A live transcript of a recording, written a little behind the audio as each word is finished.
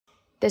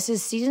This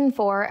is Season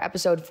 4,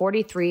 Episode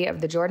 43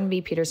 of the Jordan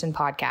B. Peterson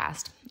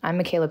podcast. I'm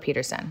Michaela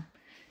Peterson.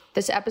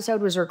 This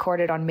episode was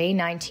recorded on May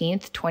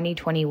 19th,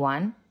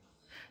 2021.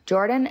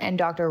 Jordan and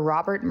Dr.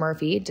 Robert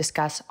Murphy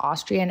discuss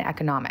Austrian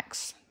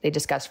economics. They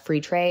discuss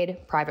free trade,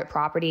 private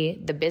property,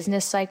 the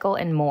business cycle,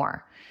 and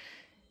more.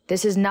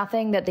 This is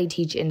nothing that they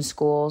teach in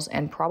schools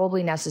and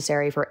probably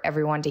necessary for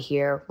everyone to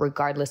hear,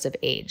 regardless of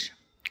age.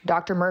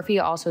 Dr. Murphy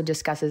also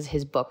discusses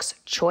his books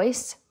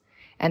Choice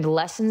and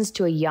Lessons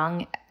to a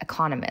Young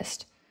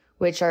Economist,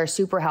 which are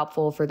super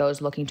helpful for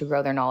those looking to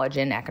grow their knowledge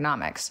in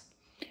economics.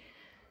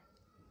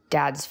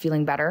 Dad's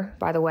feeling better,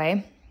 by the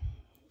way.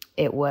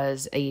 It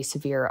was a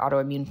severe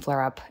autoimmune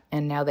flare-up,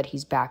 and now that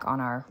he's back on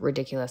our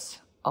ridiculous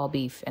all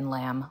beef and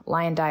lamb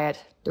lion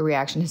diet, the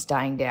reaction is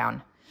dying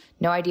down.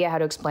 No idea how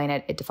to explain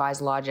it. It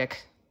defies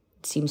logic.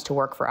 It seems to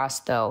work for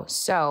us, though.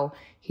 So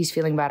he's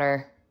feeling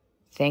better.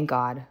 Thank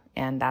God.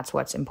 And that's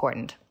what's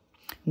important.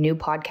 New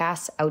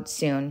podcasts out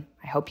soon.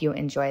 I hope you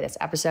enjoy this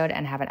episode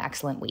and have an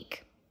excellent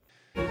week.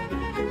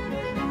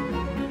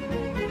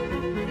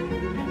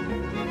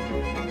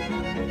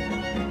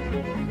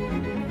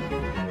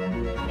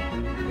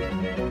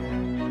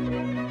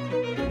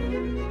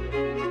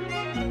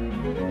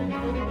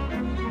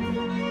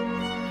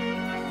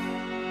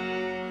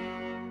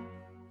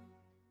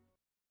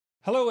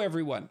 Hello,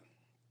 everyone.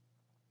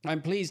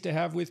 I'm pleased to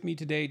have with me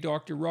today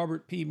Dr.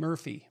 Robert P.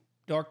 Murphy.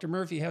 Dr.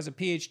 Murphy has a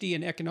PhD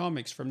in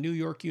economics from New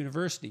York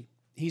University.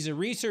 He's a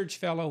research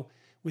fellow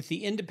with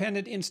the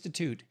Independent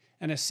Institute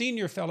and a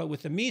senior fellow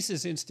with the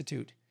Mises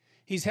Institute.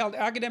 He's held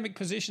academic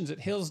positions at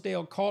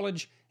Hillsdale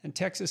College and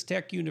Texas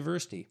Tech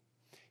University.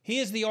 He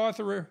is the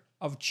author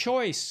of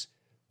Choice,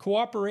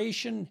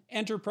 Cooperation,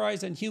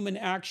 Enterprise, and Human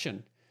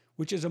Action,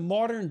 which is a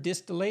modern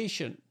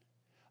distillation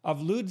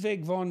of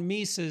Ludwig von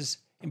Mises'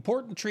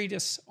 important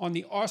treatise on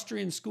the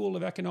Austrian School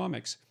of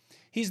Economics.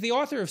 He's the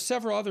author of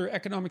several other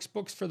economics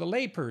books for the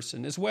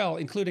layperson as well,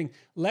 including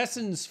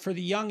Lessons for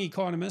the Young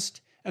Economist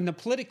and The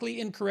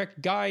Politically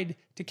Incorrect Guide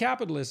to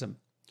Capitalism.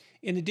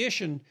 In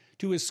addition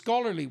to his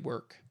scholarly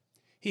work,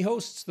 he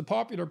hosts the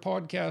popular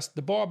podcast,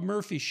 The Bob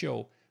Murphy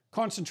Show,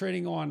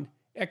 concentrating on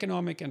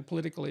economic and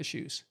political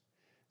issues.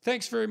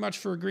 Thanks very much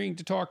for agreeing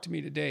to talk to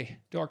me today,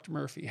 Dr.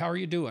 Murphy. How are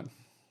you doing?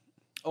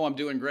 Oh, I'm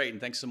doing great,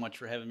 and thanks so much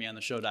for having me on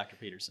the show, Dr.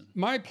 Peterson.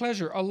 My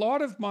pleasure. A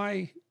lot of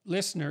my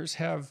listeners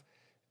have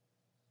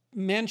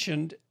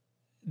mentioned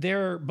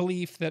their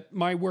belief that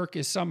my work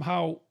is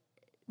somehow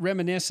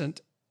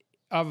reminiscent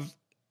of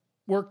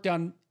work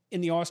done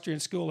in the Austrian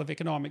School of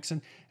Economics.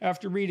 And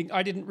after reading,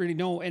 I didn't really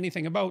know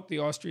anything about the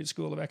Austrian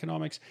School of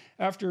Economics.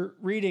 After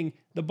reading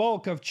the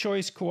bulk of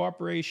Choice,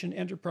 Cooperation,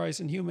 Enterprise,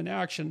 and Human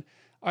Action,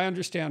 I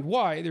understand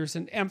why. There's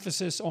an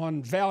emphasis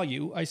on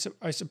value, I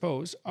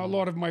suppose. A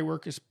lot of my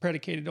work is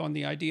predicated on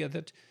the idea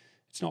that,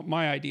 it's not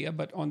my idea,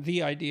 but on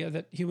the idea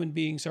that human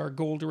beings are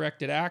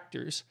goal-directed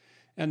actors,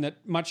 and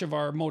that much of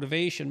our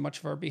motivation, much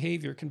of our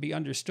behavior can be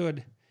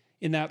understood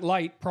in that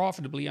light,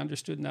 profitably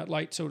understood in that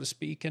light, so to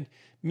speak. And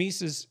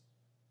Mises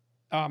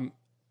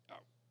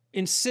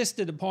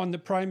insisted upon the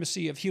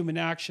primacy of human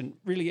action,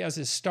 really as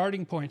his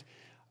starting point.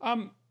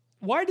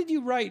 Why did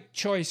you write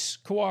Choice,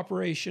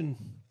 Cooperation,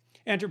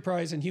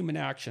 Enterprise, and Human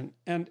Action?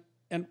 And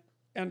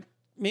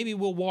maybe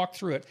we'll walk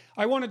through it.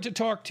 I wanted to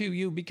talk to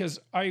you because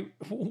I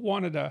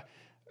wanted a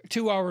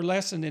 2-hour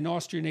lesson in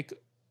Austrian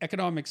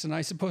economics, and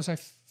I suppose I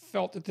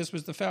felt that this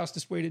was the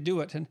fastest way to do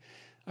it, and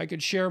I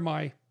could share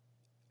my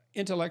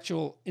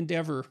intellectual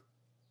endeavor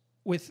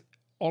with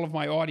all of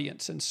my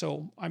audience, and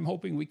so I'm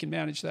hoping we can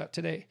manage that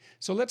today.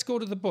 So let's go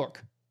to the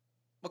book.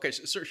 Okay,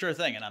 sure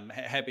thing, and I'm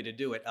happy to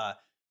do it.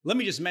 Let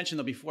me just mention,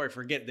 though, before I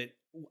forget, that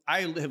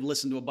I have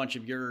listened to a bunch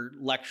of your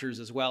lectures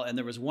as well, and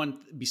there was one,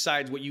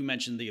 besides what you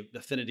mentioned, the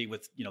affinity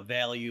with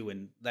value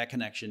and that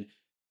connection.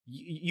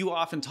 You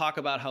often talk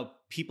about how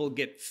people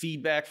get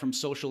feedback from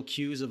social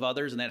cues of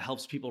others, and that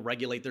helps people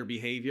regulate their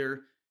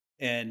behavior.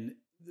 And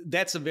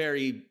that's a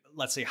very,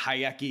 let's say,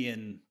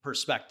 Hayekian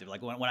perspective.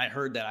 Like when I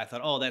heard that, I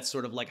thought, oh, that's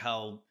sort of like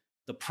how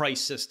the price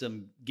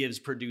system gives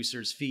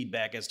producers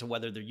feedback as to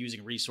whether they're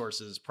using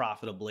resources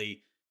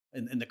profitably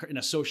in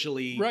a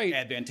socially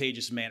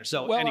advantageous manner.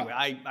 So anyway,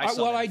 I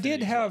saw I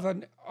did have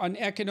an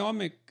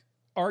economic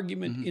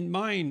argument in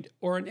mind,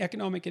 or an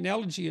economic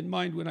analogy in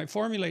mind when I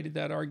formulated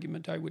that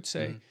argument. I would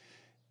say,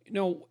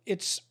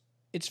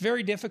 it's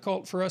very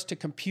difficult for us to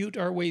compute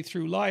our way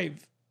through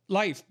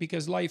life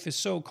because life is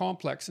so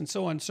complex and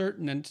so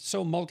uncertain and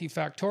so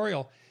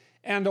multifactorial,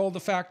 and all the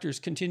factors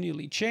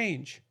continually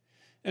change.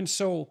 And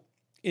so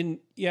in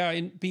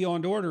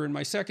Beyond Order, in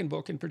my second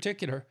book in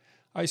particular,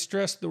 I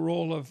stressed the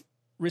role of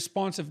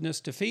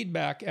responsiveness to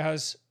feedback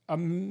as a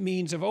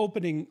means of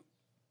opening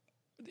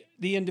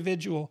the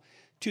individual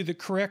to the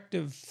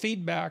corrective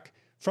feedback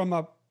from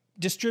a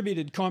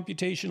distributed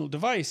computational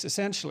device,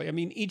 essentially. I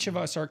mean, each of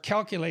us are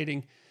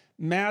calculating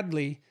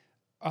madly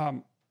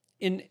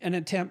in an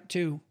attempt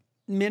to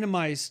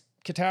minimize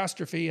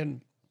catastrophe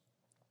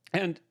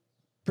and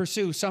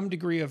pursue some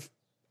degree of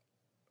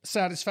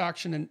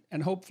satisfaction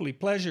and hopefully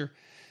pleasure.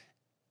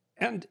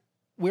 And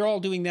we're all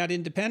doing that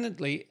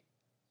independently.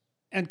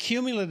 And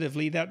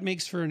cumulatively, that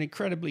makes for an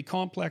incredibly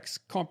complex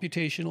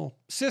computational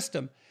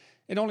system.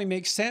 It only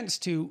makes sense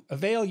to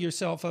avail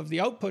yourself of the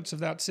outputs of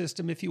that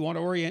system if you want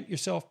to orient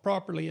yourself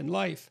properly in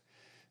life.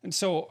 And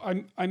so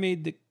I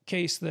made the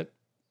case that,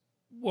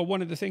 well,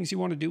 one of the things you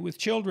want to do with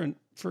children,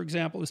 for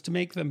example, is to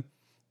make them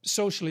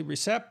socially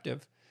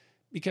receptive,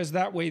 because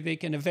that way they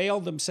can avail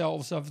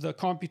themselves of the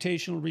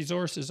computational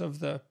resources of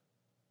the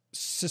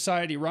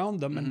society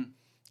around them and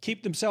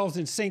keep themselves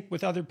in sync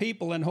with other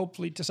people and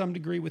hopefully to some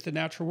degree with the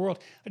natural world.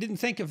 I didn't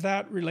think of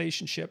that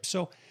relationship.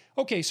 So,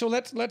 okay, so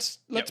let's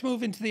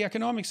move into the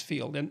economics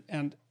field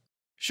and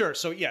Sure.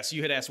 So yes,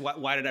 you had asked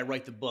why did I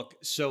write the book?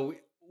 So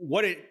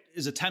what it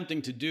is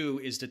attempting to do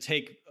is to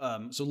take,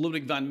 so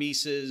Ludwig von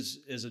Mises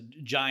is a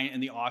giant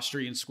in the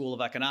Austrian School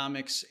of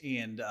Economics,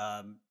 and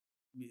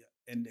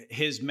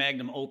his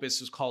magnum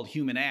opus is called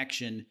Human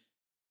Action.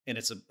 And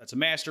it's a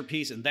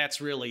masterpiece. And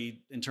that's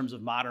really, in terms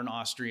of modern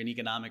Austrian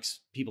economics,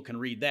 people can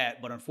read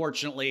that. But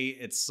unfortunately,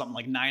 it's something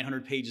like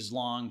 900 pages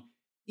long.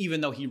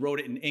 Even though he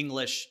wrote it in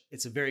English,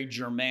 it's a very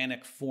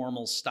Germanic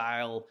formal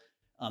style.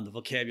 The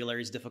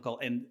vocabulary is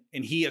difficult. And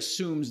he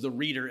assumes the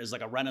reader is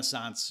like a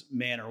Renaissance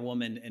man or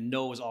woman and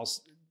knows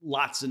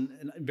lots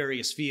in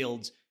various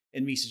fields.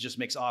 And Mises just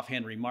makes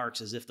offhand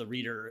remarks as if the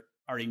reader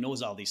already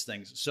knows all these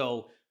things.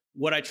 So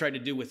what I tried to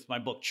do with my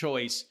book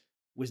Choice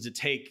was to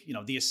take,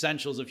 the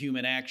essentials of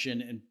human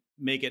action and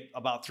make it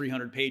about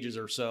 300 pages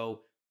or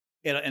so.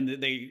 And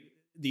the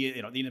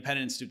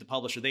Independent Institute, the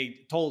publisher, they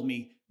told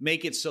me,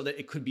 make it so that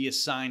it could be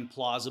assigned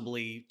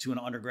plausibly to an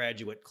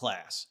undergraduate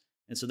class.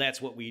 And so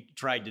that's what we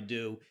tried to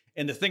do.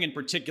 And the thing in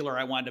particular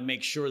I wanted to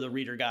make sure the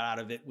reader got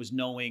out of it was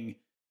knowing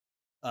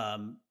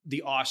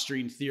the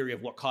Austrian theory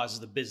of what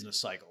causes the business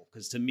cycle.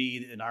 Because to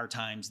me, in our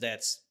times,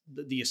 that's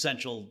the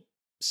essential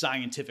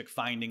scientific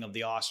finding of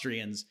the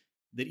Austrians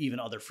that even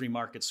other free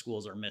market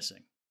schools are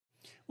missing.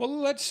 Well,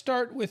 let's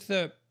start with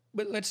the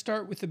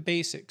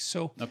basics.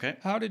 So, okay,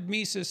 how did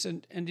Mises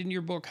and in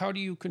your book, how do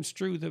you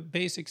construe the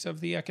basics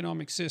of the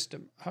economic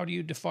system? How do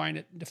you define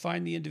it?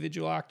 Define the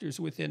individual actors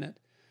within it.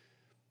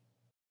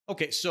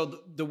 Okay, so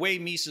the way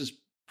Mises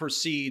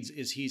proceeds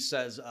is he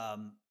says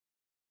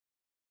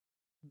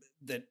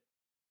that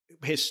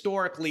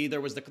historically there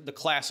was the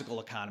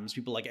classical economists,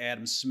 people like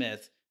Adam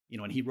Smith,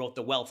 and he wrote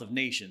The Wealth of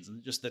Nations,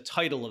 and just the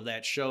title of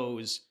that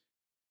shows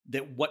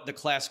that what the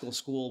classical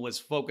school was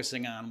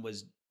focusing on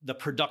was the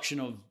production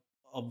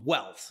of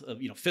wealth, of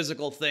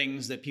physical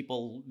things that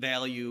people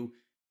value,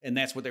 and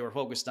that's what they were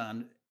focused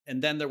on.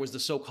 And then there was the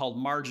so-called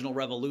marginal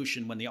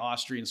revolution when the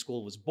Austrian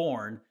school was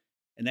born,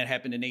 and that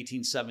happened in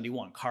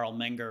 1871. Karl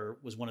Menger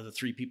was one of the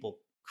three people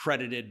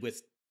credited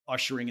with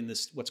ushering in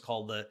this what's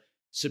called the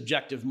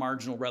subjective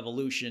marginal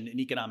revolution in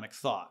economic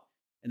thought,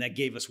 and that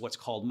gave us what's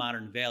called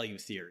modern value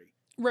theory.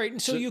 Right,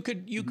 and so you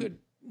could.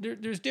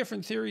 There's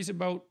different theories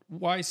about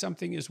why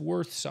something is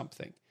worth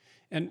something.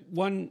 And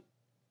one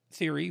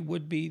theory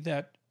would be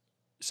that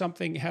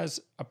something has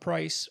a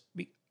price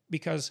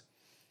because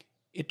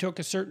it took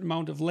a certain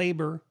amount of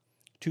labor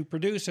to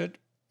produce it.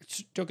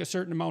 It took a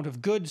certain amount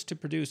of goods to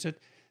produce it.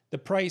 The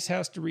price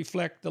has to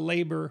reflect the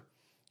labor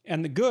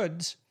and the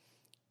goods.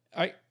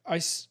 I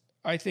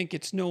think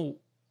it's not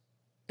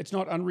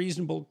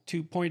unreasonable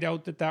to point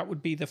out that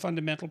would be the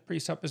fundamental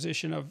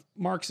presupposition of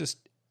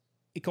Marxist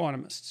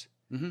economists.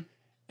 Mm-hmm.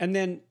 And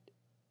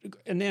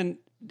then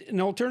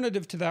an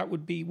alternative to that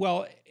would be,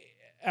 well,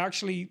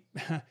 actually,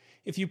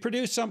 if you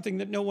produce something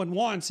that no one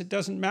wants, it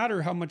doesn't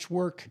matter how much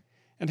work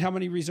and how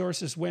many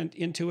resources went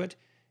into it.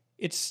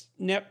 Its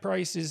net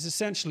price is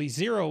essentially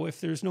zero if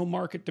there's no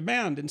market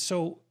demand. And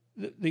so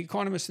the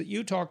economists that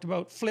you talked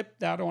about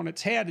flipped that on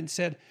its head and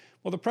said,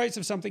 well, the price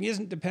of something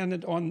isn't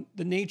dependent on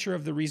the nature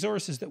of the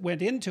resources that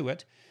went into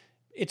it.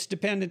 It's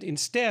dependent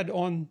instead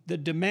on the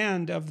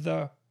demand of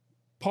the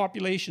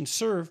population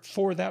served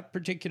for that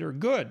particular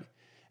good.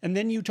 And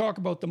then you talk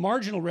about the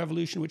marginal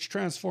revolution, which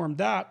transformed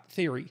that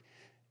theory,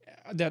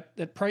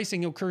 that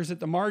pricing occurs at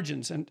the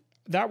margins. And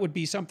that would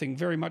be something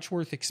very much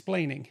worth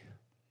explaining.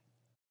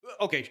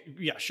 Okay,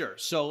 yeah, sure.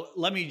 So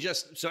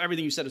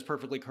everything you said is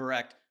perfectly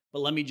correct,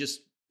 but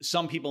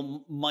some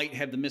people might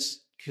have the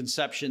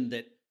misconception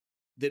that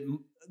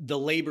the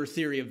labor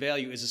theory of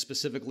value is a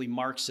specifically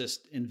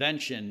Marxist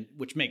invention,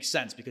 which makes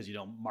sense because,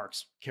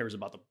 Marx cares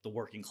about the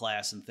working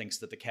class and thinks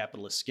that the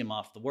capitalists skim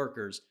off the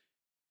workers.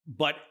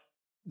 But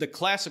the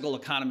classical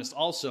economists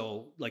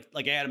also,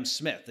 like Adam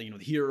Smith, the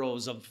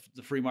heroes of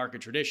the free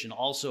market tradition,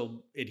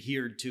 also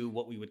adhered to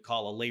what we would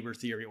call a labor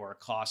theory or a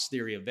cost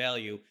theory of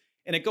value.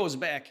 And it goes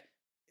back,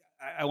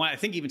 I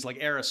think even to like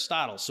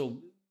Aristotle.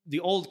 So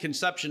the old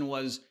conception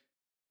was,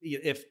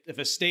 if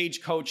a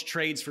stagecoach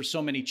trades for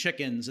so many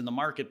chickens in the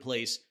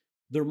marketplace,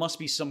 there must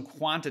be some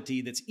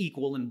quantity that's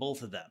equal in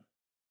both of them.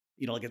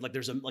 Like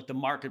there's the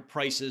market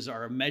prices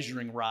are a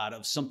measuring rod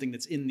of something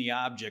that's in the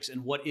objects.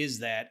 And what is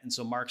that? And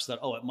so Marx thought,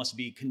 it must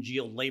be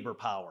congealed labor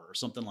power or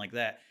something like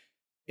that.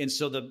 And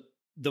so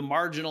the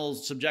marginal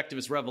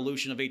subjectivist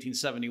revolution of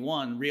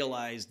 1871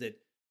 realized that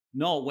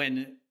no,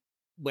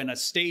 when a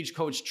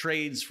stagecoach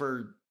trades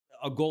for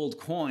a gold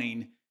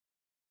coin,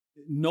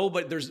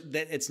 nobody, there's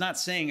that, it's not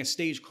saying a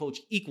stagecoach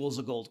equals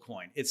a gold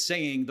coin. It's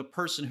saying the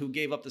person who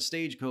gave up the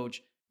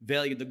stagecoach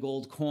valued the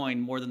gold coin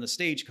more than the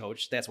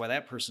stagecoach. That's why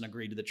that person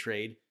agreed to the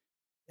trade.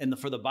 And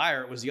for the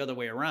buyer, it was the other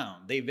way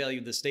around. They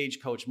valued the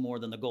stagecoach more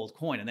than the gold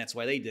coin, and that's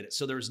why they did it.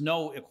 So there's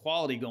no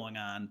equality going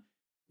on.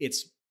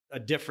 It's a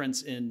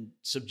difference in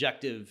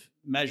subjective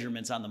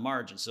measurements on the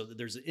margin. So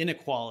there's an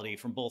inequality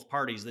from both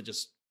parties that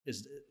just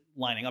is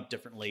lining up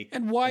differently.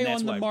 And why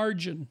on the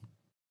margin?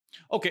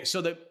 Okay,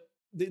 so the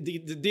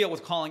deal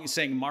with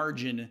saying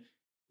margin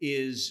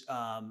is,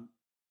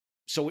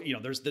 so,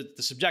 there's the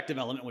subjective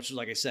element, which is,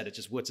 like I said, it's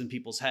just what's in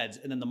people's heads.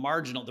 And then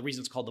the reason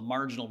it's called the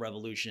marginal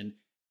revolution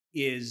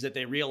is that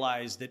they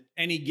realize that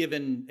any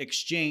given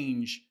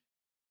exchange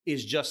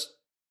is just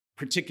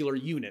particular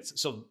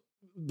units. So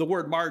the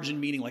word margin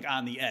meaning like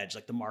on the edge,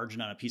 like the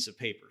margin on a piece of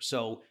paper.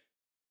 So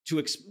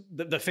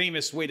the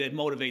famous way to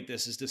motivate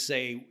this is to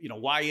say,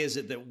 why is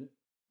it that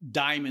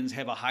diamonds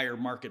have a higher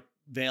market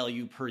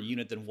value per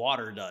unit than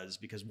water does?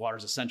 Because water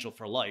is essential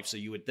for life. So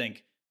you would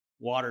think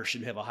water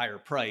should have a higher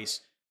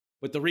price.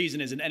 But the reason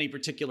is in any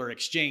particular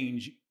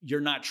exchange, you're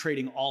not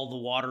trading all the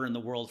water in the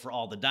world for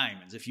all the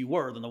diamonds. If you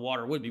were, then the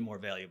water would be more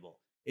valuable.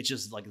 It's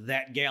just like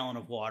that gallon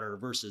of water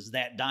versus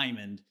that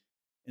diamond.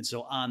 And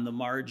so on the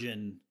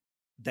margin,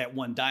 that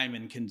one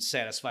diamond can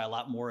satisfy a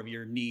lot more of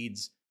your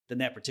needs than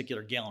that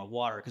particular gallon of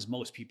water, because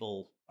most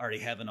people already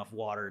have enough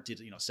water to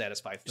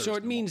satisfy thirst. So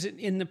it means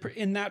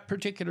in that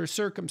particular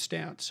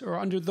circumstance or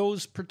under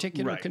those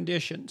particular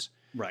conditions.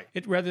 Right.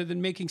 Rather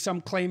than making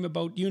some claim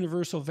about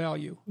universal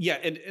value. Yeah.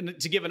 And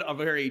to give a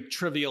very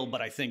trivial,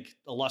 but I think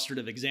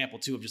illustrative example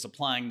too, of just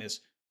applying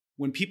this,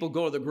 when people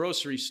go to the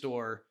grocery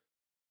store,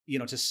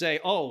 to say,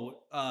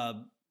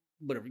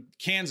 whatever,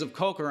 cans of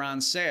Coke are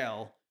on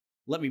sale,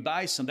 let me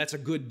buy some. That's a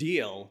good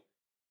deal.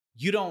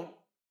 You don't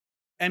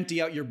empty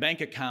out your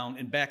bank account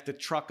and back the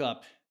truck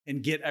up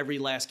and get every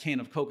last can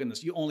of Coke in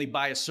this. You only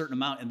buy a certain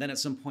amount, and then at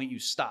some point you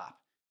stop.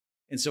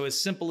 And so as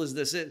simple as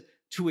this is,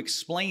 to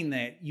explain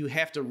that, you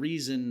have to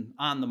reason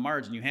on the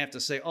margin. You have to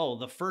say,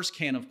 the first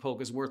can of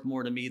Coke is worth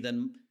more to me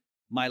than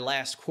my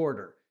last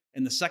quarter.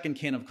 And the second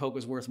can of Coke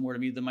is worth more to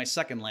me than my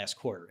second last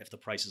quarter, if the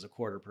price is a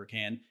quarter per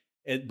can.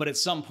 But at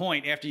some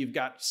point, after you've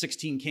got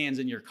 16 cans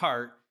in your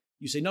cart,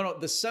 you say, no,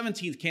 the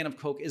 17th can of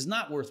Coke is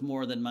not worth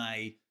more than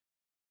my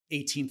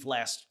 18th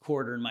last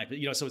quarter in my,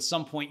 so at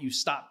some point you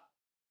stop.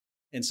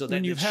 And so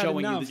then it's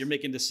showing you that you're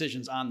making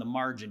decisions on the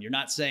margin. You're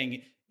not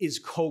saying, is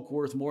Coke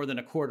worth more than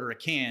a quarter a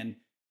can?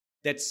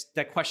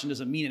 That question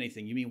doesn't mean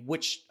anything. You mean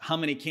how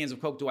many cans of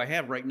Coke do I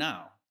have right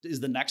now? Is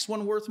the next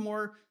one worth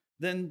more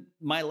than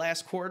my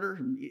last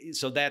quarter?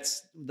 So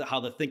that's how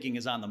the thinking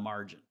is on the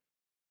margin.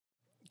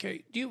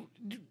 Okay.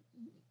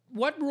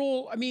 What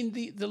role,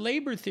 the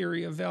labor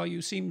theory of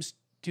value seems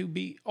to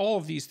be, all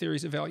of these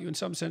theories of value in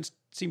some sense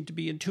seem to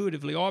be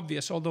intuitively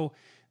obvious, although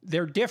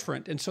they're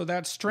different. And so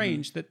that's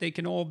strange that they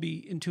can all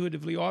be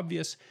intuitively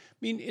obvious.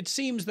 It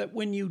seems that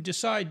when you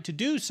decide to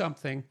do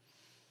something,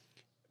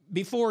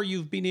 before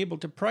you've been able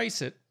to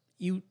price it,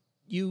 you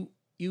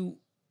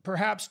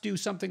perhaps do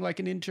something like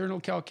an internal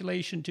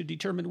calculation to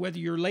determine whether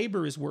your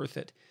labor is worth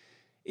it.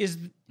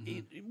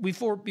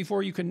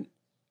 Before you can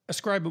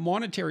ascribe a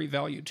monetary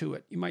value to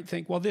it, you might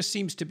think, well, this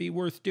seems to be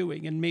worth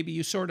doing, and maybe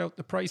you sort out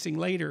the pricing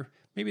later.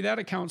 Maybe that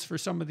accounts for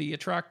some of the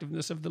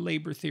attractiveness of the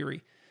labor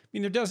theory.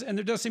 There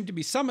does seem to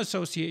be some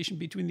association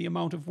between the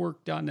amount of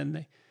work done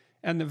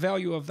and the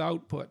value of the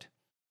output.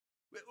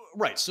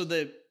 Right. So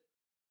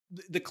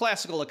the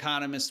classical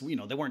economists,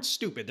 they weren't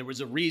stupid. There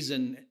was a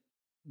reason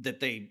that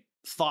they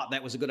thought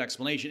that was a good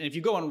explanation. And if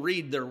you go and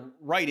read their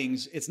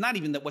writings, it's not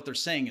even that what they're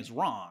saying is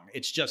wrong.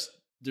 It's just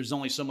there's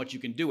only so much you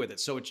can do with it.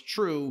 So it's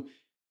true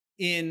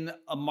in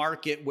a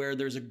market where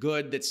there's a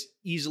good that's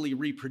easily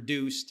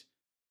reproduced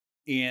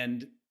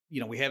and,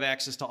 we have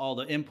access to all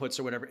the inputs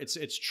or whatever.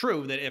 It's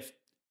true that if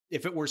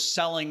it were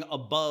selling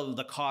above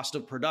the cost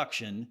of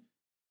production,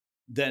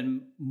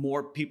 then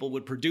more people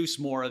would produce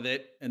more of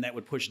it, and that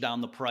would push down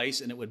the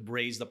price, and it would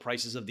raise the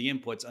prices of the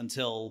inputs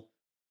until,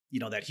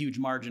 that huge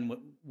margin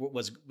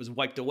was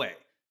wiped away.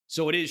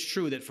 So it is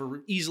true that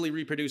for easily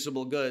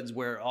reproducible goods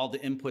where all the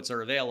inputs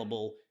are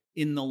available,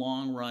 in the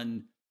long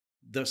run,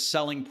 the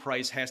selling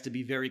price has to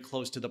be very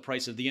close to the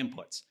price of the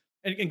inputs.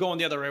 And going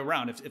the other way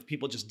around, if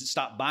people just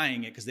stopped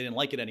buying it because they didn't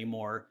like it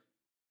anymore,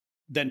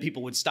 then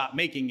people would stop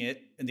making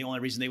it. And the only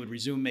reason they would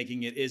resume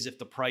making it is if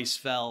the price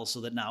fell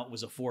so that now it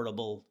was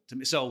affordable to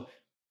me. So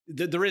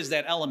there is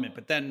that element,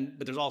 but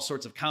there's all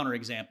sorts of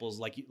counterexamples,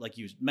 like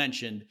you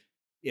mentioned.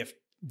 If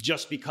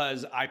just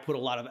because I put a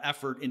lot of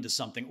effort into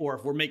something, or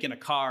if we're making a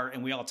car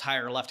and we all tie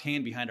our left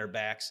hand behind our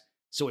backs,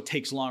 so it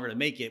takes longer to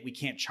make it, we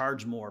can't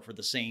charge more for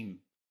the same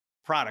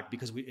product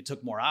because it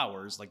took more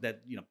hours. Like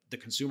that, the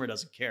consumer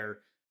doesn't care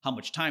how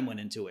much time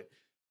went into it.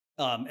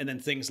 And then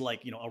things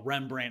like, a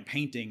Rembrandt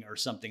painting or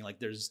something, like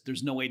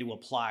there's no way to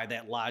apply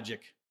that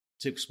logic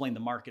to explain the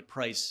market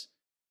price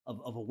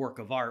of a work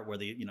of art where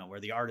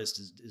the artist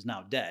is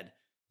now dead.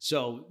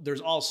 So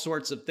there's all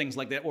sorts of things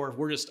like that. Or if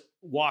we're just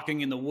walking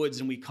in the woods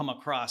and we come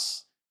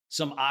across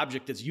some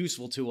object that's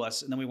useful to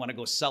us, and then we want to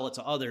go sell it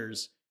to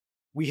others,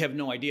 we have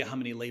no idea how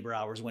many labor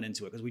hours went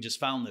into it because we just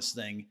found this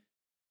thing.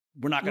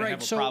 We're not going to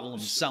have a problem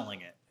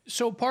selling it.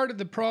 So part of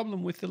the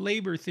problem with the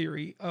labor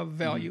theory of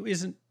value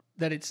isn't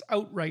that it's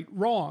outright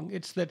wrong.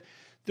 It's that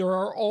there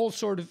are all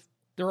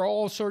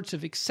sorts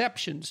of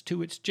exceptions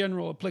to its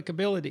general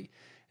applicability.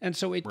 And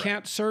so it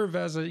can't serve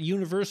as a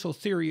universal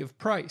theory of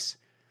price.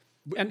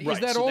 And is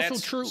that also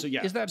true?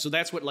 So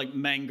that's what like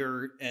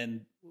Menger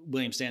and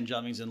William Stanton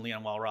Jennings and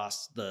Leon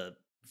Walras, the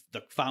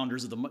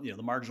founders of the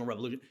marginal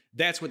revolution,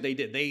 that's what they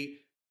did.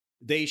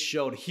 They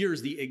showed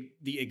here's the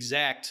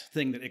exact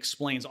thing that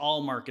explains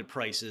all market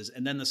prices,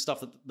 and then the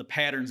stuff that the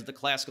patterns that the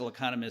classical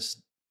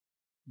economists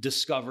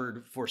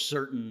discovered for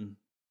certain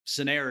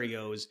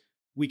scenarios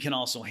we can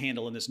also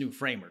handle in this new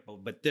framework.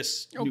 But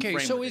this new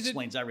framework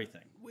explains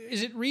everything.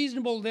 Is it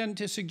reasonable then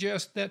to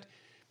suggest that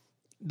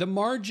the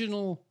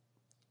marginal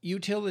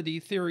utility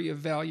theory of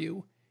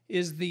value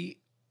is the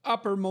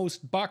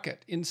uppermost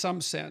bucket in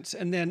some sense,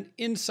 and then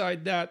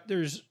inside that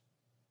there's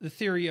the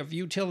theory of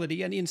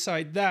utility, and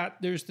inside that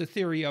there's the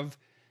theory of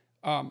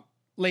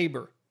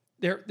labor?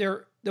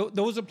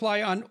 Those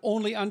apply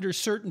only under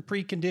certain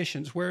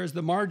preconditions, whereas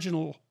the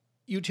marginal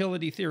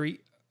utility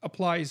theory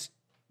applies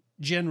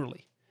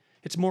generally.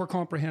 It's more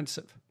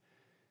comprehensive.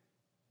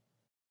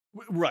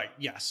 Right,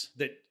 yes.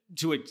 That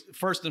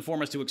first and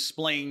foremost, to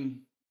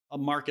explain a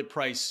market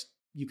price,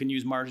 you can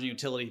use marginal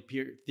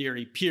utility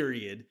theory,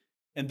 period.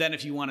 And then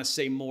if you want to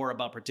say more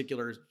about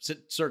particular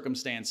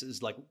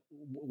circumstances, like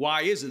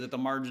why is it that the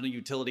marginal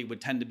utility would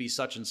tend to be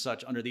such and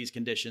such under these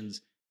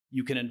conditions,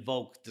 you can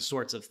invoke the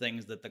sorts of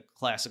things that the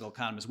classical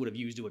economists would have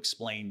used to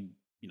explain,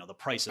 the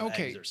price of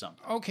eggs or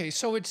something. Okay,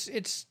 so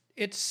it's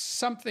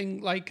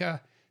something like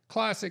a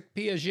classic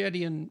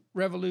Piagetian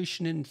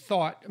revolution in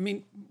thought. I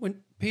mean,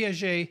 when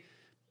Piaget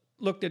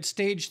looked at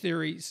stage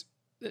theories,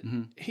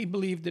 he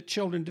believed that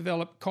children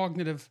develop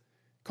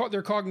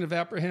their cognitive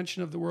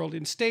apprehension of the world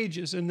in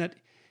stages, and that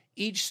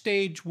each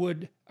stage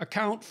would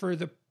account for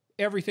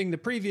everything the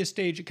previous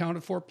stage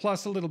accounted for,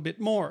 plus a little bit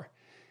more.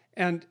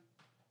 And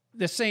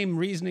the same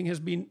reasoning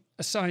has been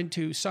assigned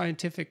to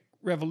scientific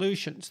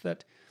revolutions,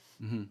 that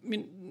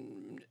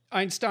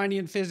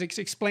Einsteinian physics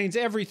explains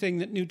everything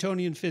that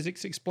Newtonian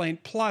physics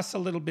explained, plus a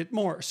little bit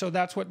more. So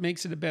that's what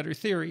makes it a better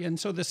theory. And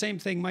so the same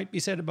thing might be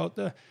said about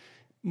the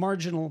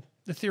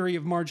theory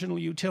of marginal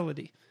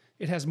utility.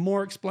 It has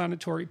more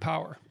explanatory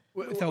power.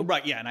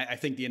 Right, yeah. And I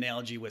think the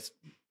analogy with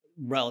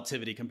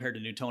relativity compared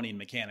to Newtonian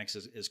mechanics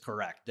is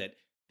correct. That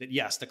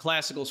yes, the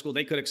classical school,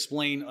 they could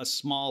explain a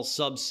small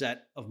subset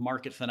of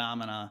market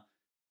phenomena,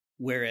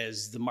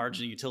 whereas the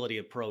marginal utility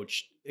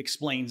approach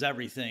explains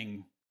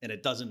everything, and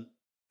it doesn't.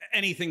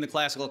 Anything the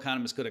classical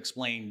economists could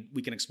explain,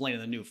 we can explain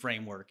in the new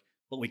framework,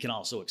 but we can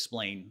also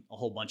explain a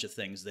whole bunch of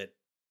things that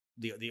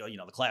the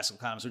classical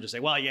economists would just say,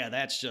 well, yeah,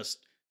 that's just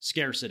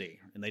scarcity,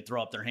 and they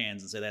throw up their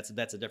hands and say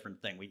that's a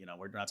different thing.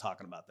 We're not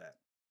talking about that.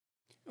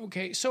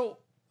 Okay, so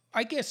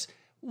I guess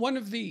one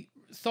of the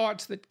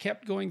thoughts that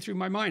kept going through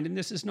my mind, and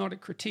this is not a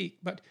critique,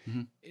 but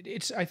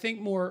it's, I think,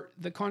 more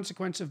the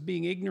consequence of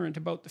being ignorant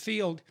about the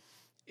field,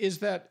 is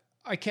that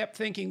I kept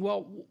thinking,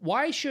 well,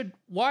 why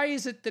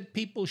is it that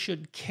people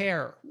should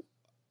care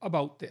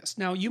about this?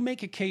 Now, you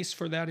make a case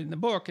for that in the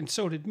book, and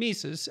so did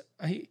Mises.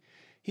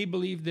 He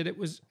believed that it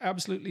was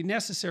absolutely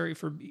necessary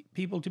for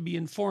people to be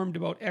informed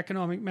about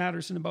economic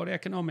matters and about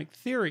economic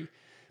theory.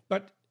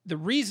 But the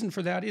reason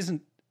for that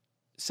isn't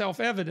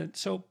self-evident.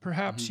 So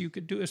perhaps you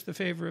could do us the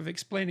favor of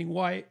explaining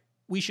why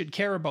we should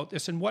care about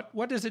this, and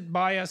what does it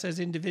buy us as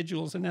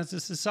individuals and as a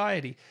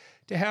society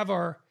to have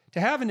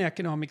an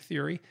economic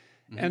theory,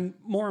 and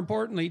more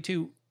importantly,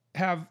 to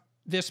have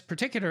this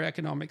particular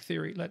economic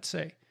theory, let's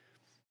say.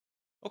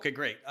 Okay,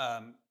 great.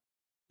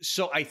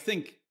 So I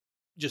think,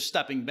 just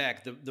stepping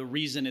back, the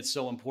reason it's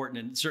so important,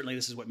 and certainly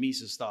this is what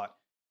Mises thought,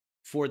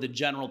 for the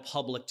general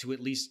public to at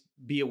least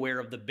be aware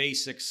of the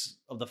basics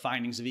of the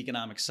findings of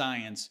economic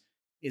science,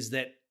 is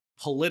that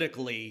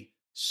politically,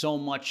 so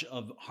much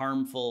of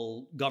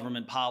harmful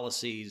government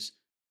policies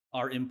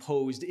are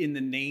imposed in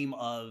the name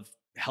of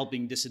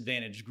helping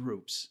disadvantaged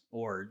groups,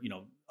 or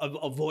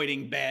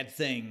avoiding bad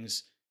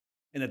things,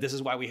 and that this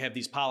is why we have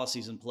these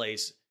policies in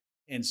place.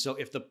 And so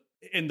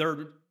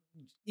they're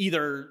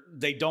either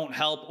they don't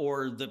help,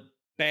 or the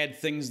bad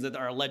things that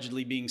are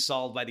allegedly being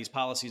solved by these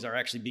policies are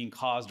actually being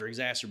caused or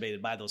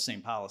exacerbated by those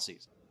same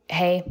policies.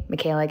 Hey,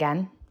 Michaela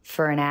again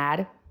for an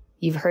ad.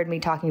 You've heard me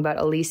talking about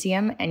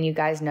Elysium, and you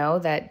guys know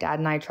that Dad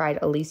and I tried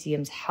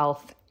Elysium's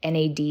health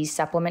NAD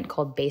supplement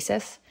called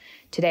Basis.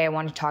 Today, I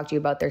want to talk to you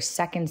about their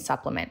second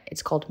supplement.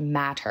 It's called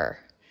Matter.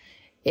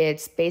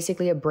 It's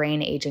basically a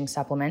brain aging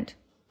supplement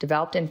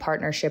developed in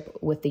partnership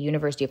with the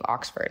University of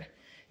Oxford.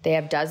 They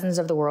have dozens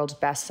of the world's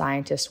best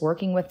scientists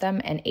working with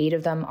them, and 8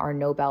 of them are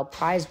Nobel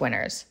Prize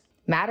winners.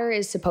 Matter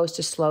is supposed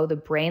to slow the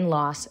brain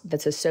loss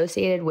that's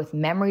associated with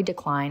memory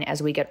decline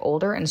as we get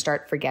older and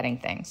start forgetting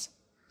things.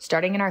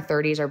 Starting in our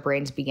 30s, our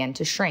brains begin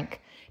to shrink.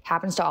 It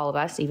happens to all of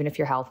us, even if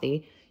you're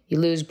healthy. You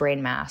lose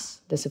brain mass.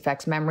 This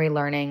affects memory,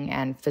 learning,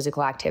 and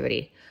physical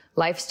activity.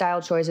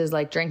 Lifestyle choices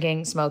like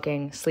drinking,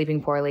 smoking,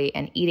 sleeping poorly,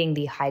 and eating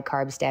the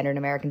high-carb standard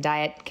American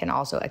diet can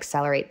also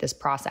accelerate this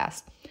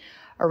process.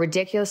 A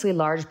ridiculously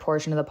large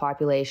portion of the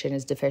population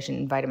is deficient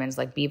in vitamins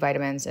like B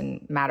vitamins,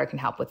 and Matter can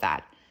help with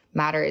that.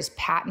 Matter is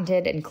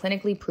patented and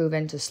clinically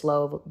proven to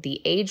slow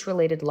the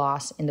age-related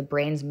loss in the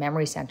brain's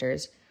memory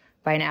centers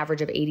by an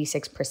average of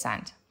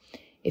 86%.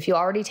 If you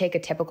already take a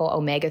typical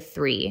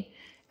omega-3,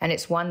 and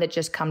it's one that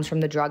just comes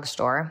from the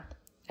drugstore,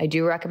 I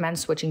do recommend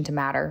switching to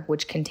Matter,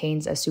 which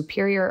contains a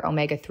superior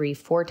omega-3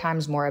 4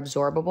 times more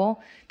absorbable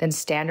than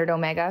standard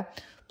omega.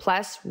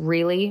 Plus,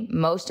 really,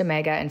 most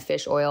omega and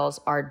fish oils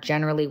are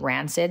generally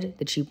rancid,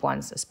 the cheap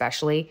ones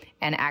especially,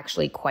 and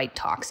actually quite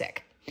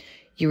toxic.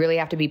 You really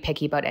have to be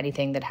picky about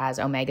anything that has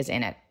omegas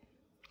in it.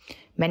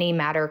 Many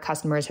Matter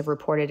customers have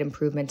reported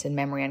improvemements in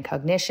memory and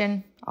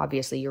cognition.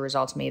 Obviously, your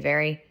results may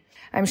vary.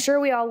 I'm sure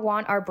we all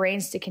want our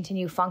brains to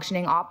continue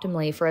functioning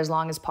optimally for as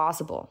long as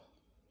possible.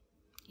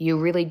 You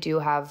really do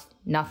have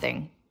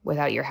nothing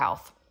without your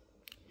health.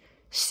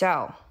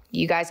 So,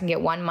 you guys can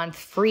get 1 month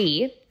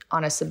free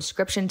on a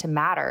subscription to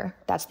Matter.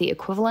 That's the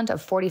equivalent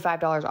of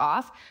 $45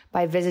 off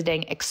by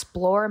visiting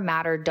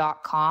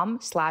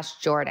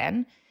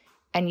explorematter.com/Jordan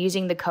and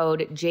using the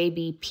code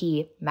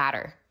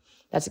JBPMatter.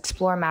 That's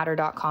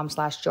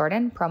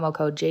explorematter.com/Jordan, promo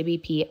code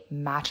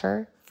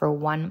JBPMatter for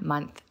 1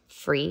 month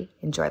free.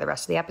 Enjoy the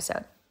rest of the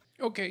episode.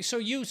 Okay, so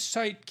you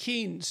cite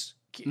Keynes,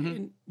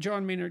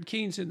 John Maynard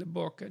Keynes in the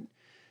book, and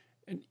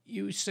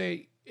you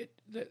say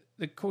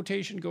the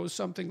quotation goes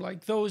something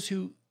like, "Those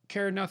who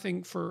care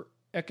nothing for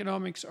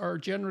economics are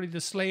generally the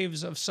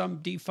slaves of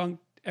some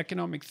defunct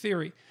economic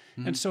theory."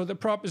 And so the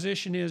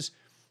proposition is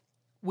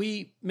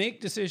we make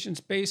decisions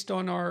based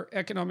on our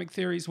economic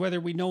theories, whether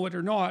we know it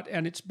or not,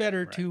 and it's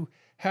better to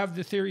have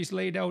the theories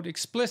laid out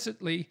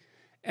explicitly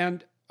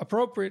and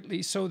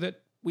appropriately so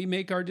that we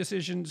make our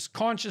decisions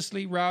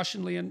consciously,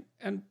 rationally, and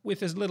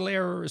with as little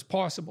error as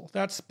possible.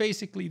 That's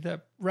basically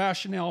the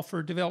rationale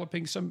for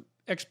developing some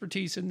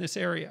expertise in this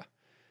area.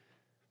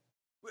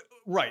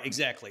 Right,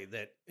 exactly.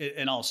 That,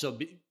 and also,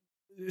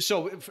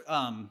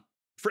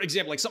 for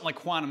example, like something like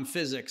quantum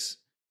physics,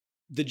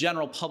 the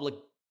general public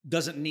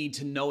doesn't need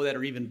to know that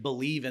or even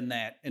believe in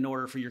that in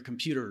order for your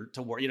computer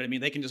to work. You know what I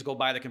mean? They can just go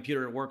buy the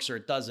computer, it works or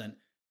it doesn't.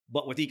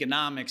 But with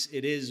economics,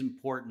 it is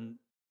important,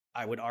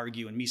 I would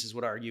argue, and Mises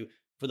would argue,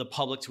 for the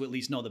public to at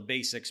least know the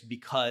basics,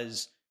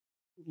 because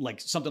like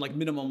something like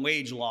minimum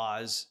wage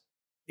laws,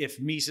 if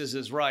Mises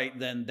is right,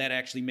 then that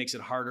actually makes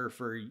it harder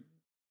for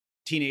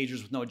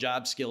teenagers with no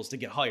job skills to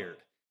get hired.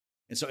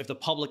 And so if the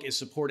public is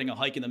supporting a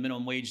hike in the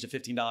minimum wage to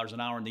 $15 an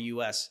hour in the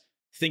US,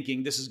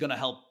 thinking this is going to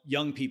help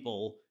young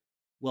people,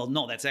 well,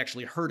 no, that's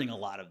actually hurting a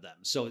lot of them.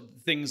 So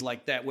things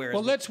like that. Whereas,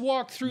 well, let's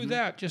walk through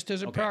that just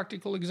as a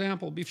practical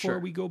example before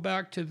we go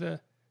back to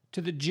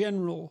the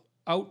general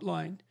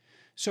outline.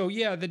 So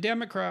yeah, the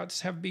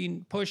Democrats have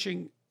been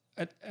pushing,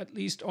 at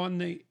least on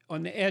the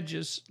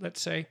edges, let's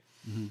say,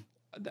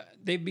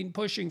 they've been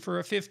pushing for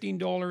a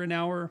 $15 an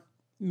hour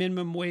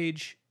minimum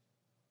wage,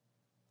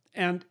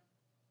 and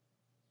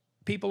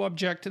people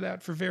object to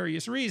that for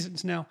various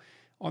reasons. Now,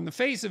 on the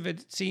face of it,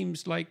 it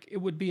seems like it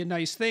would be a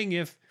nice thing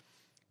if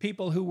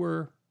people who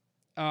were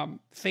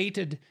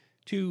fated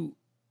to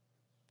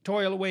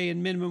toil away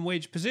in minimum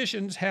wage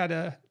positions had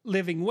a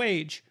living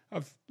wage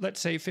of, let's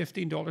say,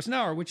 $15 an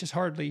hour, which is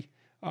hardly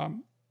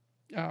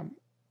the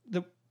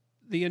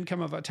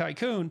income of a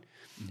tycoon.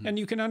 And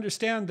you can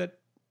understand that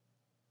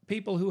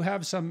people who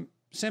have some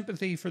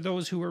sympathy for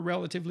those who are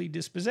relatively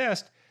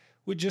dispossessed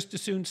would just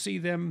as soon see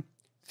them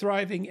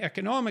thriving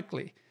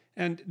economically.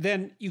 And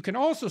then you can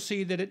also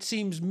see that it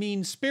seems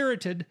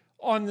mean-spirited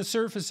on the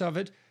surface of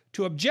it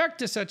to object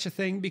to such a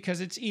thing,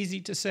 because it's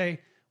easy to say,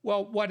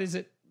 well, what is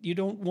it? You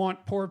don't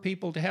want poor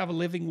people to have a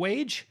living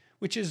wage,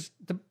 which is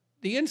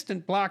the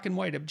instant black and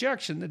white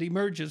objection that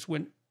emerges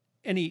when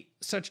any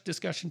such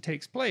discussion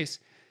takes place.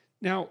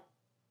 Now,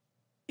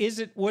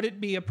 would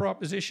it be a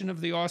proposition of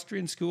the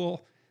Austrian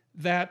school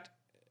that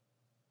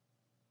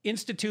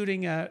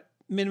instituting a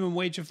minimum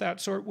wage of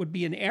that sort would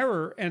be an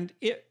error, and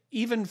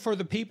even for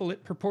the people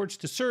it purports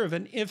to serve?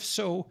 And if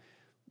so,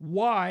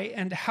 why,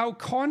 and how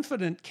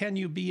confident can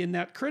you be in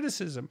that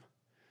criticism?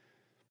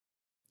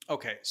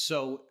 Okay,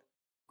 so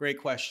great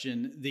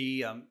question.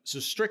 So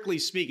strictly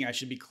speaking, I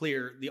should be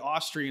clear, the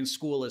Austrian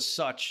school as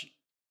such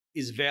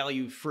is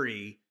value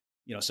free.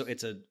 So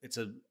it's a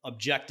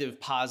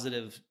objective,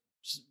 positive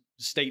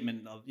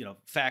statement of,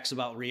 facts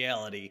about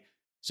reality.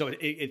 So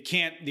it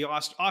can't, the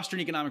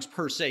Austrian economics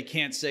per se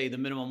can't say the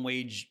minimum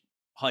wage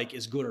hike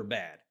is good or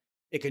bad.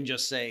 It can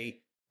just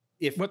say,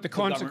 if what the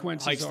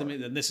consequences hikes are,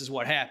 them, then this is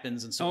what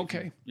happens. And so,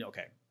 okay.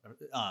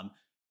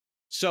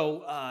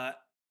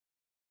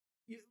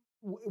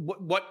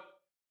 What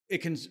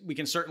we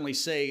can certainly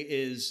say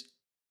is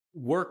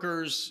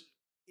workers,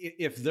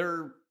 if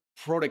their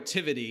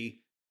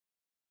productivity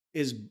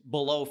is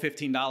below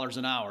 $15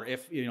 an hour,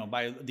 if,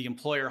 by the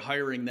employer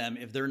hiring them,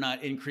 if they're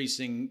not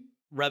increasing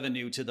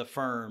revenue to the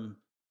firm,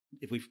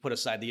 if we put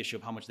aside the issue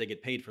of how much they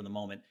get paid for the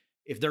moment,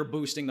 if they're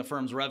boosting the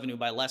firm's revenue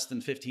by less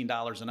than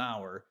 $15 an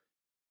hour,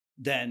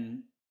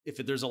 then if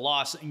there's a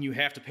loss and you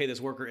have to pay this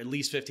worker at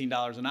least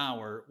 $15 an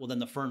hour, well, then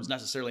the firm's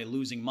necessarily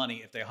losing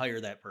money if they hire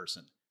that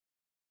person.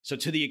 So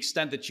to the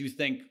extent that you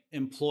think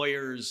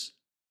employers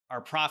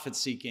are profit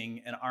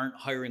seeking and aren't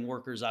hiring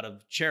workers out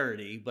of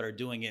charity, but are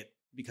doing it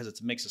because it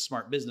makes a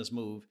smart business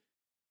move,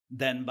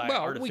 then by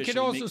artificially... we could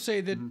also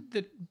say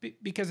that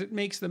because it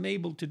makes them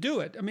able to do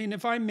it. I mean,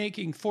 if I'm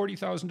making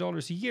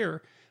 $40,000 a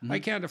year, I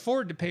can't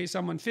afford to pay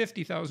someone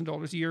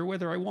 $50,000 a year,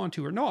 whether I want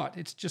to or not.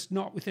 It's just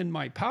not within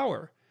my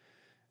power.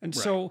 And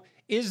so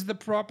is the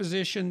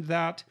proposition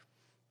that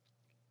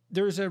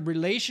there's a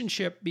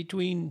relationship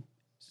between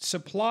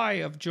supply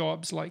of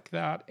jobs like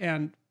that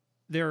and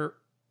their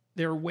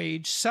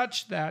wage,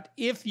 such that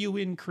if you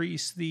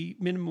increase the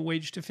minimum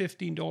wage to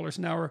 $15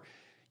 an hour,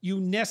 you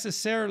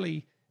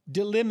necessarily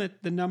delimit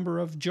the number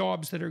of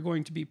jobs that are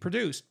going to be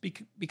produced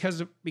because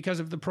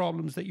of the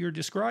problems that you're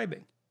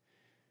describing?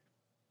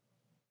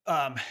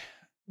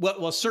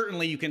 Well,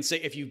 certainly you can say,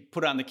 if you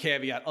put on the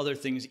caveat, other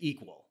things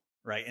equal,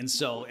 right? And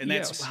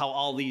that's how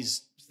all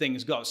these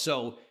things go.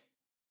 So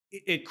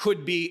it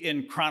could be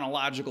in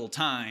chronological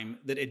time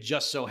that it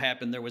just so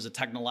happened there was a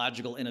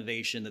technological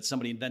innovation, that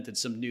somebody invented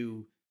some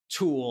new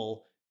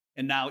tool.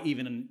 And now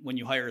even when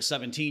you hire a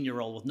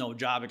 17-year-old with no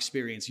job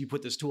experience, you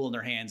put this tool in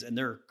their hands and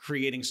they're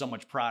creating so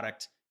much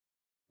product,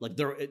 like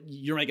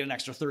you're making an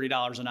extra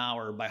 $30 an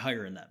hour by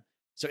hiring them.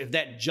 So if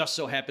that just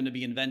so happened to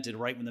be invented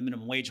right when the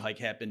minimum wage hike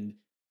happened,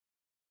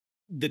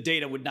 the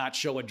data would not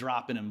show a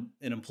drop in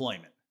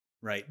employment,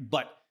 right?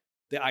 But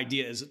the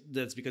idea is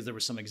that's because there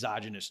was some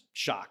exogenous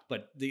shock.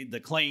 But the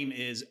claim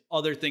is,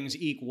 other things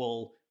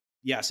equal,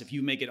 yes, if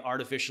you make it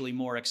artificially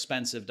more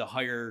expensive to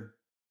hire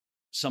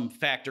some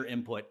factor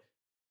input,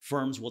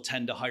 firms will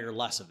tend to hire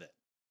less of it,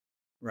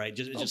 right?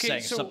 Just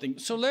saying something.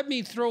 So let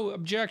me throw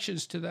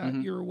objections to that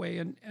your way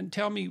and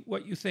tell me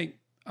what you think,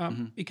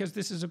 because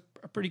this is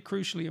a pretty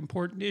crucially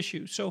important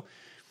issue. So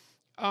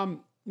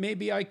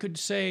maybe I could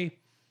say,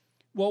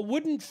 well,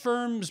 wouldn't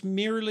firms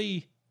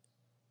merely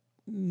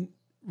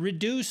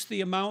reduce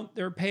the amount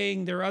they're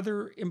paying their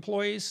other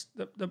employees,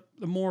 the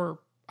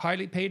more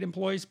highly paid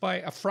employees, by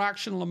a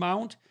fractional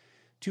amount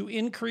to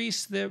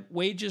increase the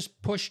wages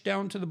pushed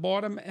down to the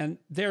bottom and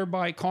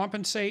thereby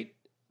compensate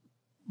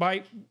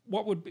by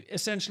what would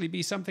essentially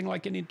be something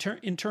like an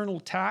internal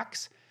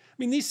tax? I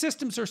mean, these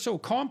systems are so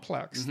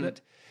complex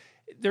that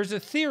there's a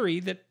theory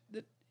that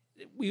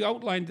we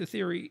outlined the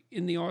theory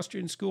in the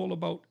Austrian school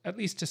about, at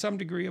least to some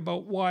degree,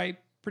 about why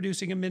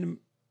producing a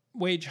minimum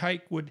wage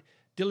hike would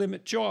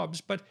delimit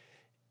jobs. But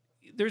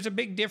there's a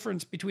big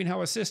difference between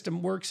how a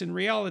system works in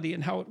reality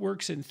and how it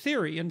works in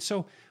theory. And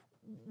so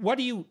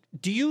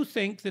do you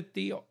think that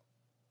the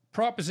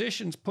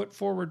propositions put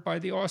forward by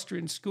the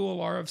Austrian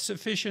school are of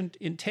sufficient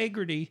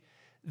integrity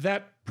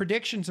that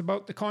predictions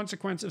about the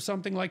consequence of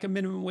something like a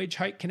minimum wage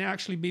hike can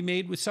actually be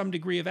made with some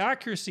degree of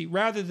accuracy,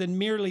 rather than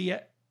merely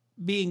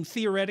being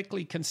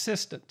theoretically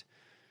consistent?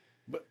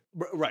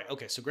 Right.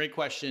 Okay. So great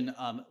question.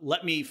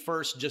 Let me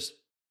first just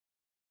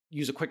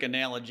use a quick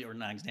analogy, or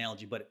not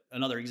analogy, but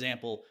another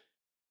example.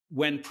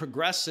 When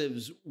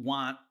progressives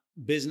want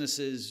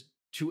businesses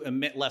to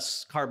emit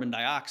less carbon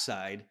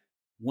dioxide,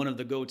 one of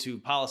the go-to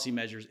policy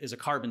measures is a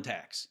carbon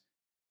tax.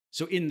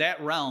 So in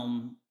that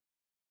realm,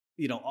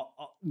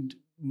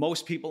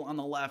 most people on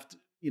the left,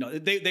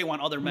 they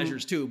want other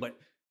measures too. But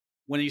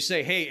when you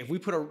say, hey, if we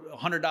put a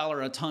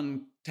 $100 a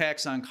ton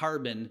tax on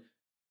carbon,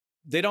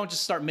 they don't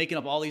just start making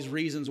up all these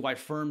reasons why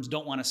firms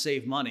don't want to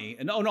save money.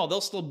 And no,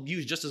 they'll still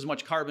use just as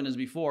much carbon as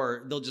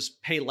before. They'll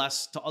just pay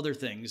less to other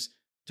things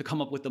to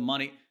come up with the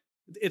money.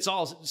 It's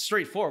all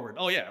straightforward.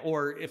 Oh yeah.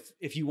 Or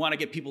if you want to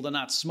get people to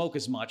not smoke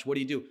as much, what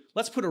do?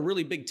 Let's put a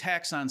really big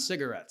tax on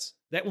cigarettes.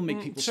 That will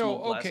make people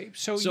smoke less. Okay.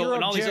 So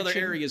in all these other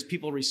areas,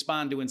 people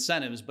respond to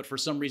incentives, but for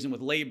some reason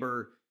with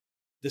labor,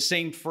 the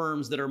same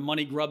firms that are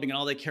money grubbing and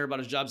all they care about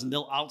is jobs, and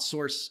they'll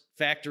outsource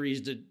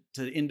factories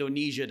to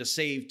Indonesia to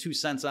save 2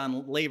 cents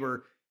on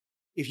labor.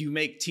 If you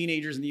make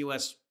teenagers in the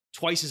US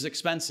twice as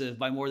expensive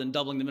by more than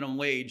doubling the minimum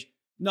wage,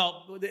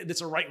 no,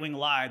 it's a right-wing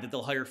lie that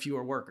they'll hire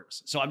fewer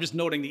workers. So I'm just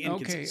noting the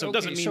inconsistency. So it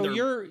doesn't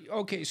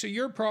mean So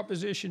your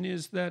proposition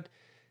is that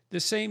the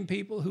same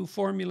people who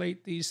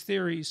formulate these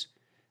theories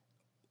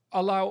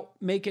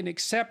make an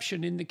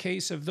exception in the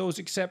case of those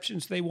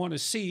exceptions they want to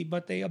see,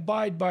 but they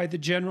abide by the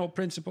general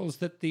principles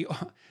that the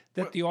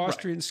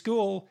Austrian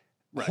school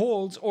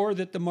holds, or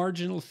that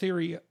the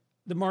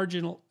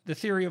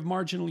theory of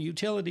marginal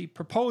utility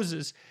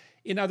proposes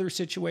in other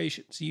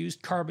situations. You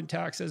used carbon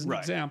tax as an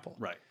example.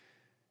 Right.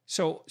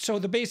 So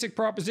the basic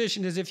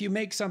proposition is, if you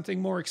make something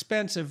more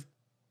expensive,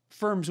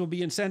 firms will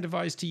be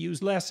incentivized to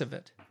use less of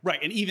it. Right.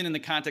 And even in the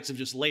context of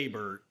just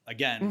labor,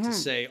 again, to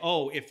say,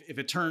 oh, if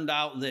it turned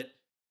out that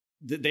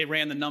they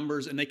ran the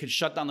numbers and they could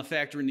shut down the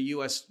factory in the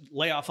US,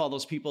 lay off all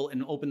those people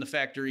and open the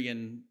factory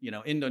in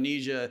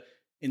Indonesia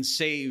and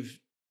save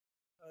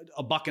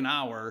 $1 an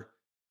hour,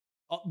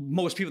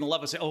 most people on the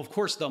left would say, oh, of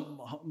course the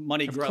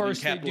money grubbing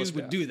capitalists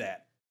would do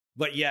that.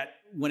 But yet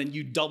when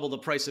you double the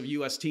price of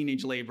US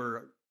teenage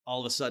labor, all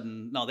of a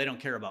sudden, no, they don't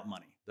care about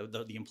money,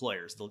 the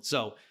employers.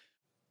 So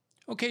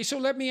Okay, so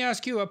let me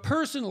ask you a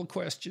personal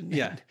question then.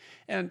 Yeah.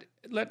 And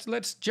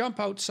let's jump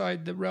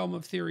outside the realm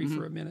of theory Mm-hmm.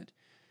 for a minute.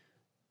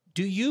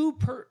 Do you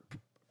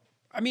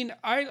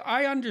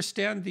I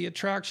understand the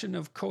attraction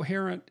of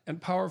coherent and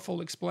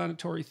powerful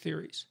explanatory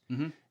theories.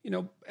 Mm-hmm. You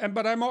know,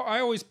 but I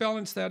always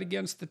balance that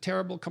against the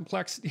terrible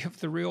complexity of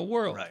the real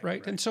world,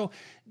 right? And so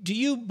do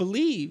you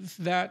believe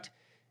that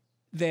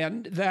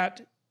then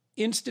that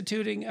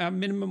instituting a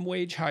minimum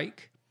wage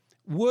hike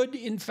would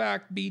in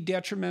fact be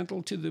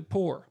detrimental to the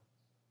poor?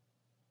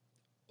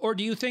 Or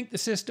do you think the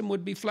system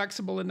would be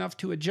flexible enough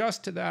to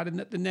adjust to that and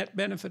that the net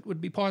benefit would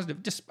be positive?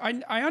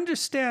 I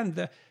understand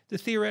the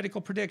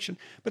theoretical prediction,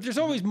 but there's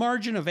always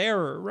margin of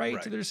error, right?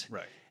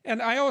 Right.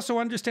 And I also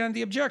understand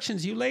the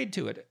objections you laid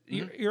to it.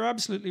 You're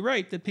absolutely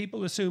right that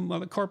people assume, well,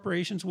 the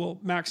corporations will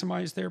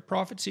maximize their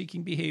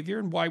profit-seeking behavior,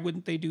 and why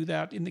wouldn't they do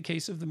that in the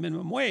case of the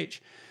minimum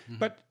wage?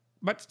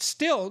 But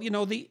still, you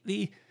know,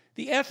 the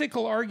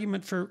ethical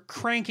argument for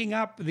cranking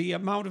up the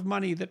amount of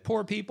money that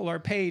poor people are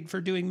paid for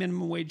doing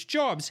minimum wage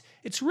jobs,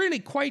 it's really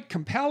quite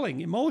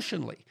compelling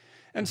emotionally.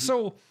 And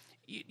so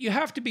you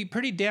have to be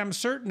pretty damn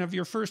certain of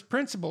your first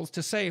principles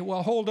to say,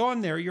 well, hold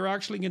on there, you're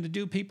actually going to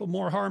do people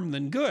more harm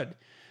than good.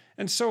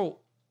 And so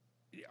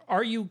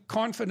are you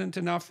confident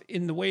enough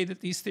in the way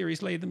that these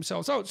theories lay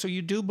themselves out? So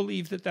you do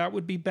believe that that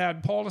would be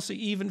bad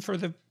policy, even for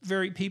the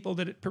very people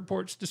that it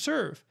purports to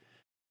serve?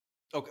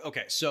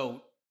 Okay.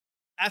 So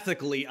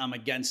ethically, I'm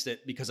against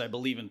it because I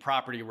believe in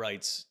property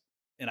rights,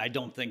 and I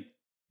don't think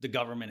the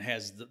government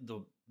has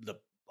the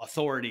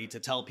authority to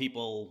tell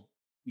people,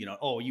 you know,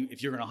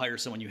 if you're going to hire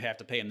someone, you have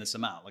to pay them this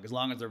amount. Like, as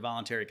long as they're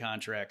voluntary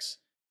contracts,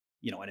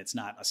 you know, and it's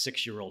not a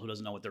 6-year-old who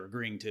doesn't know what they're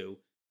agreeing to,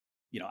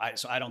 you know,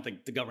 so I don't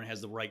think the government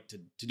has the right to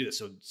do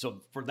this.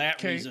 So for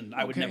that reason,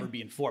 I would never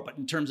be in for it. But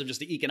in terms of just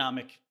the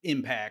economic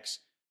impacts,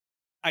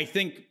 I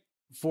think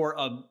for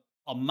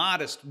a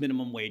modest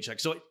minimum wage, like,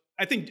 so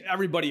I think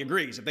everybody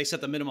agrees if they set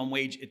the minimum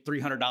wage at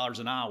 $300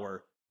 an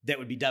hour, that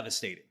would be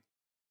devastating,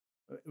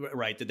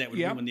 right? That would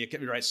ruin the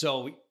economy, right?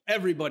 So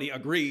everybody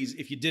agrees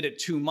if you did it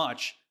too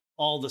much,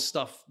 all the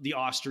stuff the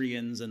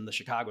Austrians and the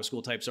Chicago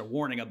school types are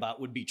warning about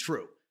would be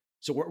true.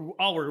 So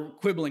all we're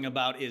quibbling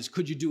about is,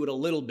 could you do it a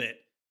little bit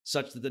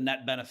such that the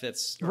net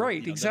benefits,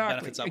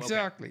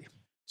 exactly.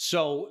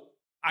 So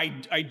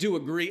I do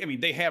agree. I mean,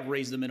 they have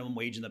raised the minimum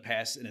wage in the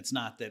past, and it's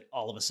not that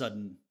all of a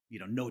sudden, you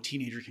know, no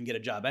teenager can get a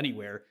job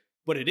anywhere.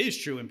 But it is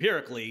true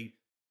empirically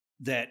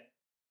that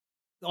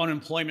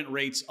unemployment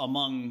rates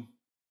among,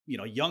 you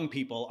know, young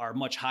people are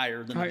much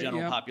higher than the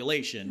general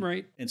population.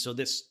 Right. And so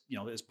this, you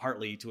know, is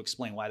partly to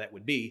explain why that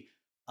would be.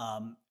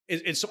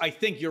 And so I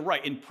think you're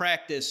right. In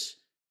practice,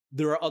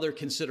 there are other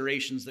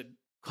considerations that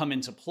come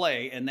into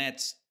play. And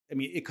that's, I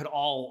mean, it could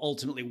all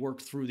ultimately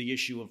work through the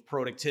issue of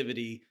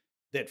productivity,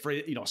 that for,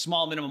 you know, a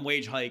small minimum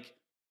wage hike,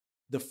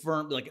 the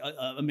firm, like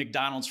a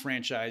McDonald's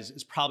franchise,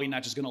 is probably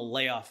not just going to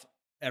lay off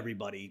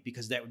everybody,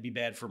 because that would be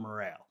bad for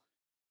morale.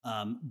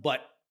 But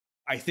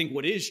I think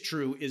what is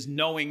true is,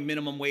 knowing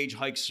minimum wage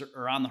hikes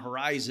are on the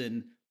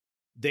horizon,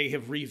 they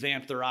have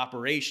revamped their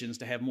operations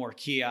to have more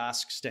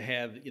kiosks, to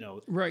have, you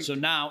know, so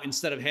now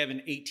instead of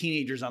having 8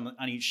 teenagers on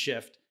each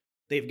shift,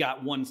 they've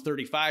got one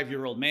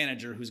 35-year-old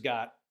manager who's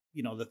got,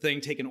 you know, the thing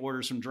taking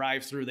orders from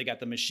drive-through. They got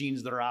the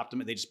machines that are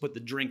optimum. They just put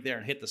the drink there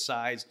and hit the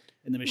size,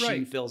 and the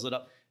machine fills it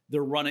up.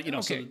 They're running, you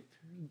know,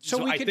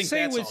 so we I could think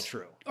say that's all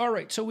true. All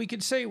right. So we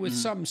could say with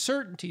some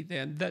certainty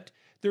then that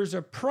there's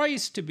a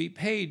price to be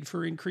paid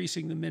for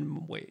increasing the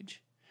minimum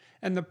wage.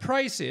 And the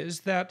price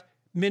is that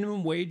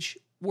minimum wage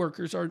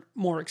workers are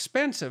more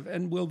expensive,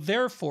 and will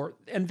therefore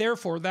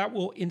that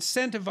will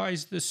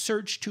incentivize the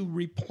search to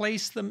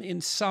replace them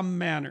in some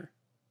manner.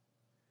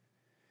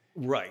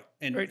 Right.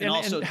 And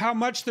also, and how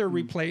much they're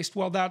replaced,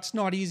 well, that's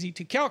not easy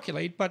to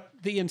calculate, but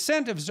the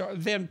incentives are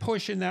then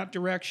push in that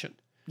direction.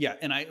 Yeah,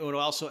 and I would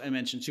also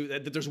mention too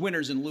that there's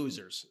winners and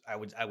losers.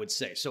 I would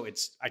say, so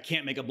I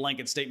can't make a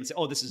blanket statement and say,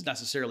 oh, this is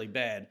necessarily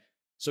bad.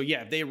 So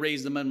yeah, if they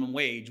raise the minimum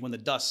wage, when the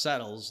dust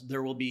settles,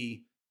 there will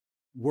be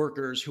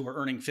workers who are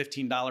earning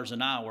 $15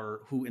 an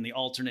hour who, in the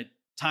alternate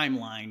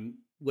timeline,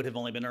 would have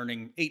only been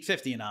earning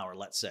 $8.50 an hour,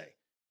 let's say.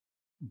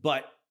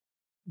 But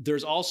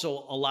there's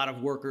also a lot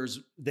of workers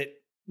that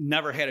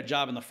never had a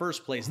job in the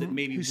first place that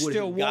maybe would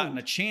have gotten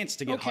a chance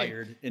to get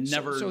hired and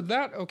never. So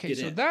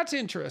that's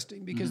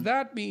interesting, because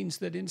that means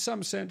that in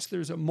some sense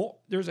there's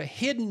a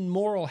hidden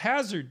moral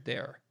hazard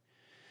there,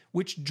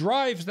 which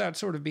drives that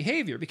sort of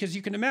behavior. Because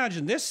you can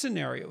imagine this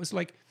scenario is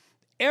like,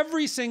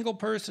 every single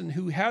person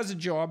who has a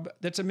job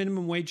that's a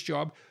minimum wage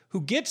job, who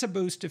gets a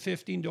boost to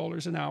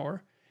 $15 an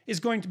hour,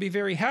 is going to be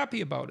very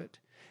happy about it.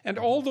 And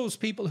all those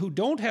people who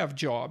don't have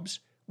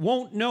jobs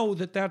won't know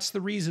that that's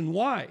the reason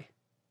why.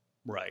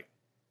 Right.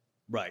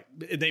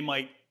 They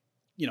might,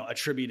 you know,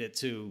 attribute it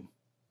to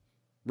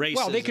racism.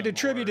 Well, they could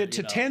attribute it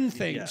to 10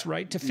 things,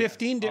 right? To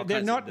 15.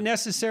 They're not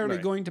necessarily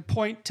going to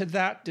point to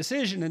that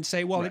decision and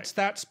say, well, it's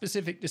that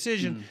specific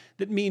decision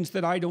that means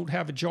that I don't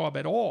have a job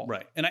at all.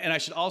 Right. And I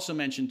should also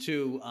mention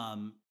too,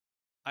 I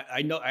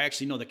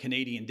actually know the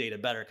Canadian data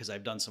better because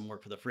I've done some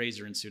work for the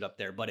Fraser Institute up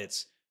there, but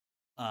it's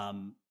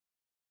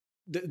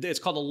it's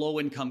called the low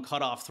income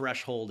cutoff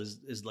threshold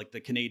is like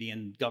the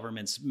Canadian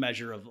government's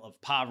measure of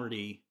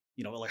poverty,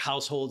 like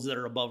households that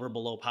are above or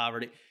below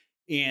poverty.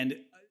 And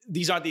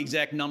these aren't the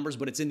exact numbers,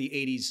 but it's in the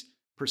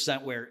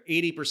 80s%, where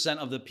 80%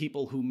 of the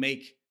people who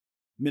make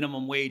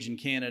minimum wage in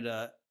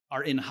Canada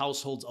are in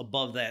households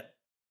above that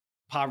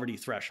poverty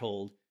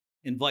threshold,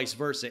 and vice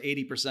versa.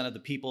 80% of the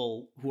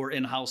people who are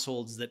in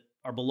households that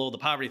are below the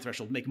poverty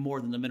threshold make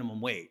more than the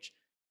minimum wage.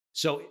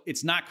 So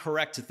it's not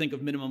correct to think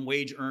of minimum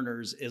wage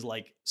earners as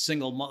like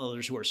single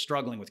mothers who are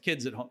struggling with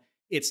kids at home.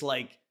 It's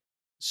like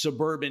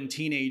suburban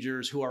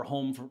teenagers who are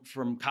home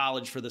from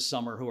college for the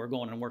summer, who are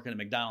going and working at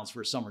McDonald's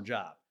for a summer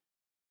job.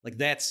 Like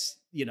that's,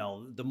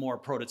 the more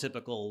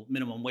prototypical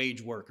minimum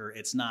wage worker.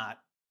 It's not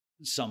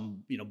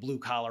some, blue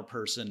collar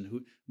person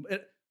who,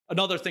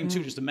 another thing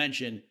too, just to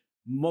mention,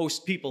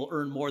 most people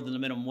earn more than the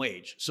minimum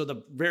wage. So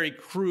the very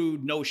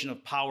crude notion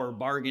of power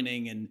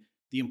bargaining and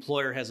the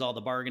employer has all the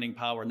bargaining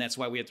power, and that's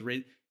why we have to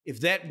raise. If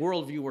that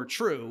worldview were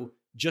true,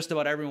 just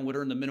about everyone would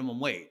earn the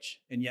minimum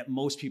wage, and yet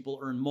most people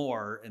earn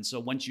more. And so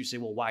once you say,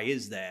 well, why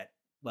is that?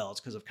 Well, it's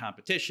because of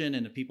competition,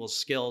 and if people's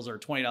skills are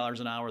 $20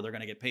 an hour, they're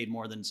going to get paid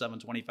more than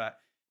 $7.25.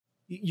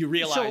 You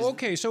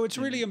realize. So it's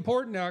really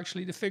important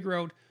actually to figure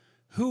out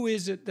who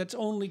is it that's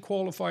only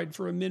qualified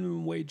for a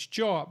minimum wage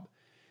job,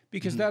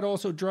 because that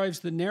also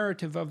drives the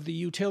narrative of the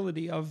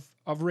utility of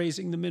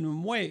raising the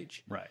minimum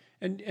wage. Right.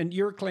 And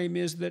your claim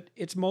is that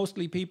it's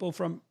mostly people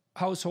from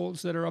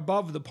households that are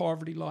above the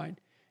poverty line.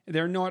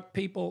 They're not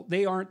people,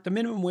 the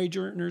minimum wage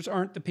earners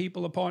aren't the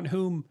people upon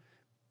whom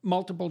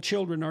multiple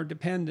children are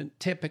dependent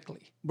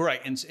typically. Right.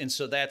 And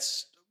so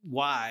that's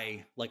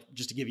why, like,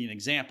 just to give you an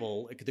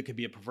example, there could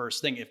be a perverse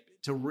thing. If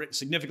to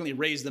significantly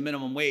raise the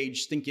minimum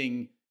wage,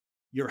 thinking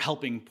you're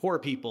helping poor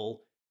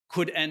people,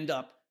 could end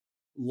up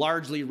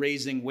largely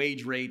raising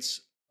wage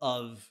rates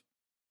of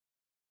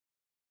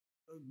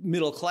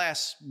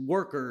middle-class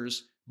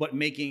workers, but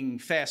making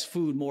fast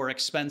food more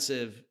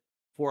expensive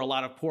for a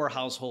lot of poor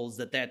households.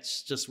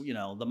 That's just,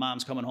 the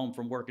mom's coming home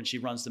from work and she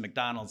runs to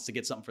McDonald's to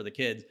get something for the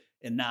kids.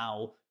 And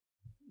now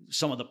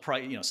some of the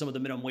price, some of the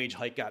minimum wage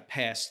hike got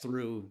passed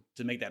through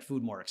to make that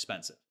food more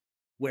expensive,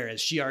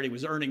 whereas she already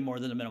was earning more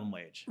than the minimum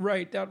wage.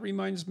 Right. That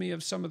reminds me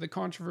of some of the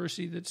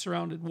controversy that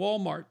surrounded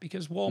Walmart,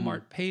 because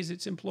Walmart pays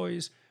its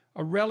employees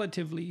a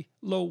relatively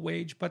low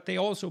wage, but they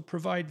also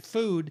provide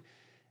food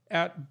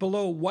at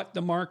below what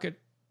the market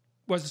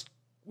was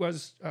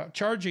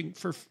charging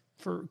for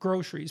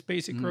groceries,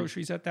 basic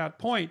groceries at that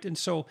point. And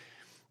so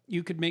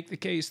you could make the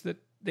case that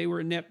they were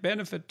a net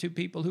benefit to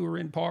people who were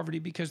in poverty,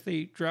 because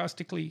they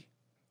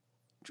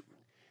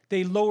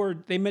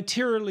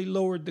materially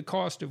lowered the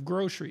cost of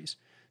groceries.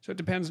 So it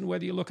depends on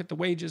whether you look at the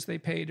wages they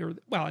paid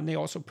and they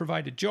also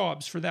provided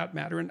jobs for that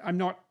matter. And I'm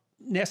not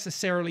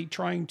necessarily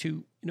trying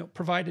to,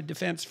 provide a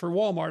defense for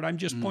Walmart. I'm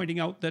just pointing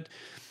out that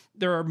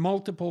there are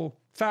multiple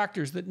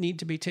factors that need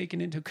to be taken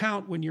into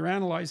account when you're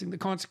analyzing the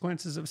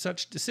consequences of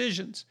such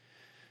decisions.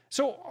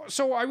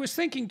 So I was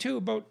thinking too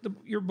about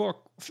your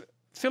book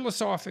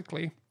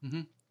philosophically,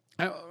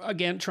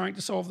 again, trying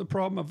to solve the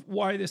problem of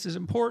why this is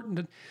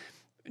important.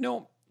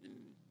 And,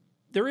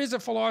 there is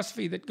a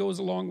philosophy that goes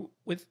along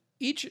with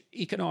each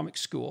economic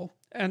school,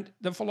 and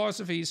the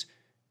philosophies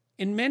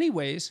in many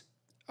ways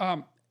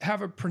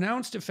have a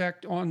pronounced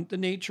effect on the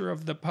nature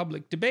of the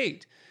public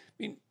debate. I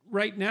mean,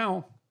 right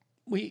now,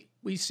 we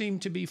seem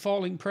to be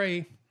falling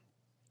prey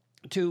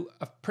to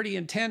a pretty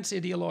intense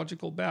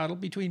ideological battle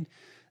between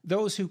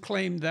those who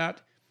claim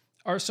that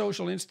our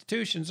social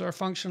institutions are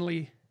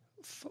functionally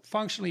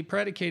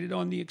predicated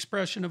on the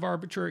expression of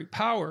arbitrary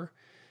power,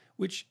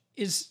 which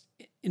is,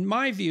 in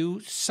my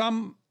view,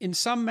 in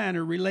some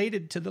manner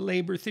related to the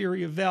labor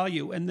theory of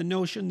value and the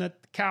notion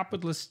that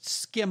capitalists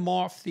skim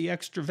off the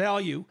extra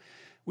value,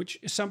 which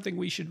is something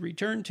we should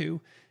return to.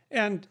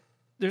 And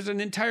there's an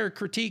entire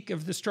critique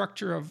of the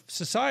structure of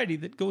society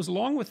that goes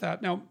along with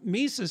that. Now,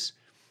 Mises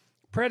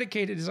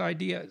predicated his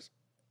ideas,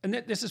 and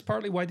this is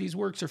partly why these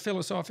works are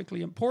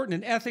philosophically important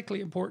and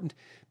ethically important.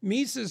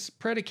 Mises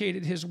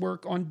predicated his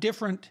work on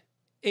different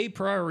a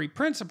priori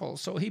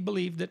principles. So he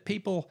believed that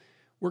people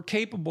were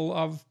capable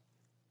of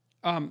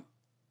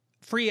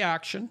free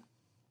action.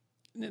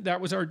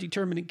 That was our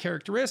determining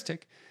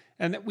characteristic,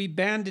 and that we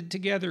banded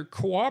together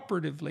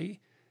cooperatively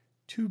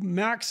to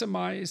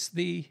maximize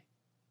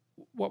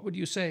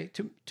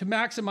to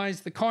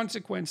maximize the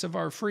consequence of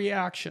our free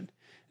action.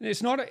 And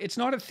it's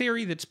not a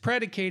theory that's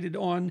predicated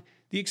on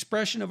the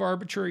expression of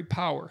arbitrary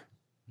power.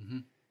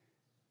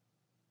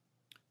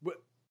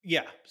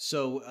 Yeah.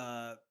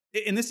 So,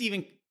 and this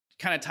even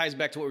kind of ties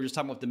back to what we were just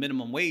talking about, the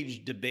minimum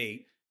wage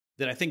debate,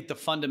 that I think the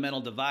fundamental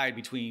divide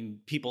between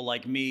people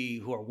like me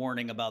who are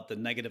warning about the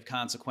negative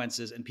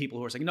consequences and people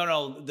who are saying,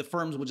 no, the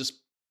firms will just,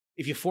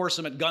 if you force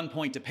them at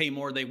gunpoint to pay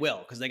more, they will,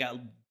 because they got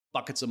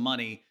buckets of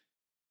money.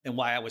 And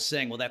why I was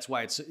saying, well, that's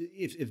why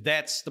if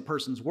that's the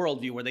person's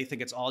worldview, where they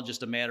think it's all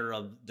just a matter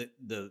of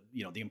the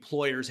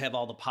employers have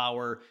all the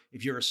power.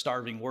 If you're a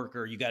starving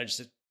worker, you got to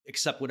just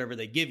accept whatever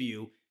they give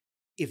you.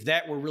 If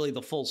that were really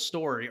the full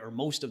story or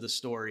most of the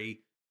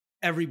story,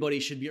 everybody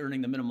should be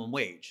earning the minimum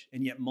wage,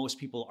 and yet most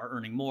people are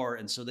earning more.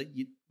 And so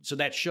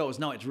that shows,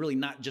 no, it's really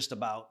not just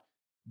about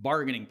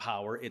bargaining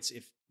power. It's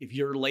if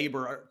your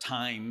labor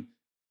time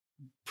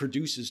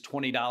produces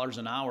 $20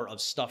 an hour of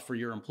stuff for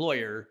your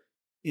employer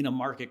in a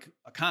market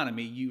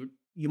economy, you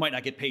might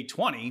not get paid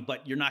 20,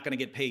 but you're not going to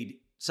get paid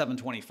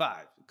 $7.25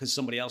 because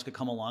somebody else could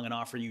come along and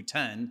offer you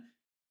 10,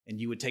 and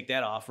you would take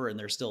that offer, and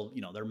they're still,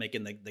 they're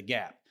making the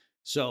gap.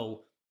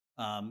 So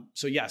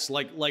yes,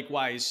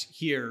 likewise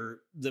here,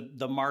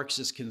 the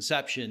Marxist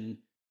conception,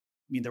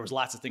 I mean, there was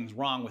lots of ththings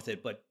wrong with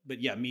it, but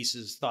yeah,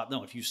 Mises thought,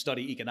 no, if you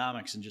study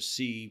economics and just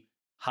see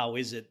how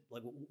is it,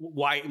 like,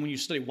 why, when you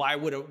study, why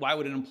would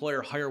an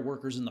employer hire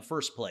workers in the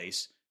first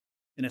place?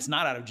 And it's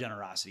not out of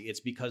generosity. It's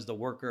because the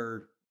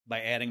worker,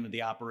 by adding them to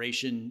the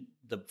operation,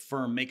 the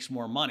firm makes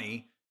more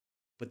money.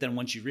 But then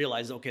once you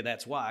realize, okay,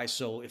 that's why.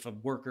 So if a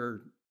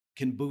worker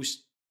can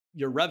boost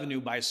your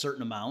revenue by a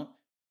certain amount,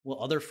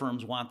 well, other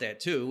firms want that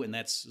too. And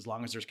that's, as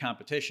long as there's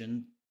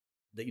competition,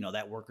 that,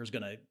 that worker's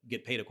going to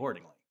get paid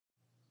accordingly.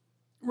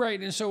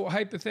 Right. And so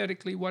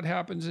hypothetically, what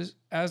happens is,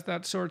 as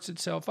that sorts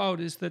itself out,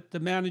 is that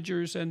the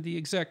managers and the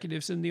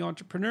executives and the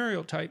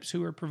entrepreneurial types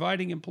who are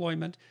providing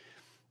employment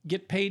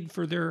get paid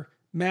for their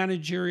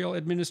managerial,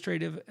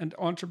 administrative, and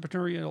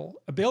entrepreneurial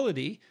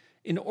ability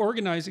in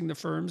organizing the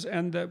firms,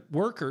 and the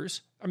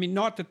workers. I mean,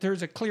 not that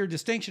there's a clear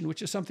distinction,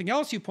 which is something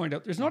else you point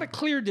out. There's not a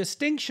clear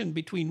distinction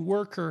between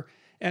worker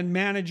and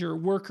manager,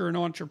 worker and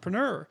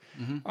entrepreneur.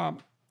 Mm-hmm.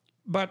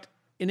 But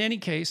in any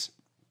case,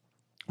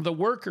 the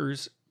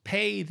workers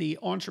pay the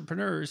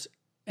entrepreneurs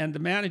and the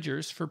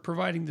managers for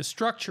providing the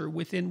structure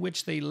within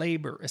which they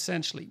labor,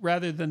 essentially,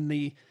 rather than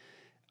the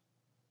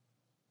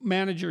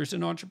managers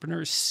and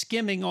entrepreneurs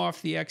skimming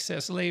off the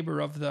excess labor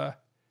of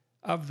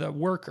the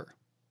worker.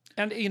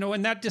 And,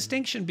 and that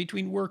distinction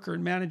between worker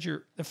and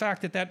manager, the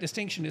fact that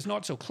distinction is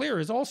not so clear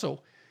is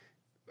also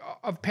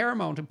of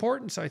paramount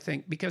importance, I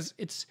think, because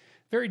it's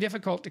very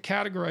difficult to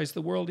categorize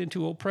the world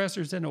into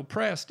oppressors and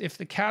oppressed if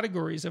the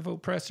categories of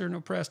oppressor and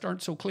oppressed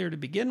aren't so clear to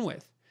begin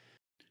with.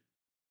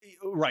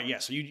 Right. Yeah.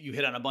 So you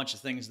hit on a bunch of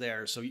things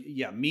there. So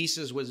yeah,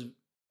 Mises was,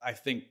 I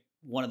think,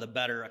 one of the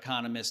better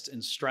economists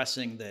in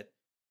stressing that,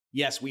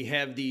 yes, we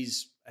have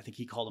these, I think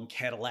he called them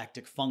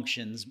catalactic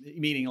functions,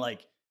 meaning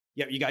like,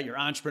 yeah, you got your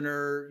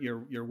entrepreneur,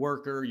 your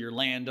worker, your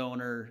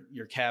landowner,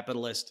 your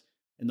capitalist,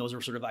 and those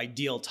are sort of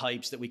ideal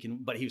types that we can,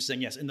 but he was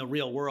saying, yes, in the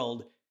real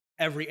world,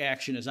 every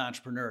action is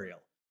entrepreneurial.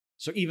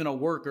 So even a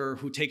worker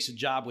who takes a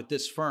job with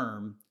this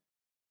firm,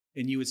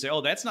 and you would say,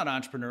 oh, that's not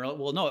entrepreneurial.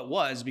 Well, no, it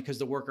was, because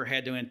the worker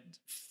had to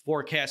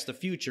forecast the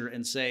future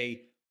and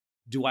say,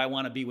 do I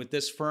want to be with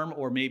this firm,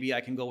 or maybe I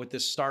can go with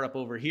this startup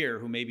over here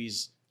who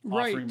maybe's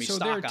offering me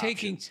stock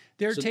options.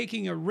 They're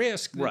taking a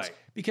risk, right?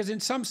 Because in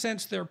some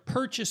sense they're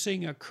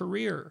purchasing a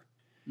career,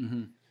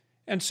 mm-hmm.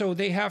 And so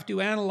they have to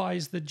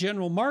analyze the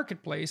general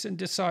marketplace and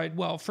decide,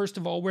 well, first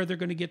of all, where they're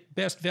going to get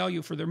best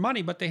value for their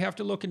money, but they have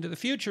to look into the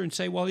future and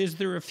say, well, is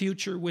there a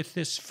future with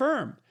this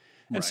firm?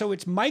 And right. So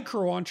it's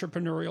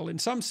micro-entrepreneurial in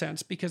some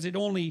sense, because it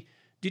only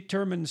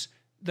determines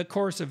the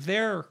course of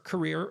their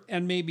career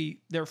and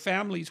maybe their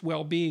family's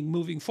well-being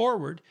moving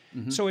forward.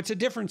 Mm-hmm. So it's a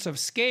difference of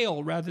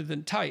scale rather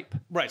than type.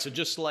 Right. So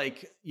just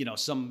like,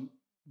 some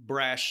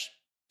brash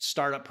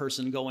startup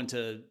person going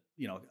to,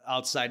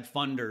 outside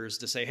funders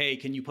to say, hey,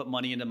 can you put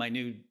money into my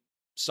new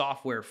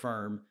software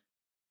firm?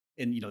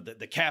 And,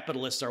 the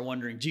capitalists are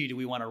wondering, gee, do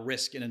we want to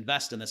risk and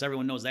invest in this?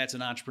 Everyone knows that's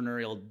an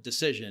entrepreneurial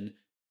decision.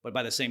 But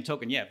by the same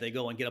token, yeah, if they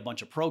go and get a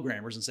bunch of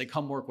programmers and say,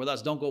 come work with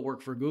us, don't go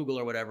work for Google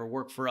or whatever,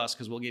 work for us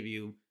because we'll give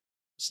you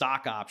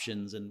stock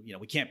options, and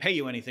we can't pay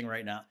you anything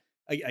right now.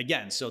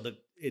 Again, so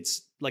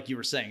it's like you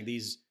were saying,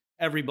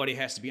 everybody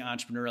has to be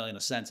entrepreneurial in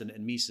a sense, and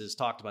Mises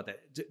talked about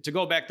that. To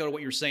go back though to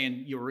what you're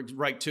saying, you were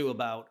right too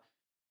about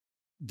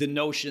the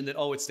notion that,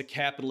 oh, it's the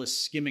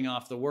capitalists skimming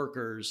off the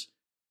workers,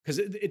 because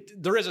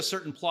there is a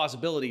certain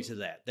plausibility to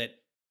that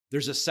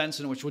there's a sense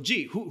in which, well,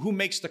 gee, who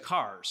makes the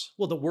cars?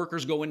 Well, the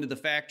workers go into the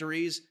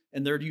factories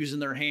and they're using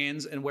their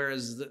hands, and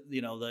whereas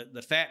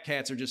the fat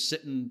cats are just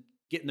sitting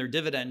getting their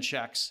dividend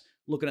checks,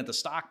 looking at the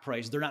stock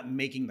price, they're not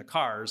making the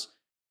cars.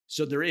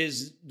 So there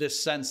is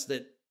this sense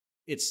that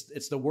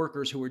it's the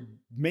workers who are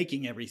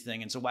making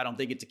everything, and so why don't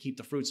they get to keep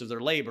the fruits of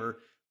their labor?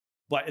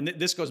 And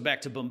this goes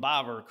back to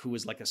Bumbaver, who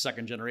was like a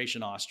second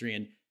generation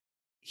Austrian.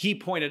 He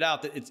pointed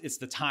out that it's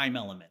the time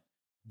element.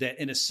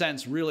 That in a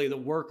sense, really the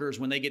workers,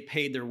 when they get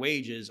paid their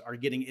wages, are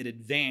getting in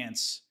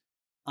advance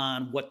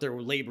on what their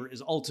labor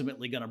is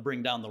ultimately going to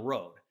bring down the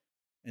road.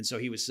 And so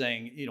he was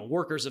saying,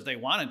 workers, if they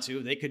wanted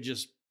to, they could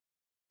just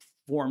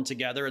form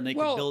together and they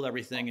could build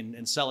everything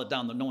and sell it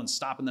down. No one's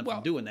stopping them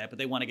from doing that, but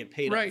they want to get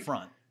paid up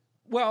front.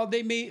 Well,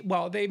 they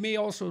may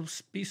also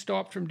be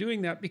stopped from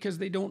doing that because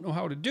they don't know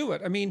how to do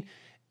it. I mean,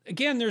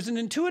 again, there's an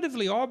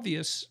intuitively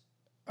obvious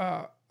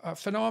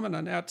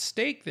phenomenon at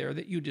stake there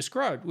that you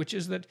described, which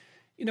is that,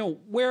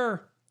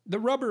 where the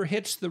rubber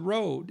hits the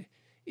road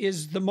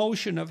is the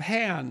motion of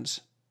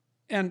hands.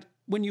 And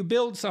when you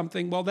build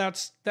something, well,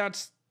 that's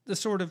the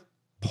sort of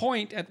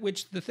point at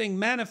which the thing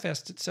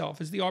manifests itself,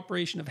 is the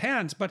operation of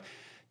hands. But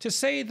to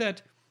say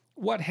that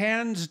what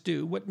hands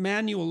do, what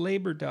manual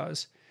labor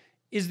does,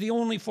 is the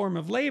only form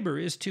of labor,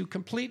 is to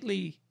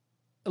completely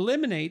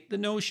eliminate the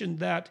notion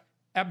that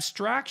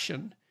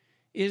abstraction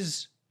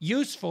is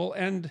useful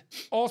and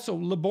also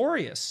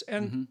laborious.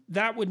 And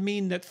that would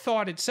mean that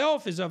thought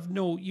itself is of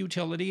no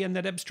utility and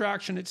that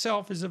abstraction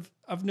itself is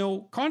of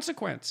no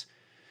consequence.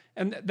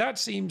 And that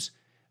seems,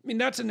 I mean,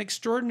 that's an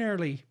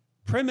extraordinarily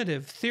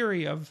primitive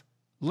theory of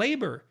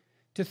labor,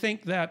 to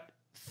think that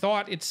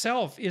thought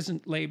itself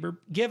isn't labor,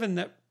 given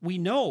that we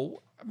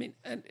know, I mean,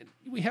 and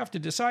we have to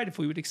decide if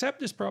we would accept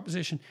this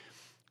proposition.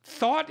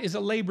 Thought is a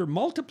labor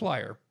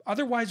multiplier.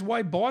 Otherwise,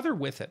 why bother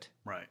with it?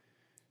 Right.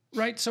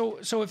 Right. So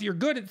if you're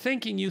good at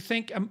thinking, you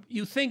think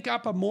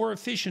up a more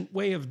efficient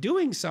way of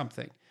doing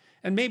something,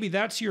 and maybe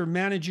that's your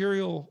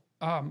managerial,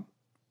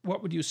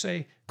 what would you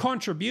say,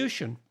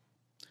 contribution.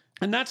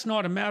 And that's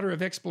not a matter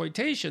of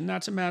exploitation.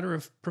 That's a matter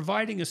of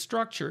providing a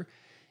structure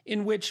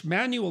in which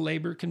manual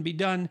labor can be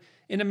done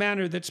in a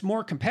manner that's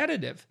more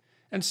competitive.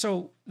 And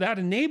so that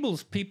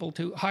enables people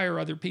to hire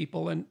other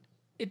people. And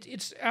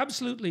it's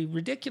absolutely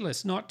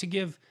ridiculous not to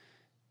give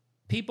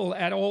people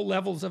at all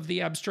levels of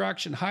the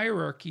abstraction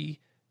hierarchy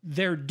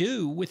their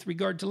due with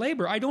regard to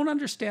labor. I don't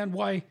understand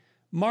why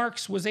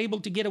Marx was able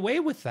to get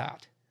away with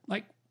that.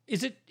 Like,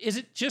 is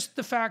it just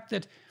the fact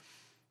that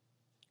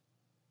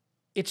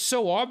it's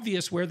so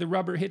obvious where the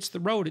rubber hits the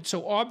road? It's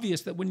so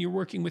obvious that when you're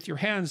working with your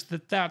hands,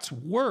 that's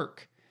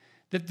work,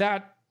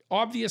 that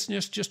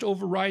obviousness just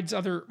overrides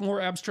other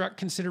more abstract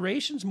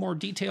considerations, more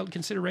detailed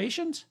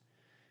considerations?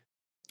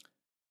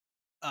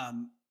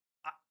 I'm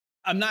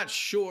not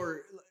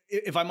sure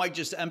if I might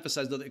just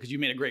emphasize, though, because you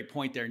made a great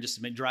point there, and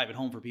just to drive it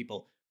home for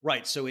people.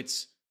 Right. So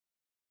it's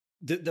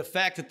the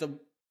fact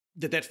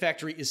that that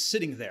factory is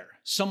sitting there.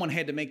 Someone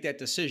had to make that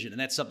decision. And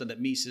that's something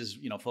that Mies is,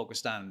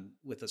 focused on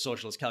with the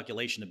socialist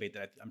calculation debate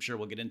that I'm sure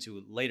we'll get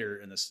into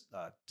later in this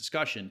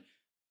discussion.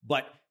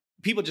 But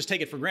people just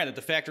take it for granted.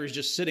 The factory is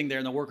just sitting there,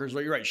 and the workers,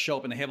 you're right, show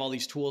up and they have all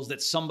these tools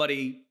that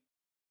somebody,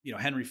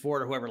 Henry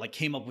Ford or whoever,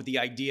 came up with the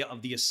idea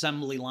of the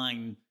assembly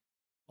line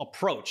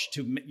approach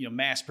to,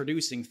 mass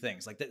producing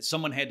things like that.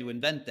 Someone had to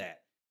invent that.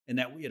 And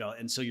that,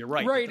 and so you're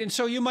right. Right. And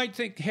so you might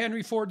think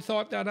Henry Ford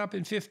thought that up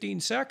in 15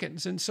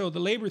 seconds. And so the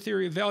labor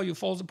theory of value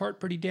falls apart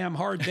pretty damn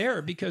hard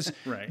there, because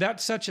right.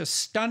 That's such a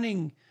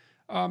stunning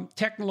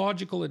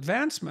technological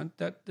advancement,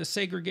 that the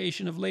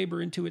segregation of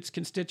labor into its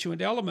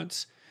constituent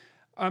elements.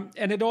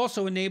 And it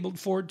also enabled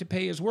Ford to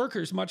pay his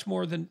workers much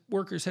more than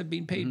workers had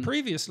been paid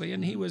previously.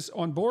 And he was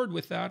on board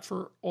with that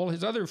for all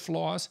his other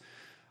flaws.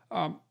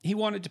 He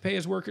wanted to pay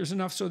his workers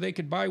enough so they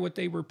could buy what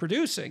they were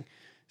producing.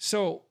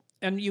 So,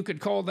 and you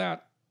could call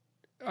that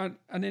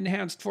an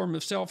enhanced form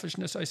of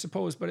selfishness, I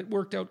suppose, but it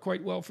worked out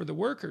quite well for the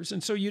workers.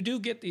 And so you do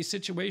get these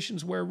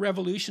situations where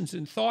revolutions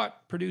in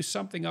thought produce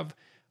something of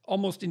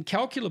almost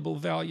incalculable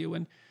value,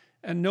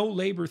 and no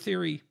labor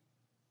theory,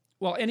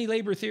 well,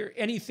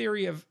 any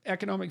theory of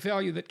economic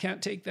value that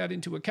can't take that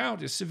into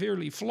account is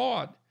severely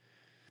flawed.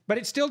 But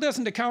it still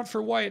doesn't account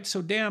for why it's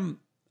so damn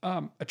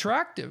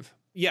attractive.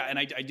 Yeah, and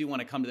I do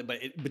want to come to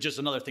that, but just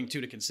another thing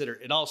too to consider.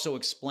 It also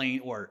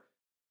explain, or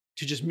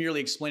to just merely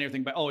explain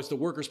everything by, it's the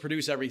workers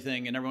produce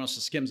everything and everyone else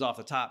just skims off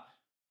the top.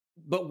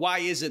 But why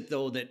is it,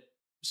 though, that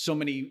so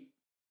many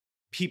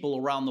people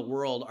around the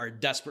world are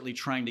desperately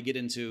trying to get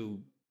into,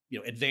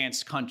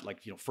 advanced country,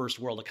 first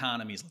world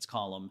economies, let's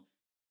call them?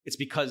 It's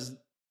because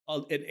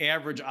an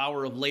average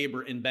hour of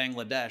labor in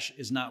Bangladesh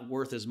is not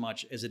worth as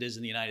much as it is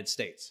in the United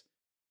States.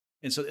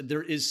 And so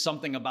there is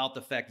something about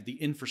the fact that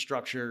the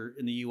infrastructure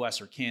in the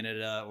US or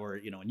Canada or,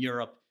 in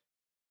Europe,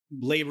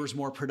 labor is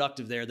more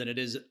productive there than it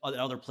is in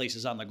other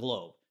places on the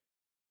globe.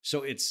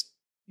 So it's,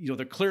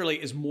 there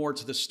clearly is more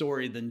to the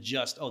story than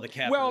just, the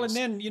capitalist. Well, and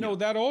then,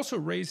 that also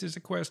raises a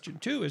question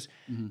too, is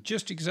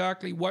just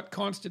exactly what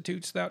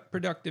constitutes that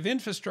productive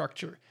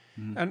infrastructure.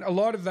 And a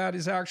lot of that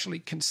is actually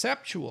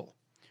conceptual,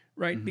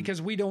 right?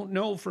 Because we don't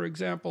know, for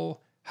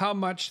example, how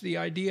much the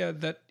idea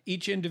that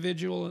each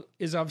individual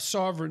is of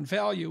sovereign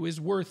value is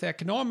worth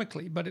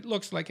economically, but it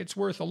looks like it's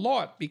worth a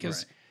lot,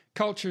 because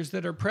cultures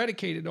that are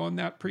predicated on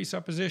that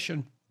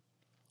presupposition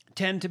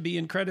tend to be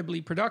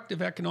incredibly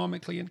productive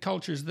economically, and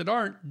cultures that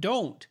aren't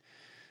don't.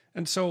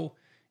 And so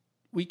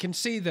we can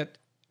see that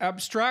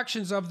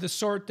abstractions of the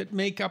sort that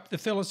make up the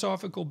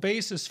philosophical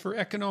basis for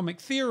economic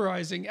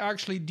theorizing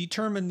actually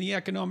determine the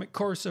economic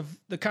course of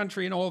the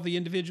country and all the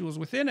individuals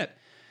within it.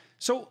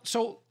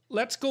 So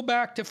let's go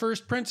back to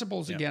first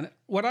principles again.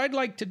 What I'd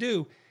like to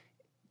do,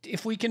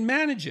 if we can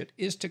manage it,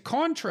 is to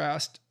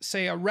contrast,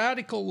 say, a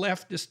radical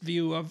leftist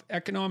view of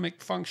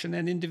economic function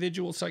and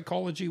individual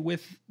psychology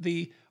with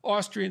the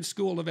Austrian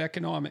school of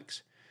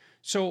economics.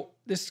 So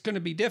this is going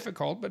to be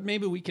difficult, but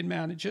maybe we can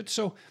manage it.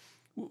 So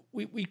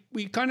we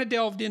kind of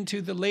delved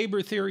into the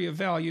labor theory of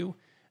value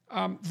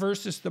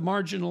versus the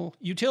marginal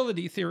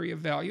utility theory of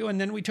value. And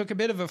then we took a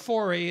bit of a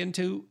foray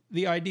into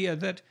the idea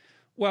that,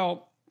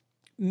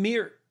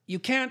 you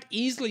can't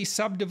easily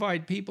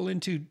subdivide people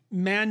into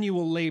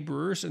manual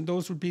laborers, and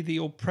those would be the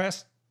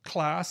oppressed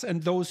class,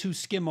 and those who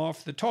skim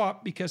off the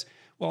top, because,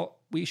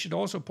 we should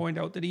also point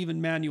out that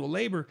even manual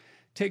labor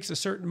takes a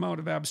certain amount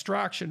of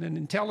abstraction and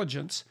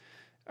intelligence.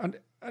 And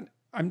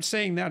I'm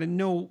saying that in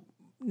no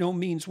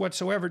means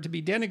whatsoever to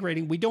be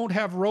denigrating. We don't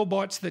have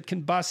robots that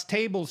can bus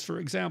tables, for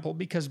example,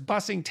 because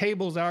bussing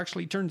tables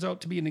actually turns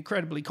out to be an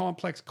incredibly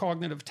complex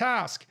cognitive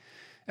task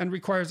and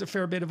requires a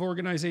fair bit of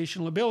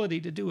organizational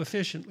ability to do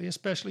efficiently,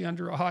 especially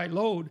under a high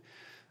load.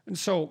 And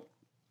so,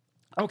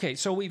 okay,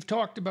 so we've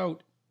talked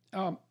about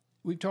the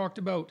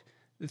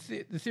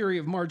theory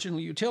of marginal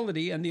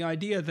utility and the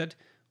idea that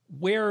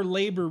where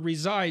labor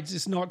resides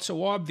is not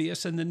so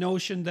obvious, and the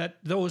notion that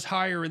those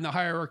higher in the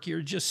hierarchy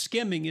are just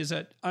skimming is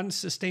an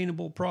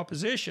unsustainable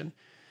proposition.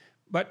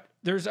 But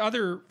there's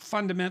other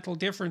fundamental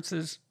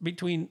differences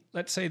between,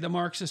 let's say, the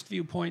Marxist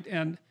viewpoint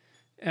and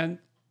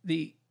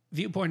the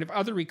viewpoint of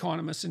other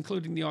economists,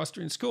 including the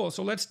Austrian school.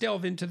 So let's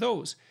delve into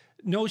those.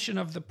 Notion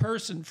of the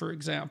person, for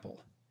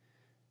example.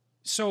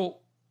 So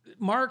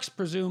Marx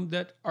presumed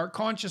that our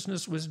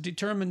consciousness was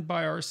determined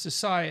by our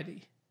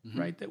society,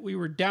 right? That we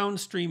were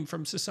downstream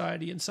from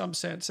society in some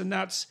sense. And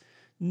that's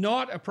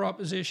not a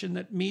proposition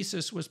that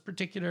Mises was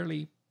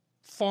particularly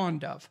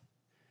fond of.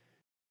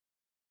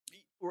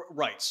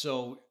 Right.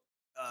 So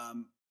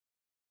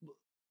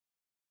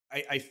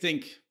I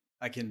think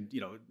I can,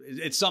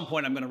 at some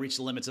point I'm going to reach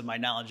the limits of my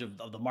knowledge of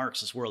the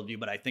Marxist worldview,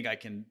 but I think I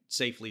can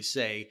safely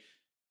say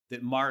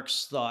that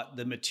Marx thought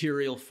the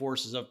material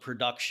forces of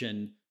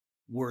production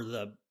were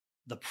the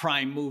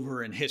prime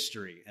mover in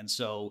history. And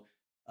so,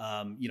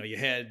 you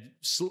had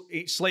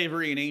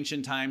slavery in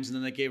ancient times, and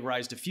then that gave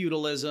rise to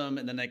feudalism,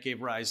 and then that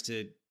gave rise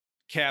to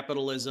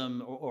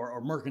capitalism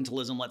or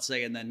mercantilism, let's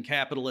say, and then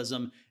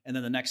capitalism. And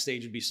then the next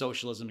stage would be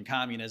socialism and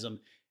communism.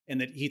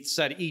 And that he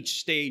said each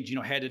stage,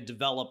 had to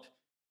develop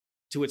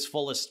to its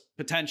fullest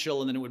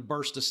potential, and then it would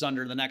burst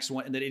asunder the next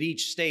one. And that at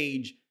each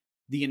stage,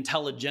 the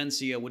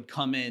intelligentsia would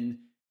come in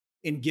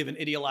and give an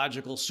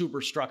ideological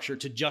superstructure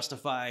to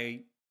justify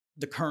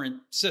the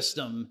current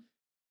system.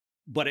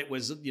 But it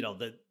was,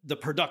 the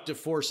productive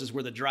forces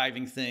were the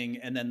driving thing.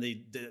 And then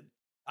the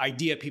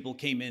idea people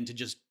came in to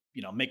just,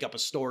 make up a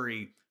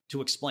story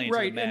to explain to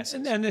the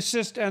masses.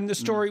 And the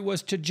story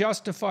was to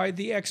justify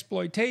the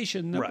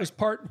exploitation that was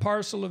part and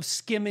parcel of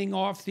skimming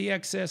off the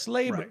excess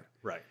labor.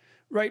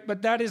 Right.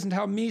 But that isn't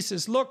how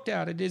Mises looked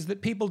at it, is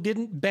that people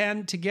didn't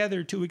band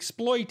together to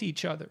exploit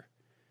each other.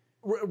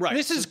 Right.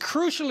 This is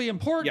crucially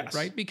important,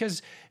 right?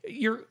 Because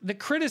the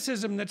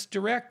criticism that's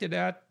directed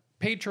at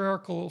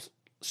patriarchal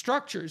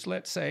structures,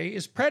 let's say,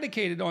 is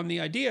predicated on the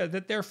idea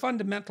that they're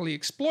fundamentally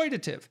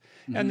exploitative,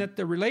 and that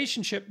the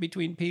relationship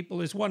between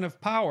people is one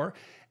of power.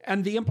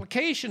 And the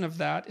implication of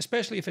that,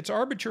 especially if it's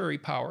arbitrary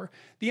power,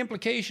 the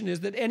implication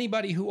is that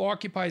anybody who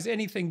occupies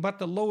anything but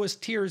the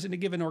lowest tiers in a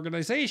given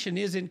organization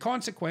is, in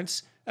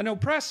consequence, an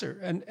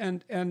oppressor.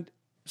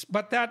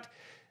 But that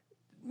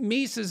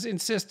Mises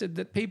insisted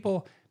that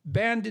people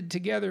banded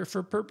together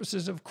for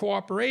purposes of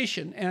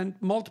cooperation and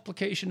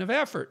multiplication of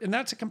effort, and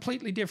that's a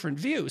completely different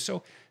view.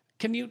 So,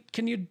 can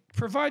you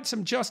provide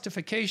some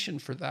justification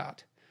for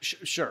that?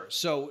 Sure.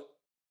 So,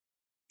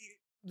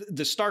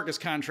 the starkest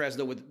contrast,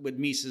 though, with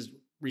Mises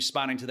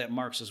responding to that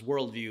Marxist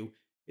worldview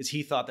is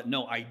he thought that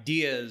no,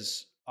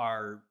 ideas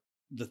are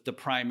the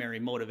primary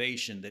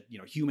motivation, that,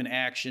 human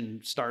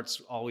action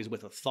starts always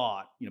with a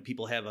thought.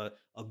 People have a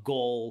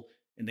goal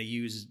and they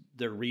use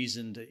their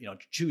reason to,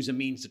 choose a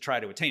means to try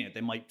to attain it.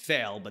 They might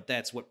fail, but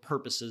that's what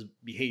purposive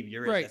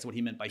behavior is. Right. That's what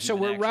he meant by human So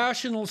we're action.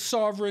 Rational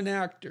sovereign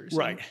actors.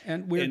 Right.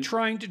 And we're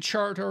trying to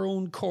chart our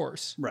own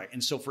course. Right.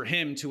 And so for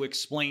him to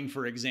explain,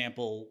 for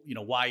example,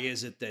 why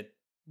is it that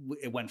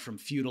it went from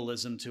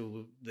feudalism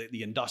to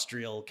the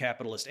industrial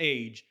capitalist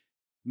age,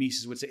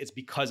 Mises would say it's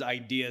because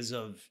ideas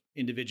of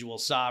individual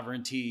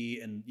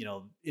sovereignty and,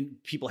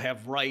 people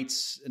have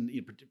rights, and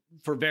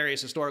for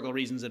various historical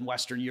reasons in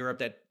Western Europe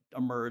that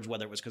emerged,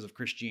 whether it was because of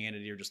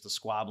Christianity or just the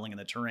squabbling in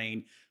the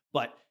terrain.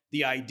 But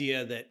the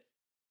idea that,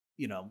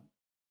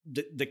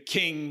 the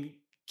king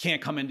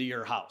can't come into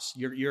your house.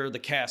 You're the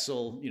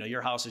castle,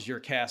 your house is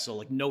your castle.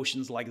 Like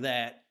notions like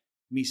that,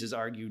 Mises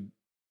argued,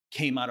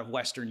 came out of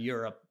Western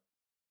Europe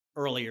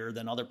earlier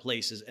than other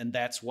places. And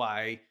that's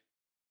why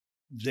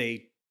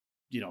they,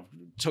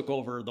 took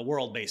over the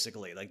world,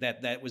 basically. Like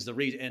that was the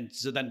reason. And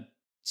so then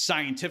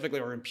scientifically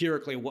or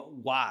empirically,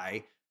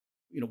 why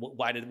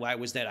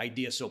was that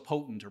idea so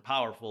potent or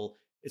powerful?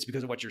 It's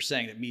because of what you're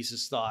saying, that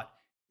Mises thought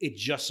it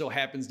just so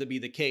happens to be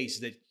the case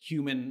that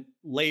human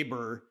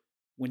labor,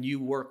 when you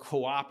work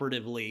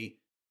cooperatively,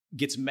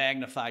 gets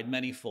magnified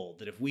manyfold.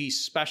 That if we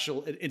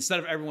instead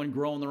of everyone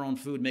growing their own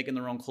food, making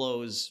their own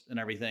clothes and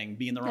everything,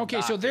 being their own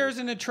doctor. So there's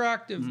an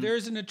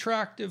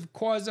attractive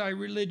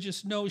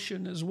quasi-religious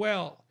notion as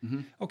well.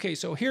 Okay,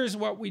 so here's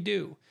what we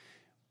do.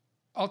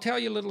 I'll tell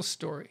you a little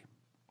story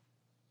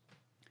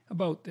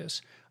about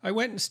this. I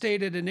went and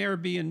stayed at an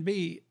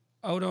Airbnb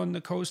out on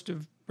the coast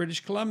of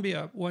British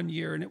Columbia one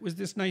year, and it was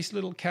this nice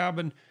little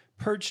cabin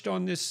perched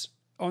on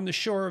the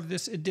shore of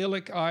this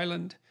idyllic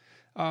island.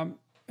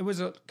 It was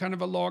a kind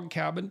of a log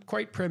cabin,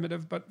 quite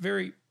primitive, but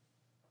very,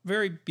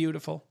 very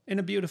beautiful, in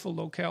a beautiful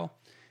locale.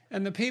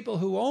 And the people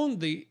who owned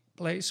the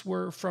place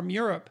were from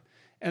Europe,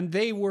 and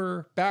they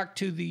were back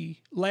to the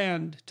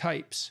land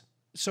types.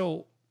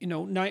 So, the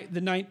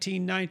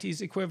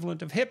 1990s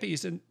equivalent of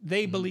hippies, and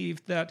they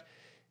believed that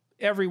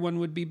everyone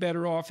would be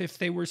better off if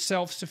they were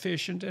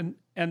self-sufficient,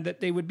 and that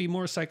they would be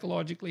more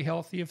psychologically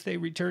healthy if they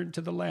returned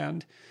to the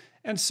land.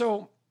 And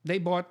so they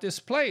bought this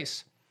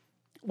place.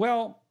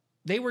 Well,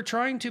 they were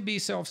trying to be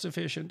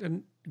self-sufficient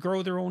and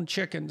grow their own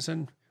chickens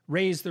and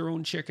raise their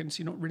own chickens.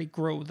 You don't really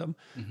grow them.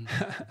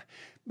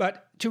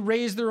 But to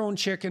raise their own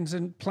chickens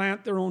and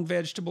plant their own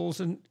vegetables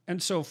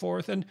and so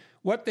forth. And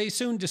what they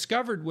soon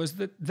discovered was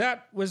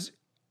that was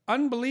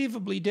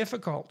unbelievably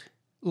difficult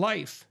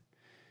life,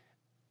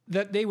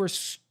 that they were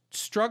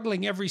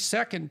struggling every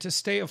second to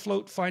stay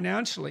afloat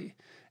financially,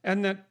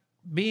 and that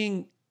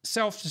being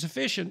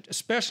self-sufficient,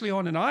 especially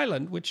on an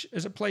island, which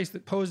is a place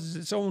that poses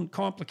its own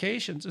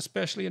complications,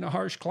 especially in a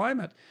harsh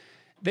climate,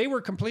 they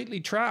were completely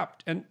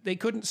trapped, and they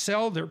couldn't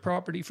sell their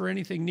property for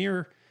anything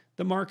near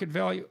the market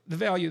value, the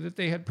value that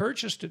they had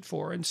purchased it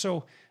for. And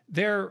so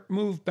their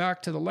move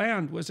back to the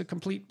land was a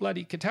complete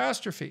bloody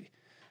catastrophe.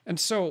 And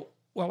so,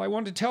 I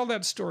want to tell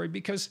that story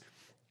because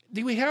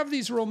we have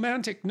these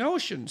romantic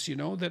notions,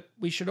 that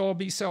we should all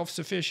be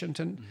self-sufficient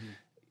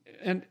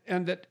and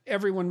that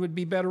everyone would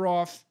be better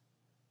off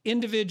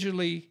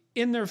individually,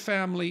 in their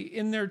family,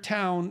 in their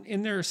town,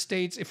 in their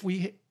estates, if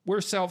we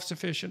were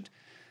self-sufficient.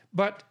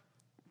 But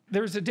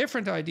there's a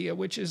different idea,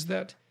 which is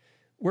that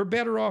we're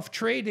better off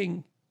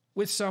trading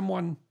with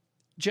someone,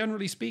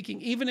 generally speaking,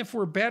 even if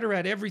we're better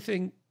at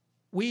everything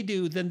we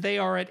do than they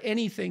are at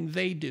anything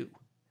they do.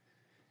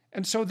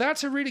 And so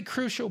that's a really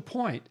crucial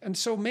point. And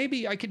so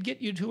maybe I could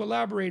get you to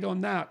elaborate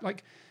on that.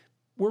 Like,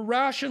 we're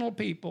rational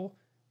people.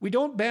 We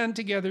don't band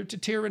together to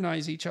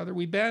tyrannize each other.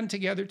 We band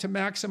together to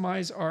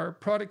maximize our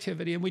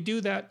productivity. And we do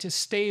that to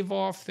stave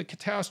off the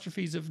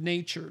catastrophes of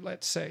nature,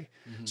 let's say,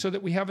 so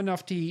that we have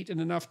enough to eat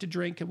and enough to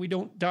drink and we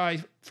don't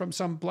die from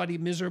some bloody,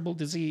 miserable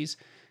disease.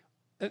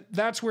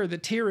 That's where the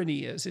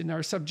tyranny is, in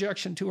our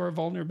subjection to our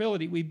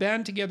vulnerability. We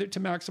band together to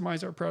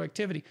maximize our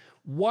productivity.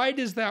 Why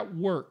does that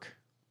work?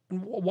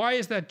 And why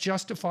is that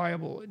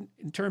justifiable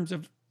in terms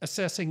of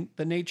assessing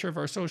the nature of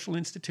our social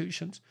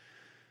institutions?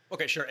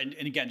 Okay, sure. And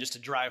again, just to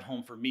drive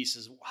home for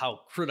Mises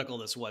how critical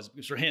this was,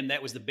 because for him,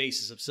 that was the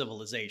basis of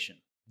civilization.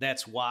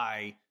 That's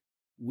why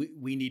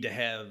we need to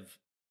have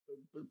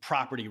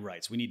property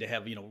rights. We need to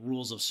have,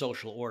 rules of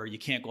social order. You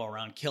can't go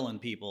around killing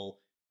people.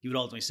 He would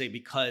ultimately say,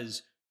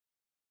 because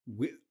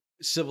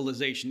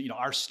civilization,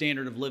 our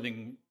standard of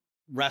living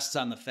rests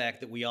on the fact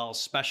that we all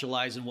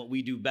specialize in what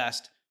we do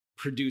best,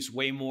 produce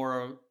way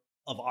more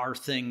of our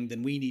thing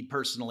than we need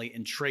personally,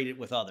 and trade it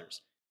with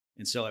others.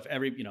 And so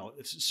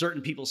if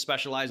certain people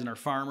specialize and are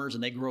farmers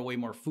and they grow way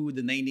more food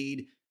than they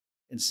need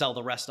and sell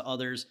the rest to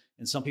others,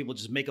 and some people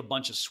just make a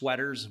bunch of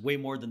sweaters, way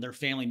more than their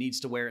family needs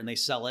to wear, and they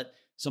sell it.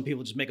 Some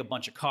people just make a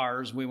bunch of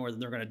cars, way more than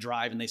they're going to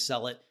drive, and they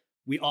sell it.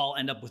 We all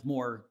end up with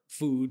more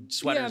food,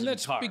 sweaters, and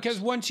that's cars. Because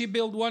once you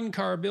build one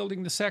car,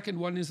 building the second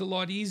one is a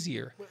lot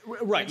easier.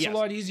 Right. It's a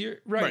lot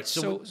easier. Right.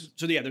 So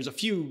there's a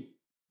few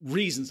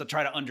reasons to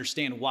try to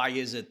understand why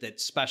is it that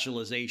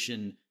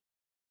specialization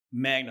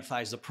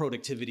magnifies the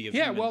productivity of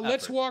human effort.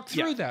 Let's walk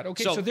through that.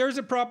 Okay, so there's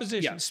a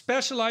proposition.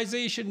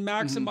 Specialization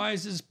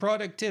maximizes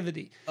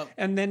productivity,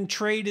 and then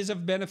trade is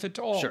of benefit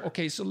to all. Sure.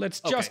 Okay, so let's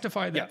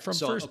justify that from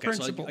first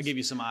principles. So I'll give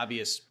you some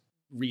obvious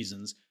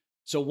reasons.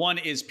 So one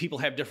is people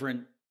have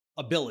different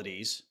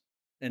abilities,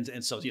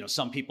 and so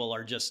some people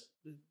are just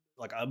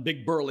like a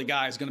big burly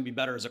guy is going to be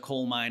better as a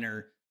coal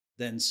miner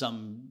than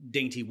some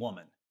dainty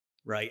woman.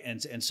 Right.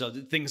 And so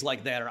things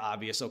like that are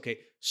obvious. Okay.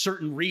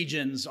 Certain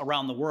regions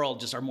around the world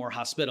just are more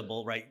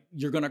hospitable, right?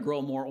 You're going to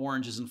grow more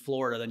oranges in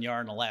Florida than you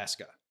are in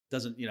Alaska.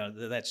 That's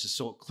just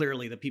so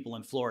clearly the people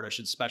in Florida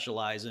should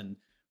specialize in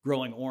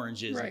growing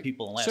oranges, and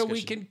people in Alaska. So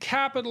we can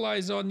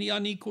capitalize on the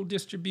unequal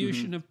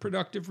distribution of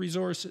productive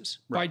resources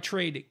by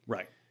trading.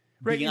 Right.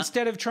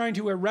 Instead of trying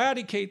to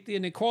eradicate the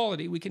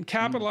inequality, we can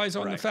capitalize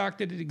on the fact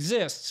that it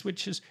exists,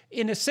 which is,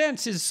 in a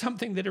sense, is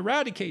something that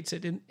eradicates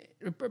it. And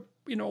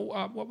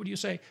what would you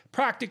say?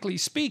 Practically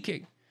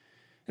speaking.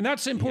 And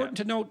that's important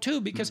to note too,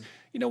 because,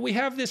 we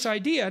have this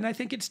idea, and I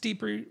think it's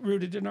deeply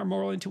rooted in our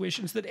moral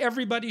intuitions, that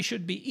everybody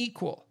should be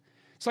equal.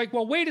 It's like,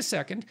 well, wait a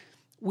second.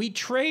 We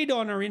trade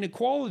on our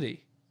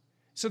inequality.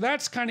 So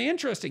that's kind of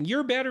interesting.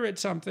 You're better at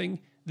something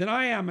than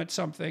I am at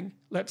something,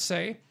 let's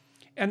say.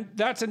 And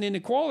that's an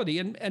inequality.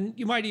 And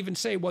you might even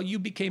say, well, you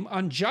became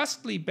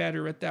unjustly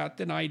better at that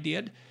than I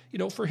did,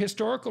 for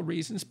historical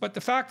reasons. But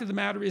the fact of the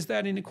matter is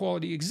that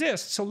inequality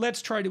exists. So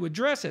let's try to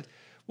address it.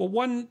 Well,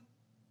 one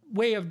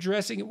way of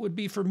addressing it would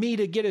be for me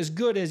to get as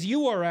good as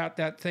you are at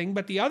that thing.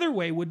 But the other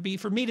way would be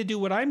for me to do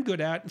what I'm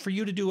good at and for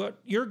you to do what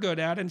you're good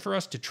at and for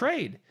us to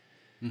trade.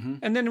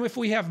 And then if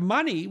we have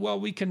money, well,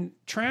 we can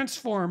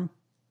transform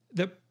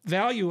the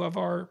value of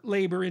our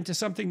labor into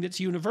something that's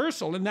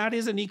universal, and that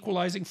is an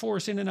equalizing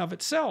force in and of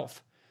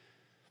itself.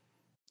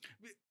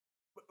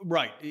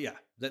 Right. Yeah,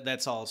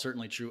 that's all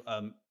certainly true.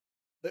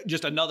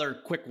 Just another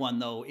quick one,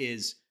 though,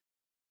 is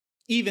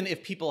even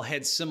if people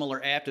had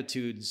similar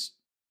aptitudes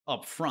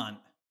up front,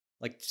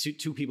 like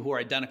two people who are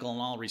identical in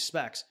all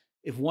respects,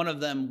 if one of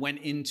them went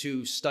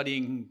into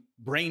studying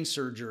brain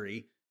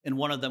surgery and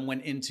one of them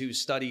went into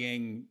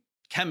studying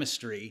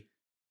chemistry,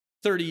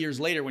 30 years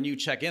later, when you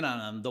check in on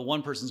them, the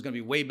one person's going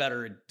to be way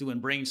better at doing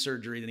brain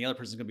surgery than the other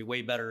person's going to be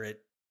way better at,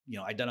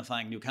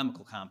 identifying new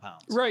chemical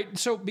compounds. Right.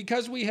 So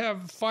because we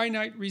have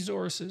finite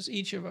resources,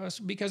 each of us,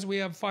 because we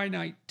have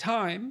finite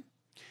time,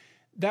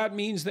 that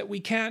means that we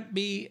can't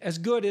be as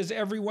good as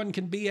everyone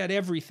can be at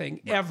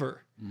everything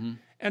ever. Mm-hmm.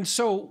 And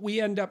so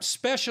we end up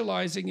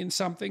specializing in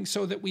something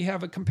so that we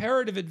have a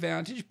comparative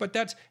advantage, but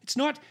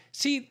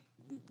the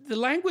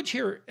language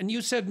here, and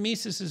you said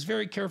Mises is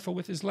very careful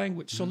with his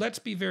language, so let's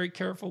be very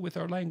careful with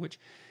our language.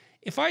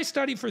 If I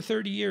study for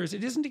 30 years,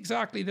 it isn't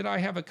exactly that I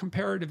have a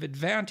comparative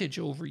advantage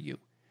over you.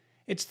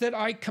 It's that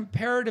I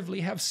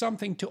comparatively have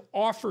something to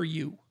offer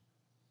you,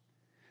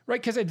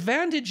 right? Because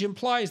advantage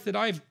implies that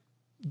I've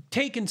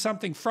taken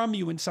something from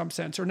you in some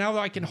sense, or now that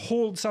I can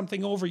hold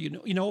something over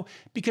you,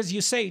 because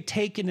you say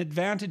taken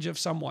advantage of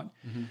someone.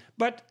 Mm-hmm.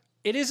 But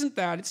it isn't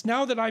that. It's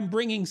now that I'm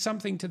bringing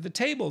something to the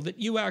table that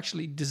you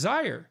actually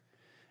desire.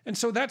 And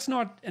so that's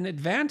not an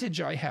advantage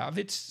I have.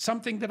 It's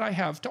something that I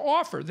have to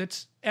offer.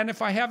 And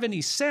if I have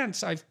any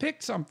sense, I've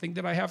picked something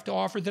that I have to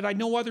offer that I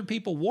know other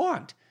people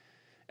want.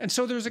 And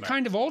so there's a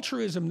kind of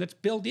altruism that's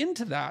built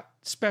into that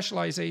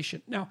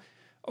specialization. Now,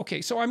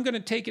 okay, so I'm going to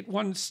take it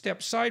one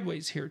step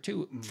sideways here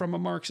too, from a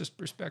Marxist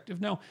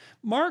perspective. Now,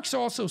 Marx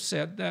also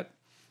said that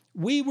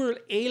we were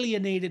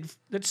alienated,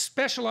 that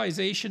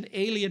specialization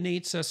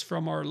alienates us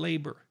from our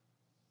labor.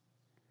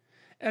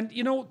 And,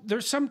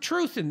 there's some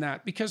truth in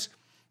that because,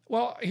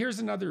 well, here's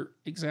another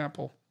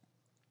example.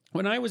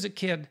 When I was a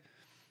kid,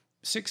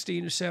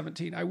 16 or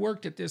 17, I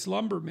worked at this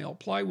lumber mill,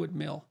 plywood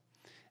mill,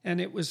 and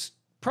it was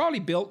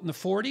probably built in the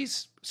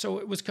 40s. So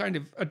it was kind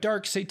of a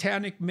dark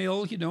satanic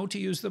mill, to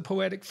use the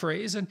poetic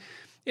phrase. And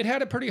it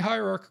had a pretty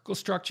hierarchical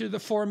structure. The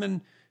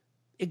foreman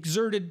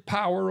exerted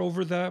power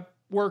over the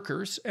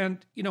workers.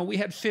 And, we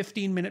had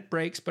 15-minute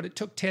breaks, but it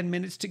took 10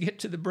 minutes to get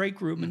to the break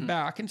room and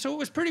back. And so it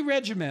was pretty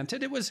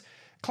regimented. It was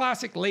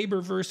classic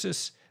labor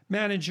versus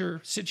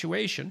manager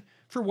situation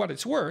for what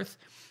it's worth.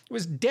 It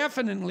was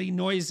definitely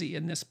noisy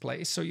in this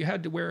place, so you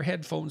had to wear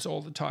headphones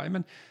all the time.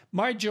 And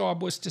my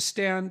job was to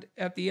stand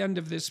at the end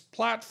of this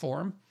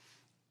platform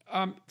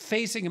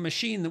facing a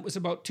machine that was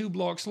about 2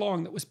 blocks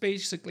long that was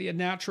basically a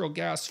natural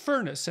gas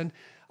furnace. And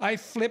I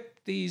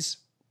flipped these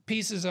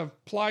pieces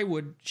of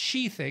plywood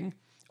sheathing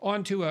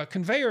onto a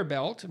conveyor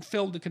belt and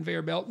filled the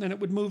conveyor belt, and then it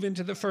would move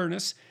into the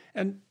furnace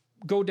and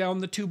go down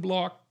the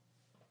 2-block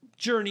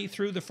journey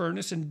through the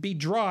furnace and be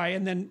dry,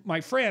 and then my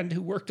friend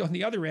who worked on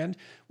the other end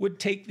would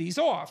take these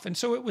off. And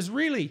so it was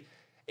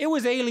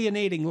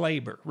alienating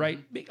labor, right?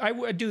 I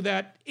would do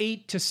that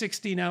 8 to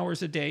 16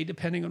 hours a day,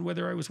 depending on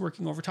whether I was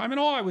working overtime. And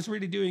all I was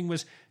really doing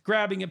was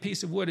grabbing a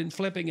piece of wood and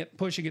flipping it,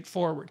 pushing it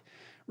forward,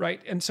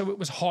 right? And so it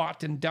was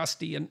hot and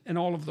dusty and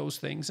all of those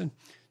things. And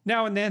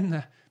now and then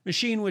the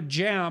machine would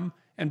jam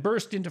and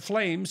burst into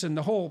flames, and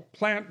the whole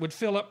plant would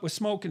fill up with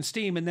smoke and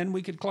steam, and then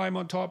we could climb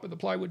on top of the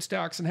plywood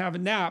stacks and have a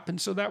nap.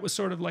 And so that was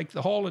sort of like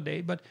the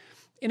holiday. But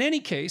in any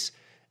case,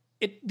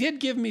 it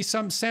did give me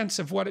some sense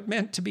of what it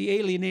meant to be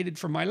alienated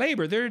from my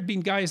labor. There had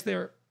been guys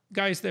there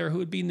who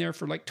had been there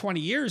for like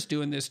 20 years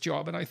doing this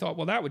job, and I thought,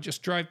 well, that would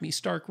just drive me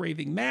stark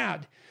raving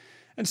mad.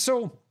 And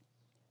so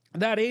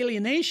that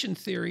alienation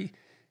theory,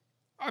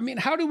 I mean,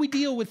 how do we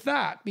deal with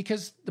that?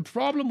 Because the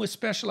problem with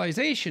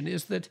specialization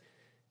is that,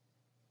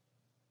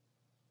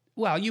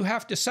 well, you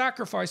have to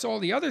sacrifice all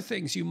the other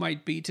things you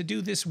might be to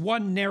do this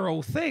one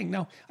narrow thing.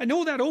 Now, I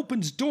know that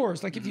opens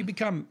doors. Like if you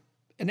become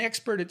an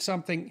expert at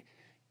something,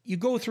 you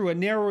go through a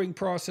narrowing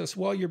process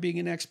while you're being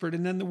an expert,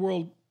 and then the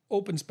world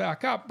opens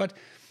back up. But,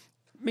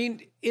 I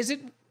mean,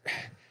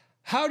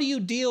 how do you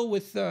deal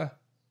with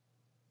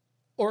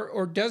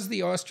or does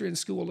the Austrian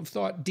school of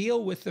thought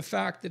deal with the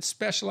fact that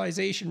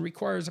specialization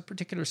requires a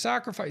particular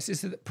sacrifice?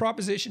 Is the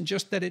proposition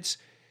just that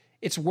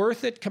it's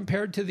worth it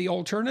compared to the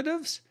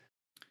alternatives?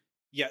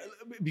 Yeah.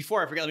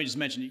 Before I forget, let me just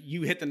mention,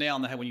 you hit the nail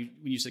on the head when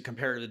you said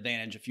comparative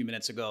advantage a few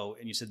minutes ago,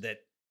 and you said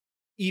that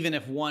even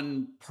if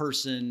one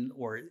person,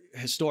 or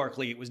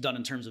historically it was done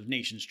in terms of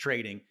nations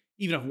trading,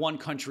 even if one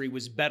country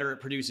was better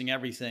at producing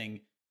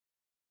everything,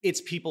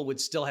 its people would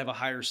still have a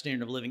higher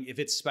standard of living if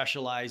it's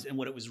specialized in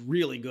what it was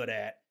really good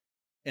at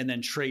and then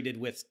traded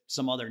with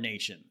some other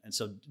nation. And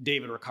so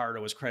David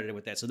Ricardo was credited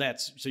with that.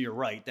 So you're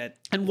right.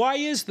 And why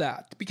is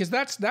that? Because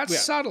that's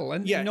subtle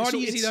and not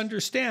easy to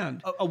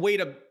understand.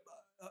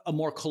 A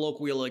more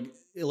colloquial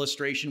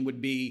illustration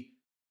would be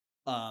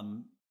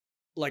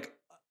like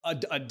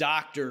a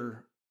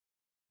doctor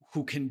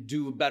who can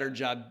do a better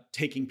job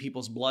taking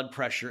people's blood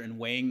pressure and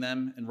weighing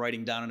them and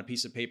writing down on a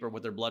piece of paper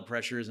what their blood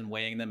pressure is and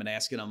weighing them and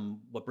asking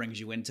them what brings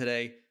you in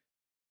today.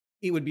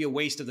 It would be a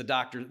waste of the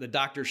doctor. The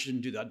doctor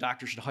shouldn't do that. The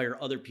doctor should hire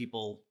other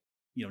people,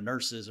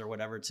 nurses or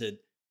whatever,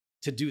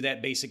 to do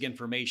that basic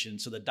information,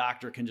 so the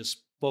doctor can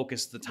just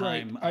focus the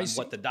time on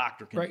what the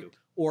doctor can do.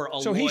 Or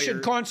a so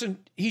lawyer.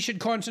 he should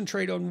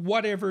concentrate on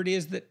whatever it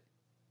is that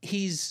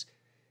he's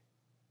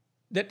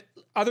that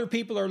other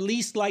people are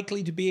least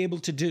likely to be able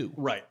to do.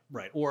 Right.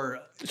 Or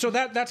so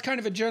that's kind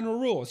of a general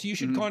rule. So you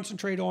should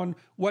concentrate on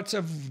what's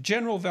of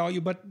general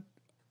value, but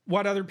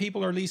what other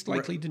people are least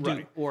likely to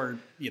do. Or,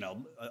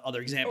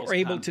 other examples. Or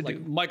able to do.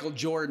 Michael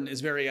Jordan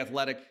is very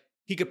athletic.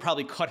 He could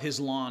probably cut his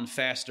lawn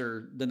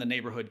faster than the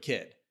neighborhood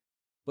kid.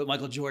 But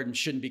Michael Jordan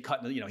shouldn't be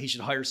cutting, he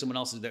should hire someone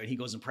else to do it, and he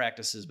goes and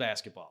practices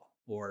basketball.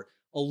 Or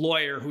a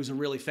lawyer who's a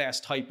really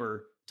fast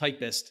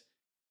typist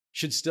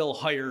should still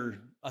hire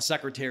a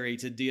secretary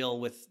to deal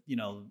with,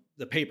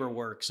 the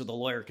paperwork so the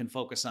lawyer can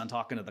focus on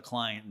talking to the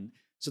client. And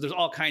so there's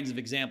all kinds of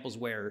examples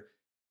where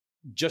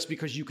just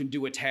because you can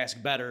do a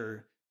task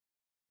better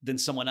than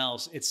someone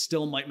else, it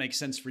still might make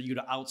sense for you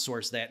to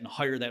outsource that and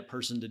hire that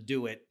person to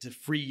do it, to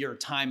free your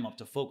time up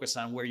to focus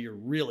on where you're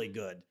really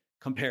good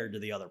compared to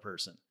the other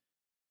person.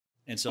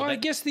 And so I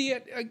guess the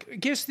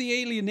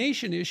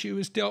alienation issue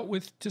is dealt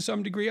with to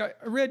some degree. I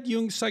read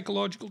Jung's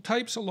Psychological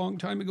Types a long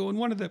time ago, and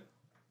one of the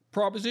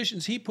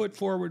propositions he put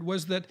forward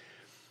was that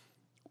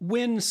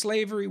when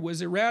slavery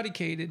was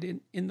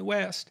eradicated in the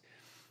West,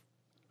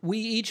 we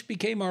each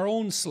became our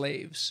own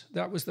slaves.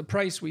 That was the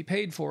price we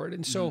paid for it.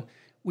 And so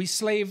we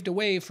slaved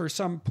away for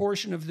some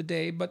portion of the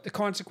day, but the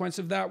consequence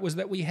of that was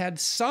that we had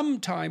some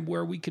time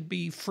where we could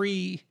be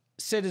free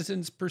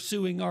citizens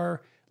pursuing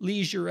our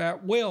leisure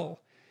at will.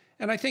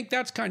 And I think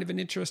that's kind of an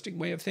interesting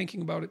way of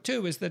thinking about it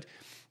too, is that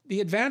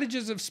the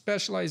advantages of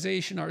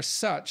specialization are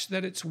such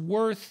that it's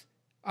worth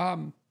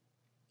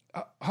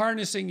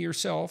harnessing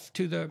yourself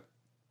to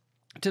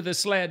the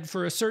sled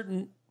for a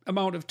certain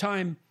amount of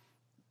time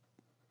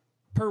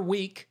per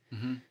week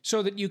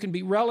so that you can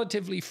be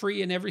relatively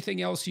free in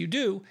everything else you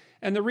do.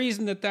 And the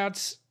reason that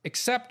that's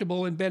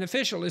acceptable and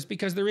beneficial is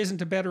because there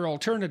isn't a better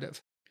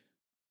alternative.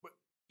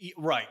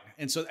 Right.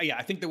 And so,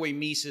 I think the way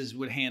Mises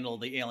would handle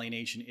the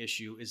alienation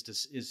issue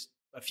is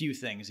a few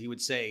things. He would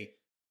say,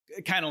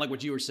 kind of like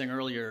what you were saying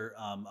earlier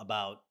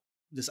about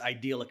this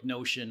idyllic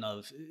notion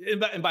of,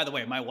 and by the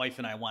way, my wife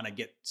and I want to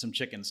get some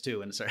chickens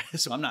too. And so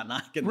I'm not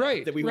knocking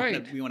that we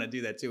want to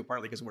do that too,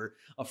 partly because we're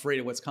afraid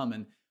of what's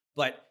coming.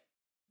 But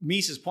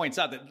Mises points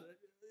out that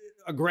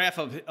a graph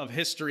of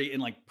history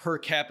in like per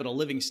capita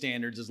living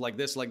standards is like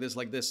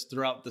this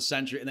throughout the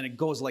century. And then it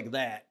goes like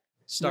that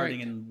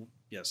starting in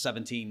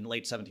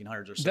late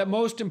 1700s or so. The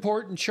most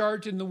important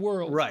chart in the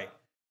world. Right.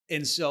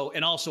 And so,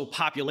 and also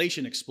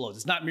population explodes.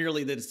 It's not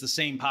merely that it's the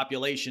same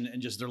population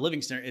and just their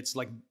living standard. It's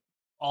like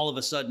all of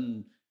a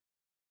sudden,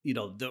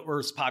 the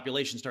Earth's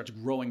population starts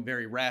growing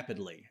very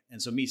rapidly.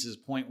 And so Mises'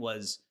 point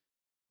was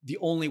the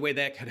only way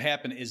that could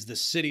happen is the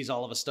cities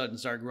all of a sudden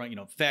started growing,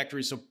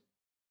 factories. So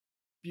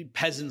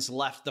peasants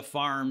left the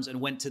farms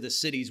and went to the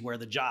cities where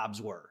the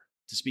jobs were,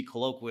 to speak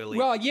colloquially.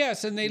 Well,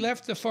 yes, and they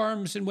left the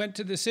farms and went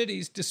to the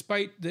cities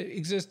despite the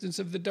existence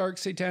of the dark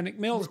satanic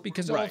mills,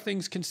 because all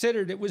things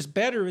considered, it was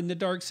better in the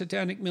dark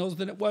satanic mills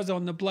than it was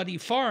on the bloody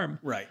farm.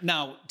 Right.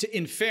 Now,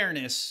 in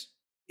fairness,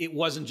 it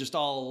wasn't just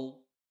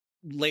all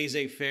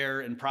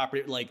laissez-faire and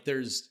property. Like,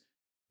 there's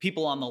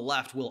people on the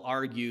left will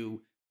argue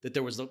that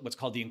there was what's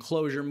called the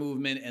enclosure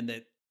movement, and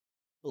that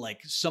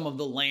like some of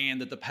the land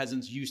that the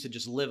peasants used to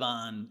just live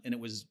on and it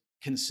was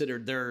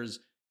considered theirs,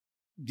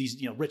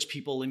 these rich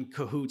people in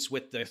cahoots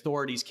with the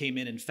authorities came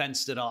in and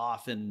fenced it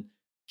off and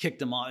kicked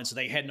them off, and so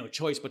they had no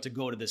choice but to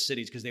go to the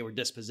cities because they were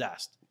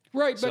dispossessed.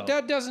 Right, but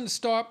that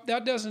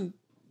doesn't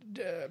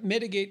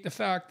mitigate the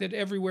fact that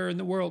everywhere in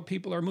the world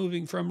people are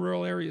moving from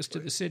rural areas to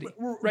the city.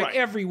 Right.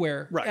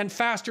 Everywhere. Right. And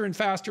faster and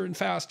faster and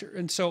faster.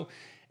 And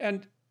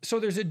so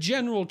there's a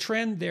general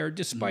trend there,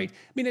 despite,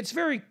 I mean, it's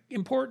very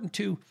important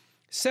to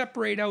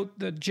separate out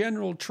the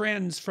general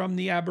trends from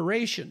the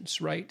aberrations,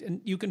 right?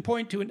 And you can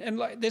point to,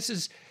 and this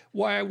is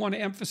why I want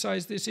to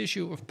emphasize this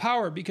issue of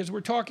power, because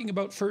we're talking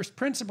about first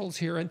principles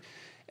here,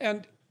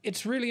 and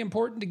it's really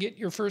important to get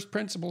your first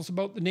principles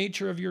about the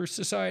nature of your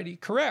society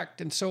correct.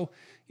 And so,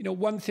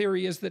 one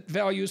theory is that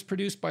value is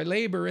produced by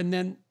labor, and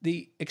then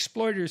the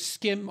exploiters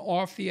skim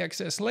off the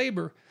excess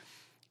labor.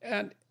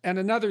 And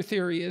another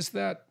theory is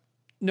that,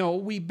 no,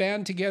 we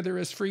band together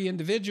as free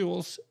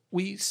individuals,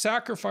 we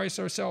sacrifice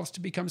ourselves to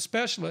become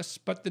specialists,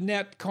 but the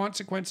net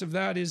consequence of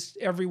that is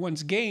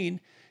everyone's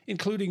gain,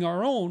 including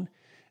our own,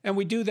 and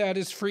we do that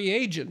as free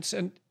agents.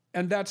 And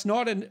that's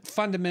not a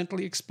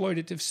fundamentally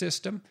exploitative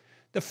system.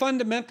 The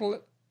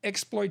fundamental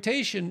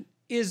exploitation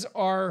is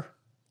our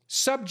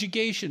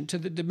subjugation to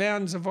the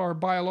demands of our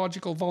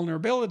biological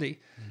vulnerability,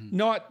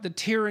 not the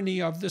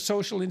tyranny of the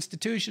social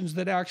institutions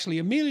that actually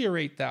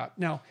ameliorate that.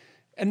 Now,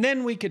 and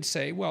then we could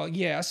say, well,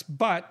 yes,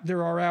 but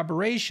there are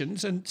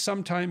aberrations, and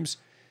sometimes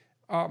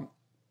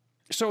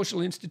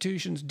social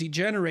institutions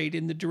degenerate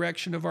in the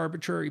direction of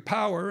arbitrary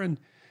power, and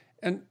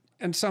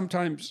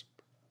sometimes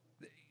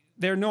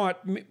they're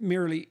not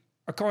merely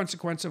a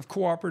consequence of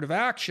cooperative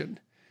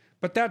action,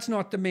 but that's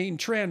not the main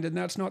trend, and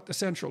that's not the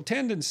central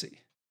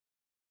tendency.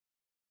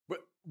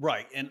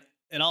 Right,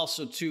 and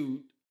also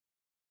too,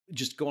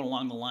 just going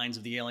along the lines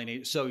of the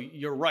alienation. So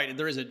you're right,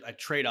 there is a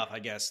trade-off, I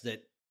guess,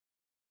 that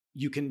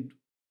you can,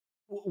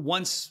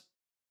 once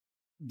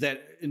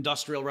that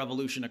industrial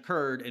revolution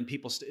occurred and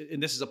people,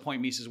 and this is a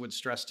point Mises would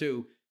stress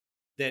too,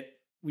 that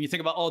when you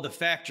think about, oh, the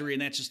factory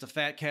and that's just the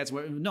fat cats.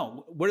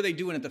 No, what are they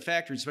doing at the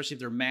factory, especially if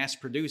they're mass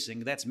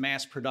producing? That's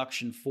mass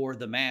production for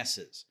the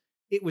masses.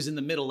 It was in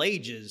the Middle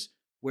Ages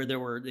where there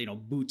were,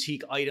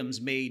 boutique items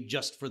made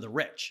just for the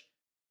rich.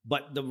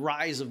 But the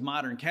rise of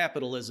modern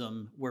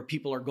capitalism, where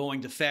people are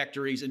going to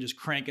factories and just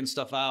cranking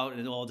stuff out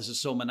and, oh, this is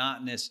so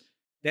monotonous,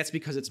 that's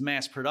because it's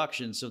mass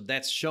production. So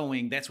that's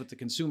what the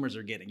consumers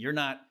are getting.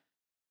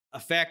 A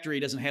factory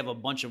doesn't have a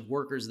bunch of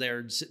workers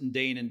there sitting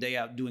day in and day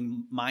out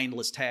doing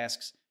mindless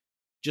tasks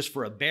just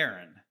for a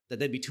baron.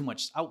 That'd be too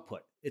much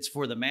output. It's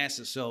for the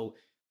masses. So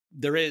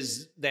there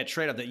is that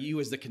trade-off that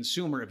you as the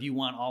consumer, if you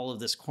want all of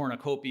this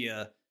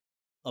cornucopia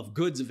of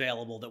goods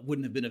available that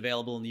wouldn't have been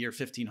available in the year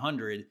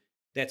 1500,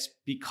 that's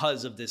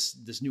because of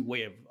this new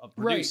way of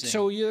producing. Right.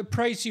 So the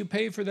price you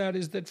pay for that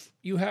is that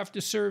you have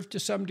to serve to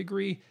some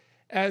degree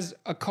as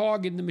a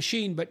cog in the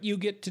machine, but you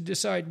get to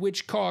decide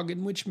which cog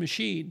in which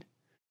machine.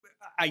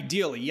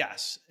 Ideally,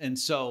 yes. And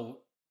so,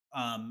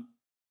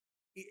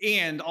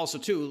 and also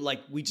too,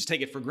 like we just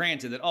take it for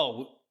granted that,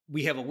 oh,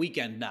 we have a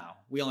weekend now.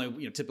 We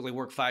only, typically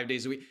work 5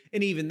 days a week.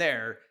 And even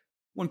there,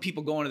 when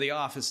people go into the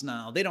office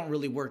now, they don't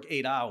really work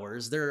 8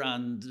 hours. They're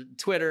on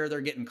Twitter,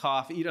 they're getting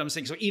coffee. You know what I'm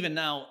saying? So even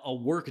now, a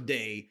work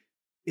day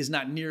is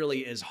not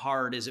nearly as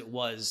hard as it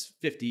was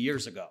 50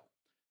 years ago.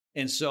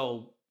 And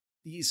so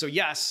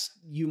yes,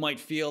 you might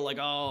feel like,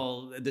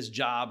 oh, this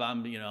job,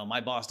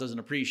 my boss doesn't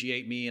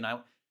appreciate me.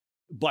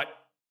 But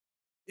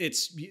it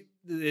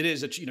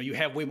is that, you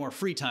have way more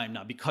free time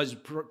now because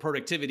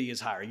productivity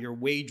is higher. Your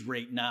wage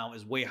rate now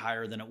is way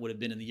higher than it would have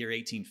been in the year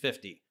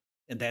 1850.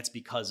 And that's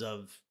because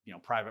of,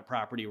 private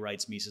property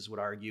rights, Mises would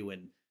argue,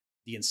 and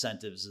the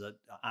incentives that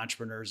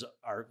entrepreneurs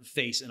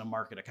face in a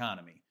market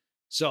economy.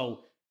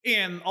 So,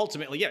 and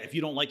ultimately, yeah, if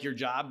you don't like your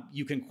job,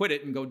 you can quit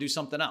it and go do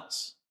something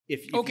else.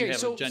 If you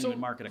have a genuine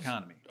market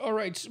economy. All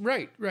right.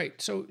 Right.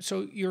 So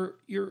you're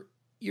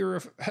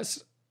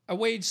a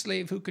wage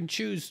slave who can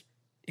choose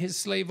his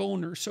slave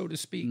owner, so to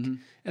speak.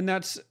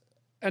 Mm-hmm.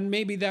 And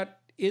maybe that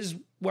is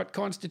what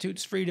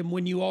constitutes freedom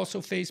when you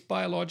also face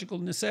biological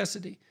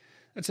necessity.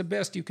 That's the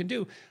best you can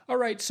do. All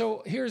right,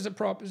 so here's a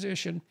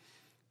proposition.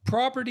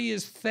 Property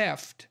is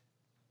theft.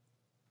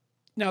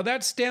 Now,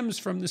 that stems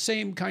from the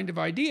same kind of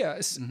idea,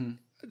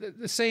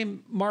 the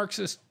same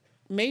Marxist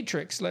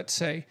matrix, let's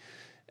say.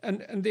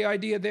 And the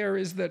idea there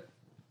is that,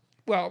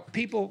 well,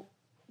 people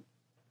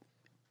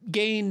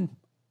gain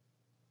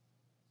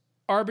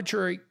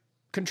arbitrary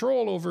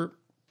control over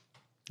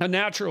a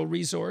natural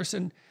resource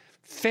and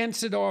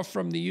fence it off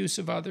from the use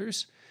of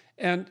others.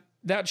 And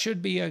that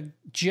should be a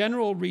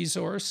general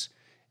resource.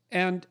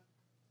 And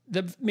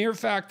the mere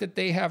fact that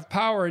they have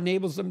power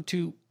enables them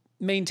to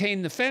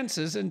maintain the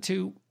fences and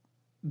to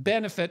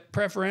benefit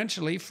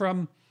preferentially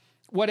from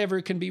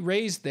whatever can be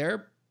raised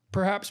there,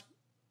 perhaps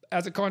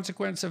as a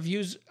consequence of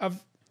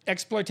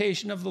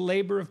exploitation of the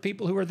labor of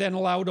people who are then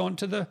allowed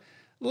onto the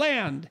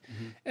land.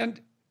 Mm-hmm.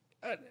 And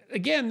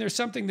again, there's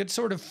something that's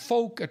sort of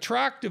folk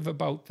attractive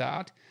about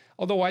that,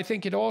 although I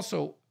think it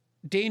also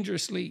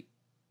dangerously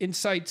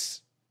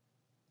incites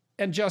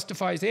and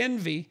justifies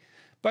envy.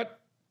 But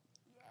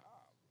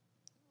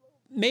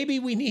maybe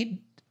we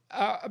need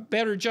a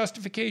better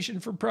justification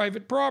for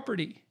private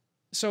property.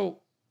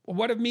 So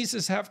what does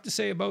Mises have to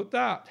say about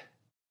that?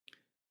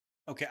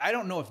 Okay, I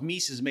don't know if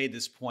Mises made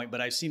this point,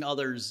 but I've seen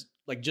others,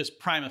 like just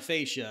prima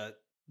facie,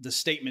 the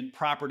statement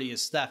property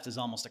is theft is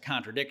almost a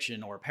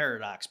contradiction or a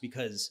paradox,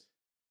 because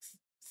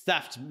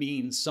theft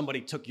means somebody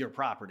took your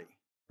property,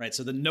 right?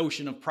 So the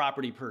notion of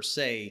property per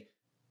se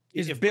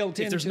is built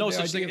into there's no the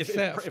such idea thing. of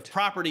theft. If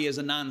property is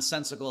a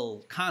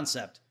nonsensical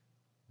concept,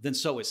 then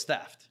so is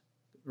theft,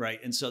 right?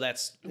 And so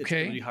it's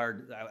really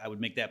hard. I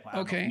would make that point. I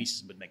don't know if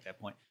Mises would make that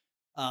point.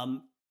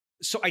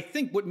 So I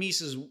think what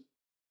Mises,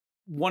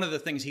 one of the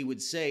things he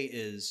would say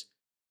is,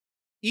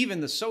 even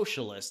the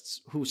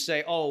socialists who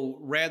say, oh,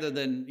 rather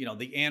than,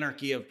 the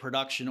anarchy of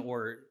production,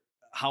 or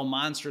how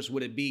monstrous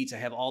would it be to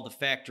have all the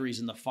factories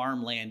and the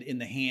farmland in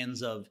the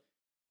hands of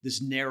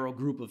this narrow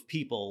group of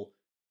people,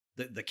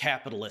 the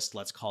capitalists,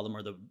 let's call them,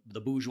 or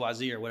the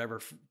bourgeoisie, or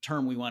whatever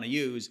term we want to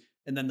use.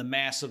 And then the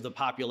mass of the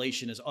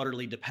population is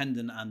utterly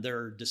dependent on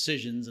their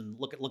decisions. And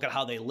look at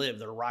how they live.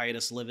 They're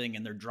riotous living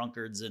and they're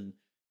drunkards. And,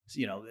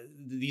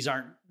 these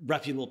aren't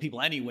reputable people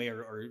anyway,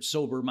 or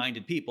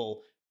sober-minded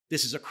people.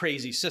 This is a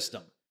crazy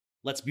system.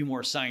 Let's be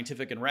more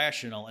scientific and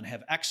rational and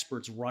have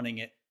experts running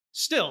it.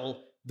 Still,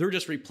 they're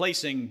just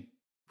replacing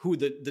who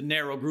the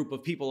narrow group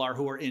of people are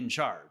who are in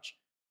charge,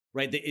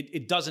 right?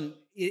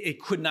 It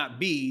could not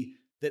be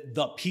that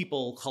the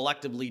people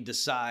collectively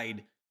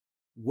decide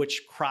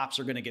which crops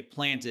are going to get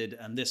planted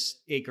on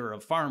this acre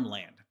of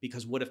farmland,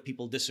 because what if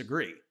people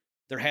disagree?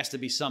 There has to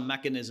be some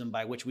mechanism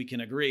by which we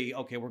can agree,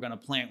 okay, we're going to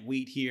plant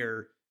wheat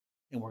here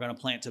and we're going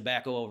to plant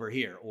tobacco over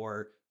here,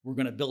 or we're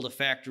going to build a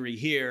factory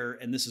here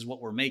and this is what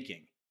we're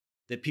making.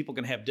 That people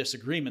can have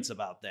disagreements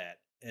about that.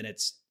 And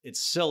it's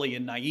silly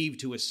and naive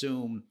to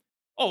assume,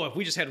 oh, if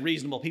we just had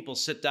reasonable people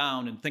sit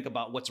down and think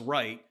about what's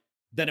right,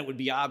 then it would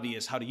be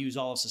obvious how to use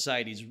all of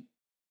society's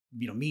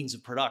means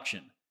of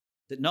production.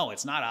 That no,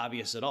 it's not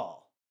obvious at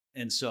all.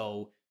 And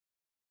so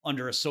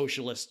under a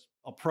socialist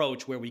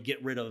approach where we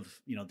get rid of,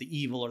 the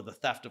evil or the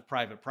theft of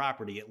private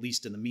property, at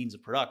least in the means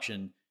of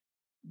production,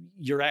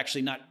 you're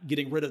actually not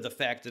getting rid of the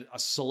fact that a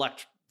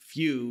select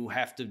few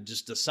have to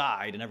just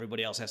decide and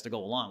everybody else has to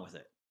go along with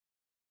it.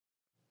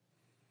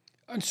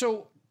 And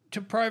so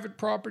to private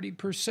property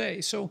per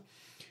se. So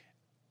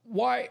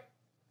why,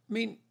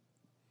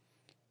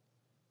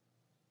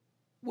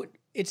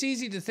 it's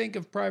easy to think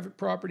of private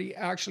property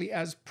actually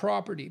as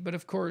property, but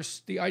of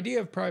course the idea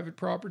of private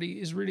property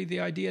is really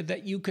the idea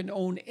that you can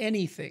own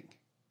anything.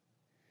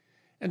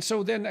 And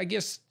so then I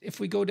guess if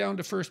we go down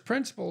to first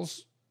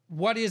principles,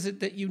 what is it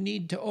that you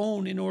need to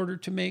own in order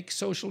to make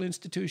social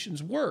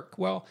institutions work?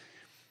 Well,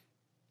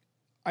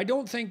 I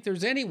don't think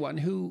there's anyone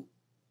who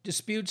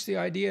disputes the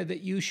idea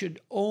that you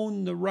should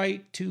own the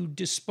right to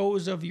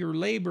dispose of your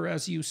labor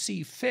as you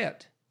see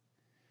fit.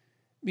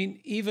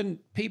 Even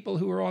people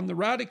who are on the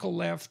radical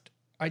left,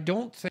 I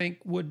don't think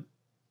would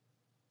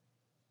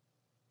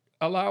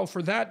allow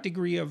for that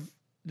degree of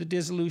the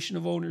dissolution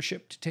of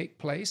ownership to take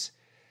place.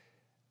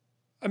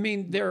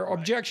 Their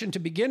objection to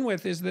begin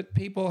with is that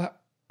people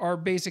are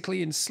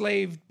basically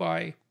enslaved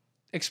by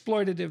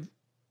exploitative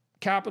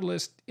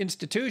capitalist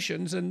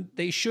institutions and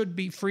they should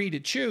be free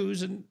to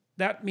choose. And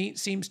that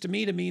seems to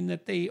me to mean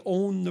that they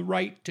own the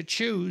right to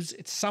choose.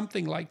 It's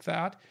something like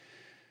that.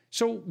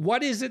 So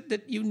what is it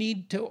that you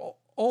need to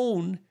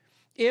own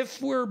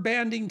if we're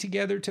banding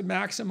together to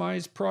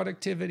maximize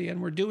productivity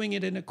and we're doing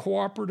it in a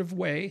cooperative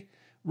way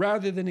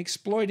rather than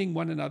exploiting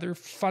one another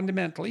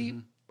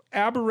fundamentally?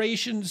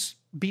 Aberrations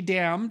be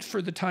damned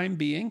for the time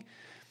being.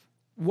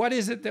 What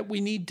is it that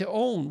we need to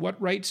own? What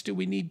rights do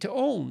we need to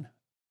own?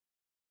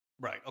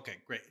 Right. Okay,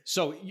 great.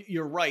 So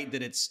you're right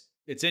that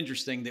it's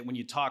interesting that when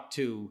you talk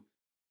to,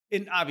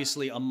 and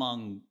obviously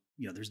among,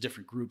 there's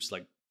different groups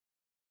like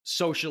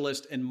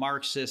socialist and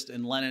Marxist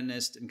and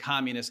Leninist and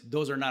communist,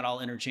 those are not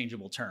all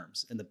interchangeable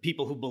terms. And the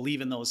people who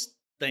believe in those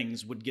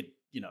things would get,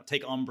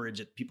 take umbrage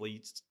at people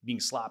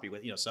being sloppy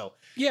with, so.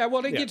 Yeah,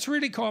 well, it gets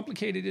really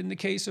complicated in the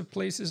case of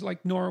places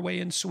like Norway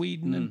and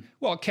Sweden and,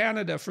 well,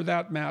 Canada for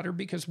that matter,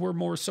 because we're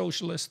more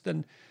socialist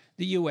than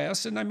the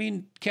US.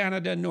 And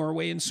Canada,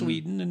 Norway and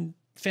Sweden and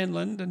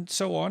Finland and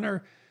so on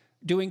are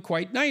doing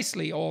quite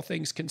nicely, all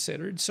things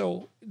considered.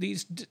 So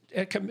these,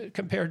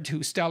 compared to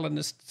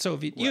Stalinist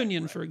Soviet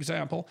Union, for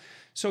example.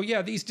 So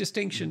yeah, these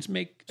distinctions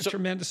make a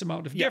tremendous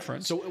amount of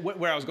difference. So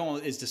where I was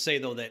going is to say,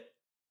 though, that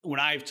when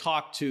I've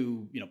talked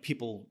to,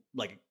 people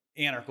like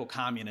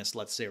anarcho-communists,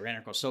 let's say, or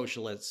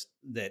anarcho-socialists,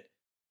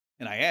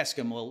 and I ask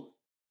them, well,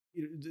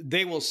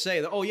 they will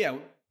say that, oh yeah,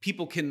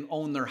 people can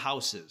own their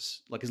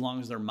houses, like as long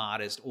as they're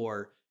modest,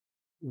 or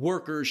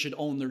workers should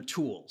own their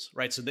tools,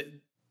 right? So that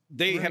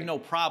they have no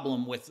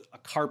problem with a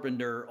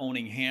carpenter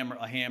owning a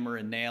hammer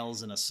and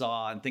nails and a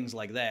saw and things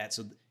like that.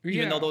 So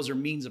even though those are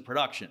means of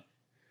production.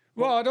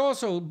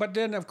 Well, but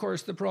then of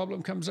course the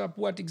problem comes up,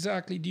 what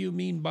exactly do you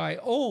mean by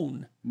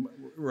own?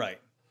 Right.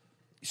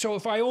 So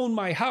if I own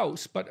my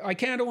house, but I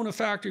can't own a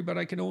factory, but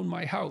I can own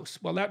my house.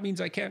 Well, that means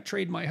I can't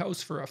trade my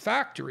house for a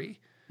factory.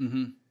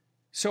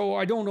 So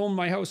I don't own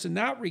my house in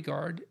that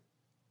regard.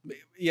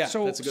 Yeah.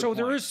 So that's a good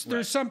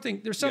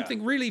point. there's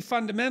something really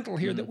fundamental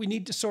here that we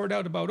need to sort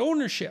out about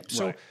ownership.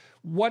 So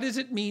what does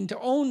it mean to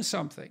own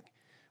something?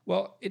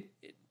 Well,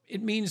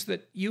 it means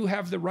that you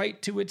have the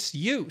right to its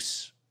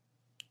use,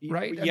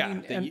 right?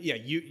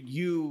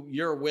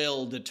 Your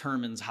will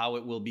determines how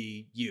it will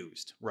be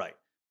used, right?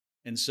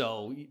 And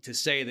so to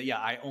say that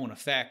I own a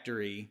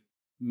factory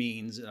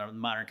means in a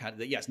modern context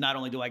that yes, not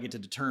only do I get to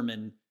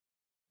determine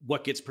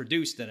what gets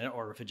produced in it,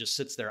 or if it just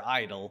sits there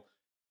idle,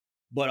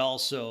 but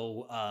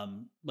also,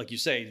 like you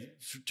say,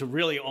 to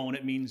really own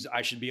it means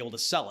I should be able to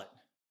sell it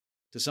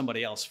to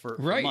somebody else for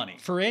money.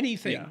 For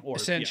anything,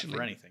 essentially.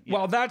 For anything.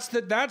 Well,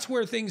 that's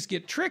where things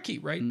get tricky,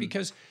 right?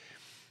 Because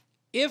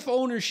if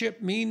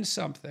ownership means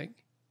something,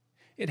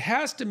 it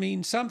has to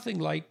mean something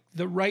like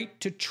the right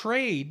to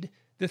trade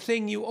the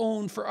thing you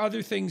own for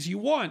other things you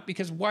want,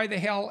 because why the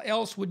hell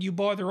else would you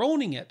bother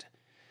owning it?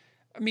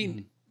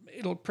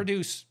 It'll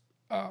produce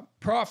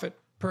profit,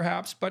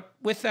 perhaps, but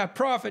with that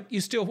profit,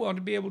 you still want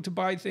to be able to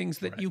buy things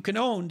that you can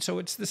own. So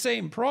it's the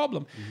same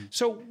problem.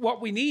 So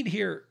what we need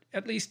here,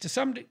 at least to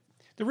some degree,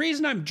 the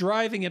reason I'm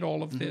driving at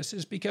all of this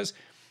is because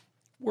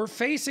we're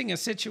facing a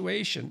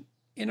situation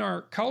in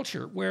our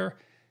culture where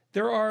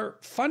there are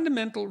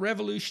fundamental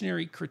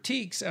revolutionary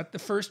critiques at the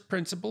first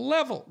principle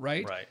level,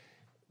 right?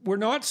 We're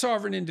not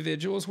sovereign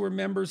individuals, we're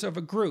members of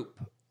a group.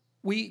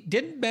 We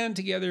didn't band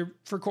together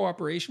for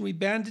cooperation, we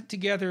banded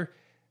together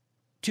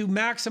to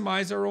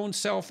maximize our own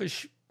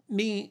selfish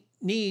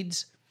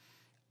needs,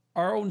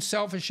 our own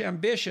selfish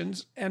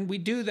ambitions, and we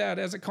do that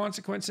as a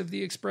consequence of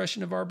the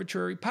expression of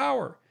arbitrary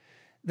power.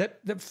 That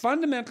the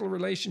fundamental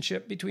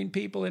relationship between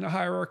people in a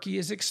hierarchy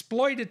is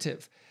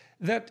exploitative,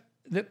 that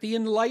the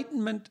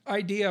Enlightenment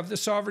idea of the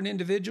sovereign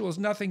individual is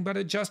nothing but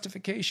a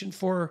justification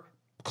for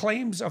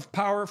claims of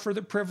power for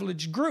the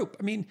privileged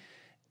group.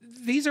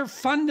 These are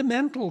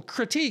fundamental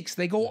critiques.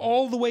 They go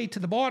all the way to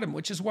the bottom,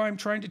 which is why I'm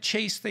trying to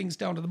chase things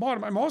down to the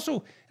bottom. I'm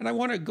also, and I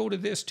want to go to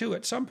this too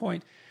at some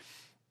point,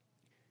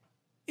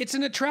 it's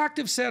an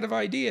attractive set of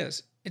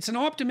ideas. It's an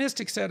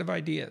optimistic set of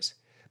ideas.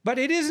 But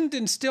it isn't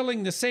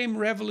instilling the same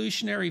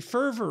revolutionary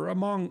fervor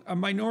among a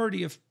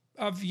minority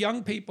of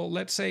young people,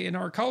 let's say, in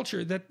our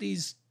culture, that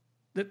these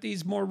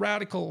more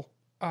radical,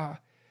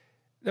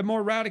 the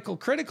more radical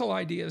critical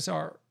ideas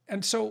are.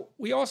 And so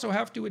we also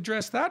have to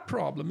address that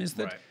problem, is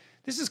that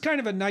this is kind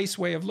of a nice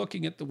way of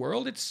looking at the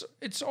world.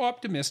 It's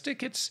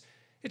optimistic, it's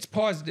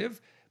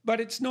positive, but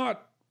it's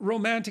not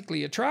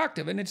romantically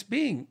attractive, and it's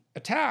being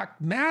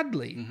attacked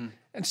madly.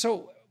 And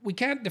so we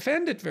can't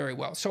defend it very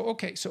well. So,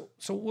 okay, so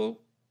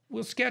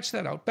we'll sketch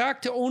that out.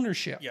 Back to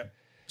ownership. Yeah.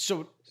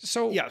 So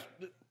yeah,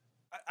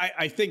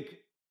 I think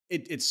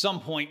at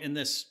some point in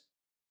this,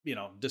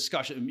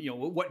 discussion,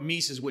 what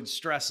Mises would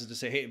stress is to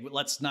say, hey,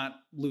 let's not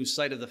lose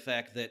sight of the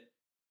fact that,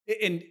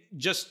 and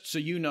just so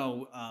you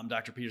know,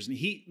 Dr. Peterson,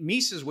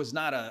 Mises was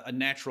not a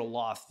natural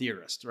law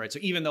theorist, right? So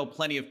even though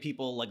plenty of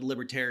people like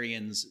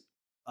libertarians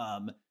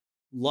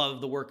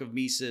love the work of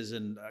Mises,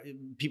 and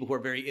people who are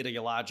very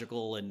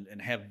ideological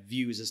and have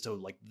views as to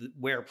like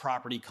where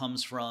property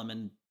comes from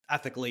and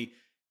ethically,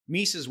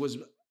 Mises was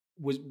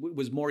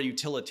more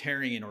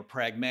utilitarian or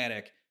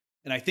pragmatic.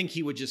 And I think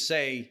he would just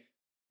say,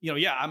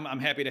 yeah, I'm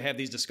happy to have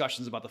these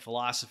discussions about the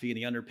philosophy and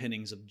the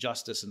underpinnings of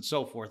justice and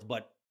so forth,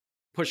 but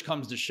push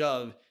comes to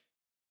shove,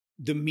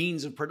 the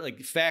means of like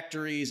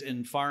factories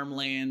and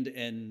farmland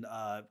and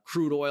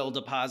crude oil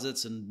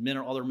deposits and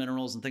other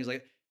minerals and things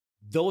like that,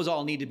 those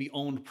all need to be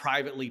owned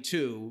privately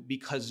too,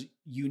 because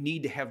you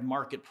need to have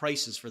market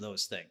prices for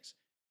those things.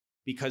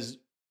 Because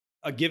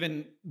a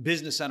given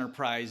business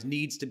enterprise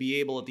needs to be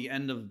able at the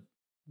end of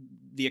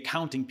the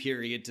accounting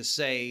period to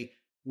say,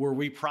 were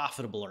we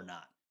profitable or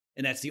not?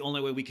 And that's the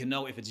only way we can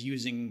know if it's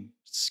using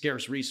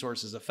scarce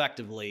resources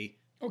effectively.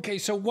 Okay,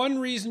 so one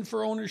reason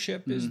for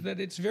ownership is that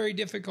it's very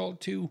difficult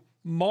to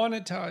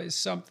monetize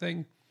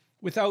something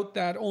without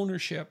that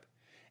ownership.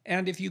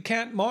 And if you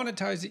can't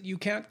monetize it, you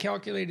can't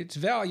calculate its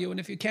value. And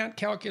if you can't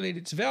calculate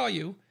its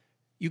value,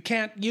 you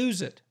can't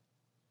use it.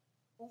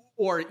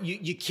 Or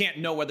you can't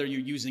know whether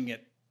you're using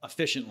it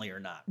efficiently or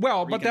not.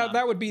 Well, but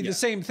that would be the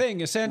same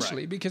thing,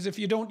 essentially, because if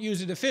you don't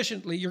use it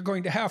efficiently, you're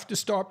going to have to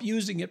stop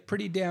using it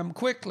pretty damn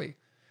quickly.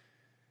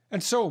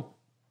 And so,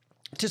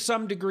 to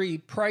some degree,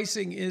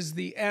 pricing is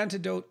the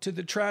antidote to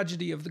the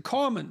tragedy of the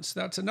commons.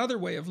 That's another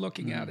way of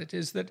looking at it,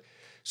 is that,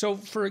 so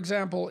for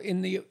example,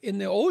 in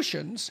the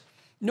oceans,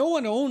 no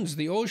one owns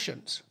the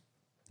oceans,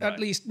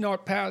 at least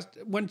not past,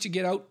 once you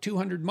get out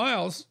 200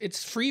 miles,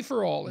 it's free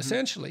for all,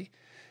 essentially.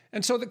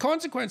 And so the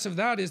consequence of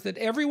that is that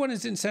everyone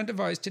is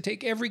incentivized to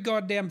take every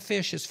goddamn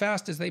fish as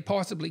fast as they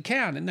possibly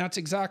can. And that's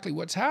exactly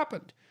what's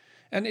happened.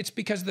 And it's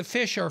because the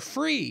fish are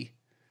free.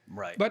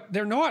 Right. But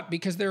they're not,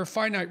 because they're a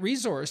finite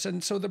resource.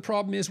 And so the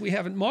problem is we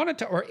haven't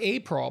monetized, or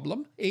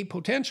a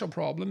potential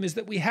problem is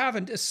that we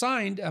haven't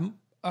assigned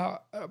a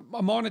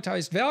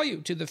monetized value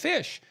to the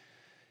fish.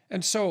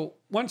 And so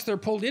once they're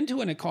pulled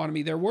into an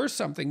economy, they're worth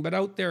something, but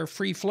out there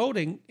free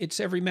floating, it's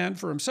every man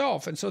for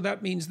himself. And so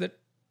that means that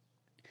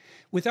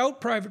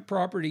without private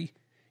property,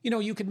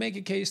 you could make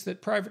a case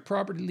that private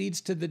property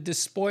leads to the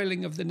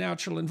despoiling of the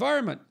natural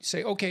environment. You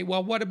say, okay,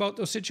 well, what about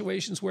those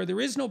situations where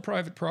there is no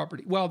private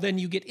property? Well, then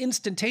you get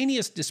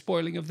instantaneous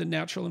despoiling of the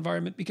natural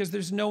environment because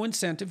there's no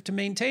incentive to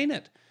maintain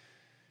it.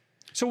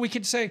 So we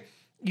could say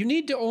you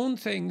need to own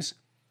things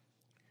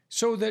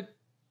so that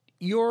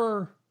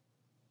your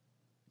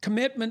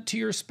commitment to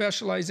your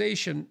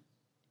specialization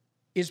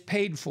is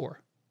paid for,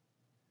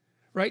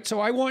 right? So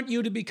I want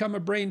you to become a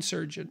brain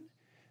surgeon.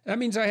 That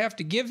means I have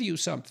to give you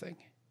something.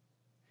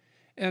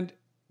 And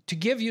to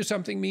give you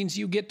something means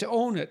you get to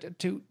own it,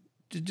 to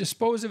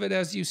dispose of it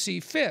as you see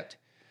fit.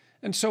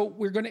 And so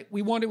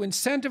we want to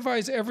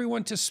incentivize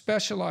everyone to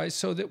specialize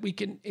so that we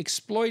can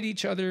exploit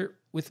each other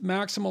with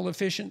maximal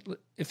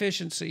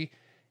efficiency.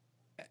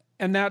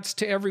 And that's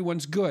to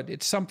everyone's good.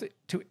 It's something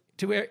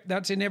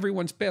that's in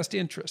everyone's best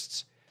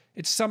interests.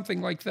 It's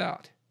something like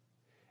that.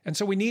 And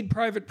so we need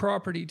private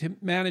property to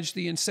manage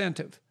the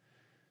incentive.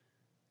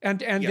 And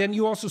then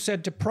you also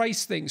said to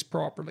price things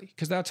properly,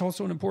 because that's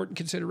also an important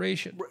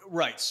consideration.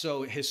 Right.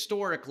 So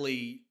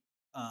historically,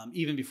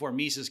 even before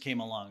Mises came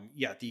along,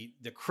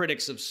 the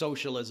critics of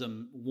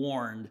socialism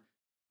warned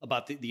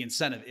about the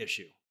incentive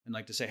issue, and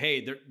like to say,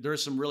 hey,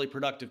 there's some really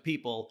productive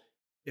people.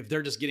 If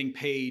they're just getting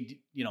paid,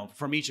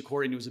 from each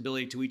according to his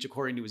ability to each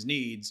according to his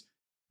needs,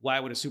 why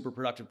would a super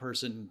productive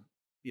person,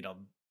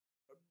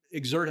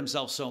 exert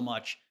himself so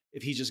much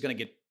if he's just going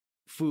to get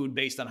food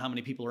based on how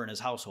many people are in his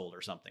household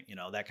or something,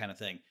 that kind of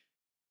thing.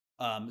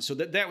 So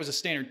that was a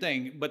standard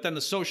thing. But then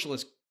the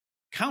socialists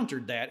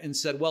countered that and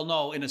said, well,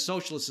 no, in a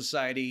socialist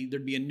society,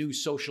 there'd be a new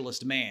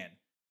socialist man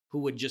who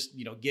would just,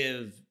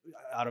 give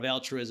out of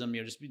altruism,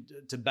 just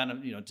to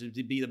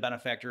be the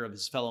benefactor of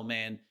his fellow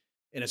man.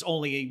 And it's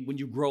only when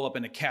you grow up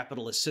in a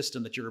capitalist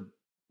system that you're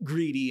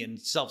greedy and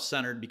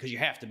self-centered, because you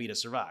have to be to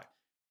survive.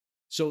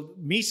 So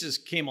Mises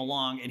came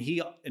along, and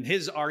in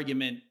his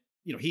argument,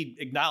 he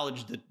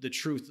acknowledged the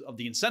truth of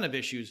the incentive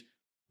issues,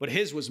 but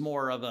his was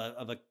more of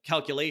a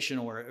calculation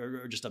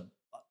or just a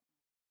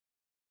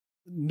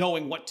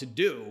knowing what to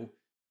do.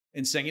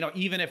 and saying,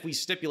 even if we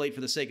stipulate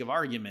for the sake of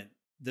argument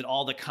that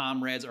all the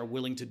comrades are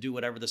willing to do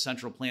whatever the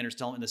central planners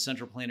tell them, and the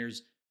central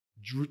planners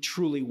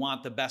truly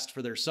want the best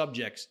for their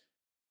subjects,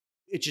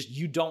 it's just,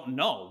 you don't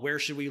know. Where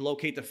should we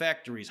locate the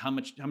factories? How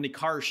many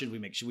cars should we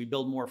make? Should we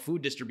build more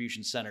food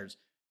distribution centers?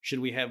 Should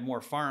we have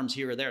more farms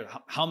here or there?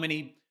 How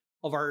many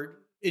of our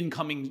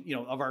incoming,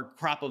 of our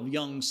crop of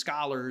young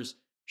scholars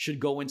should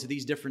go into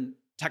these different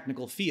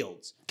technical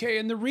fields? Okay,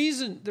 and the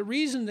reason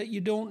that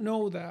you don't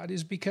know that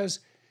is because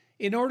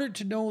in order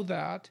to know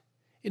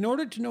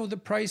the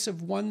price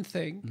of one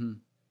thing,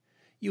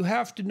 you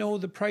have to know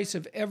the price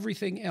of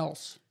everything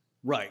else.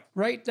 Right.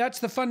 Right? That's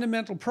the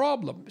fundamental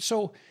problem.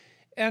 So,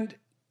 and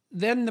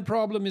then the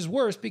problem is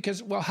worse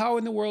because, well, how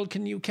in the world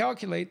can you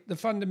calculate the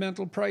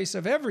fundamental price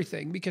of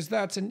everything? Because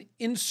that's an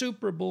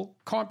insuperable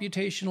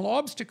computational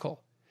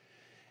obstacle.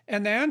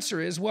 And the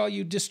answer is, well,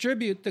 you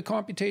distribute the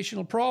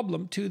computational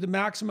problem to the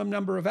maximum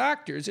number of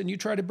actors and you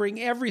try to bring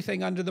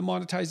everything under the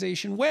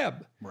monetization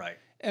web. Right.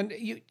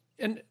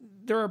 And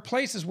there are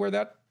places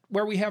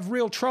where we have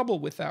real trouble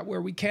with that,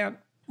 where we can't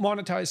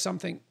monetize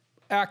something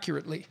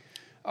accurately.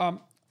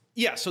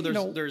 So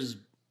there's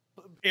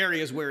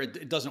areas where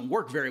it doesn't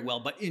work very well,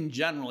 but in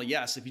general,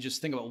 yes, if you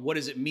just think about what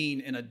does it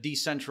mean in a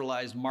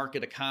decentralized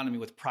market economy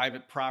with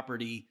private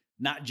property,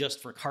 not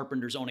just for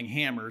carpenters owning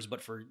hammers,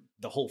 but for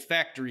the whole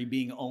factory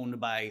being owned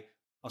by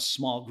a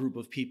small group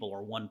of people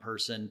or one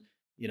person,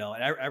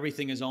 and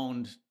everything is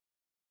owned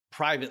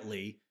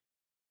privately.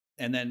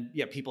 And then,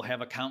 people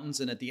have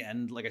accountants. And at the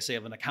end, like I say,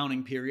 of an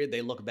accounting period,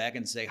 they look back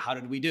and say, how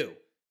did we do?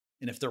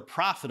 And if they're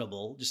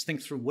profitable, just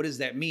think through, what does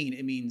that mean?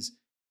 It means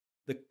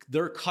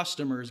their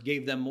customers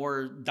gave them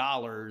more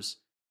dollars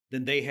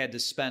than they had to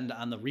spend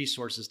on the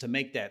resources to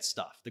make that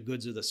stuff, the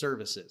goods or the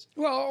services.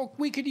 Well,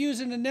 we could use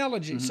an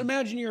analogy. So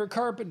imagine you're a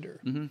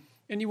carpenter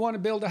and you want to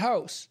build a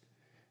house,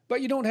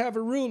 but you don't have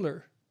a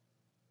ruler.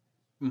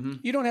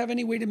 You don't have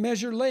any way to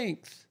measure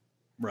length.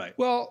 Right.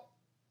 Well,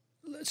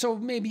 so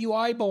maybe you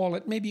eyeball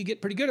it. Maybe you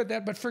get pretty good at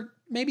that, but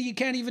maybe you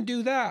can't even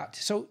do that.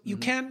 So you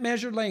can't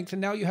measure length,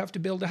 and now you have to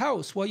build a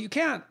house. Well, you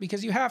can't,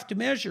 because you have to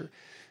measure.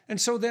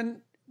 And so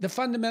then the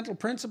fundamental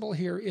principle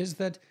here is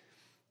that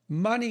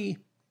money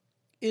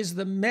is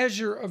the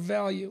measure of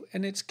value,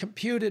 and it's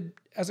computed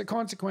as a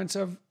consequence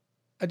of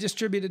a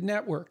distributed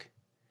network.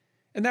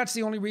 And that's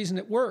the only reason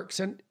it works.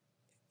 And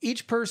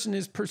each person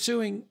is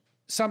pursuing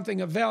something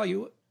of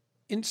value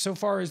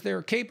insofar as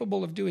they're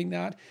capable of doing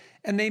that,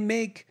 and they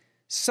make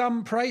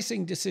some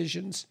pricing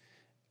decisions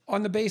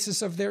on the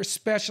basis of their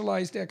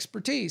specialized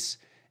expertise.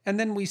 And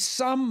then we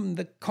sum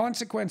the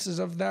consequences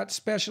of that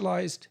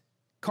specialized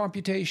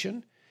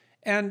computation,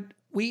 and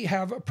we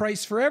have a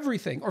price for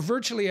everything, or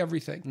virtually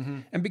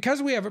everything. And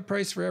because we have a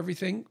price for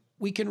everything,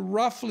 we can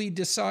roughly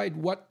decide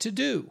what to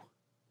do.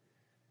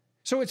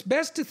 So it's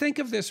best to think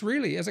of this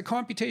really as a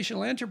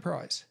computational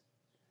enterprise.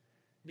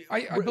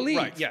 I believe.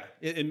 Right,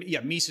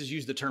 yeah. Mises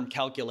used the term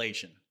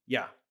calculation.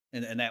 Yeah.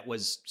 And that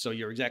was, so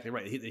you're exactly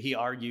right. He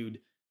argued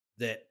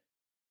that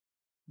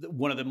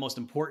one of the most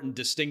important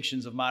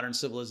distinctions of modern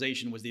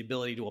civilization was the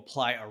ability to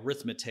apply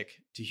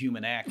arithmetic to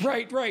human action.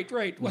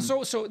 Right. Well,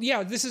 so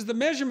this is the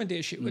measurement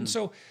issue. And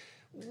so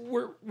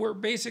we're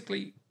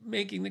basically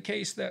making the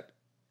case that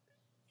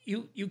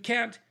you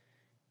can't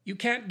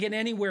get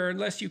anywhere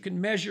unless you can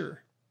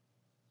measure.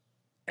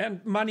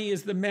 And money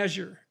is the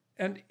measure.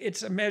 And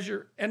it's a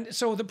measure. And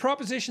so the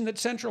proposition that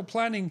central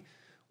planning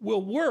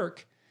will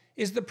work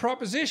is the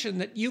proposition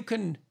that you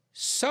can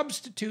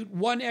substitute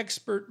one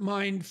expert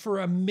mind for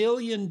 1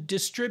 million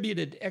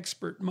distributed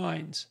expert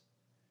minds.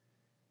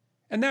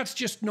 And that's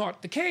just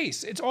not the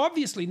case. It's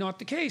obviously not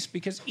the case,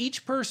 because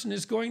each person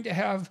is going to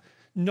have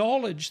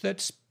knowledge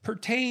that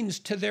pertains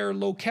to their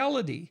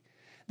locality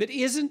that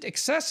isn't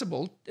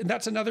accessible. And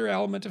that's another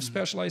element of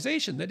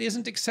specialization, that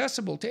isn't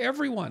accessible to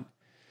everyone.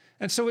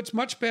 And so it's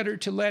much better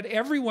to let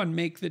everyone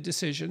make the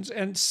decisions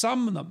and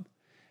sum them.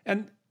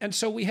 And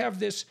so we have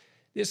this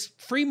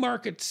free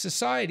market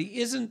society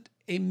isn't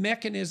a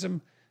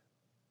mechanism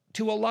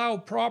to allow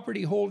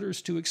property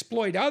holders to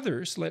exploit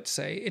others, let's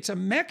say. It's a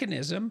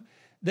mechanism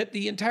that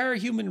the entire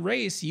human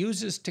race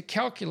uses to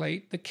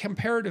calculate the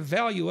comparative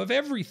value of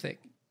everything.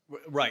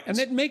 Right. And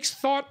it makes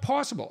thought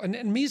possible.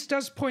 And Mises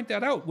does point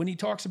that out when he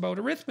talks about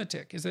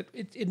arithmetic, is that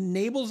it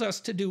enables us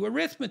to do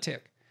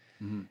arithmetic.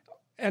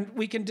 And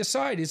we can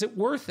decide, is it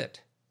worth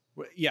it?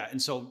 Yeah.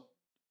 And so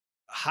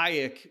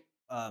Hayek,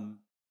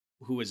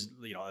 who was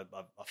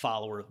a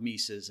follower of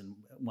Mises and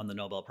won the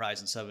Nobel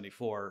Prize in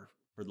 '74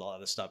 for a lot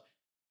of this stuff,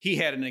 he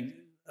had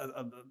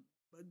a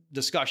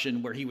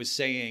discussion where he was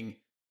saying,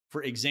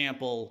 for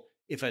example,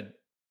 if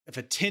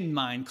a tin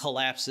mine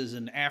collapses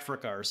in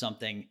Africa or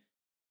something,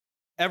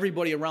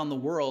 everybody around the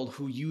world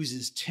who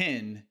uses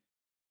tin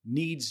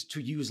needs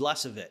to use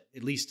less of it,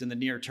 at least in the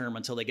near term,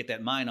 until they get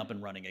that mine up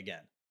and running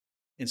again.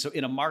 And so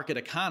in a market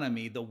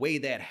economy, the way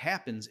that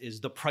happens is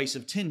the price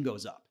of tin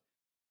goes up.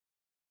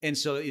 And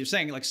so you're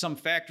saying, like, some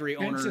factory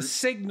owner it's a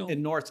signal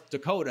in North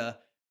Dakota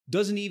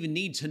doesn't even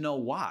need to know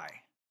why.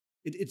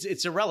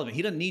 it's irrelevant.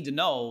 He doesn't need to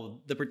know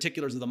the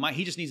particulars of the mine.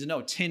 He just needs to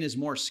know tin is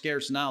more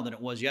scarce now than it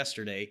was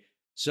yesterday.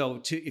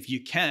 So if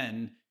you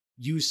can,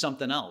 use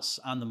something else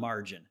on the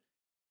margin.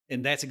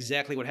 And that's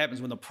exactly what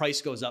happens when the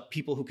price goes up.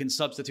 People who can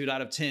substitute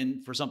out of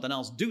tin for something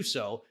else do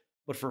so.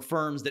 But for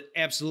firms that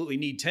absolutely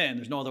need tin,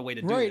 there's no other way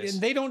to do this. Right, and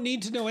they don't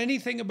need to know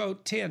anything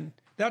about tin.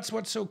 That's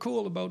what's so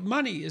cool about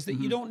money, is that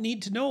you don't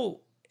need to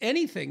know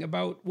anything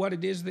about what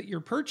it is that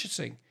you're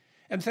purchasing.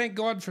 And thank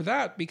God for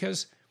that,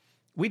 because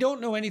we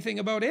don't know anything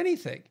about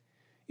anything.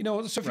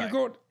 So if you're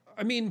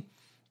going,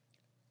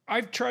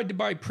 I've tried to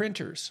buy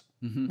printers,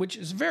 which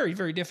is very,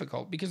 very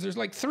difficult because there's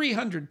like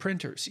 300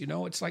 printers,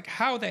 It's like,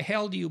 how the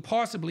hell do you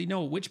possibly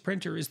know which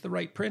printer is the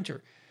right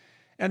printer?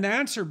 And the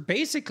answer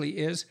basically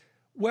is,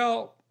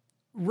 well,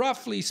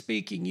 roughly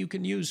speaking, you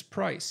can use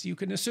price. You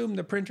can assume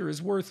the printer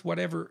is worth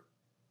whatever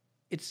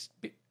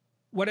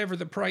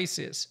the price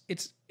is.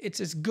 It's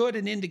as good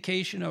an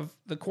indication of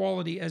the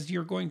quality as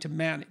you're going to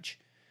manage.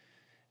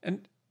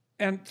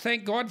 And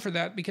thank God for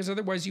that, because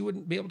otherwise you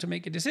wouldn't be able to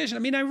make a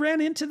decision. I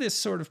ran into this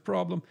sort of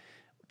problem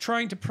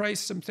trying to price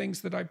some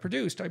things that I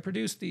produced. I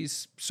produced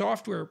these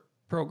software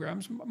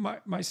programs,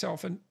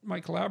 myself and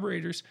my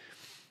collaborators.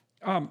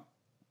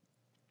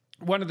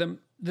 One of them,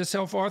 the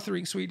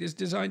self-authoring suite, is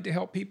designed to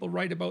help people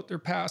write about their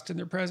past and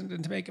their present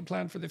and to make a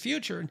plan for the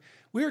future. And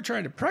we were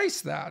trying to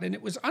price that, and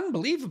it was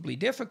unbelievably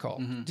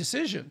difficult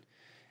decision.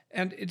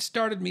 And it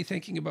started me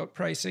thinking about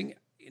pricing.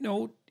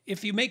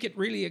 If you make it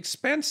really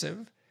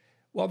expensive,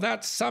 well,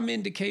 that's some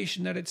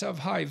indication that it's of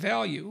high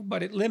value,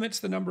 but it limits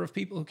the number of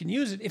people who can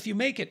use it. If you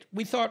make it,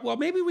 we thought, well,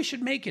 maybe we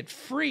should make it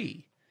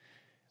free.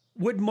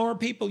 Would more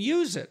people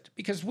use it?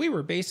 Because we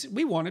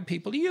wanted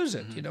people to use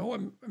it,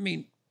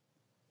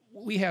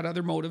 we had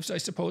other motives, I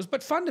suppose,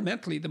 but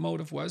fundamentally the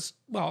motive was,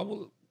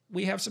 well,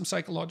 we have some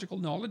psychological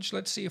knowledge.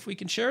 Let's see if we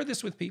can share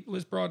this with people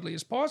as broadly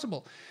as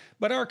possible.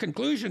 But our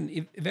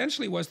conclusion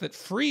eventually was that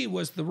free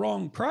was the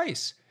wrong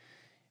price.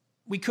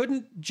 We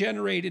couldn't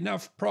generate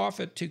enough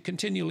profit to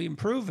continually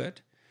improve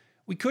it.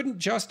 We couldn't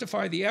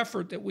justify the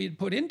effort that we had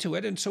put into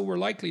it, and so we're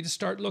likely to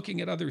start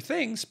looking at other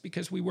things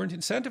because we weren't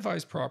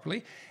incentivized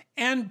properly.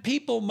 And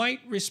people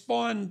might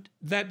respond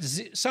that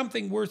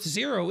something worth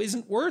zero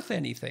isn't worth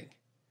anything.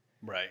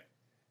 Right.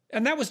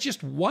 And that was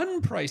just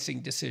one pricing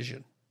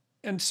decision.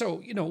 And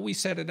so, we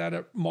set it at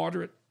a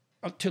moderate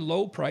to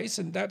low price,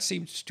 and that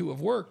seems to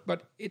have worked,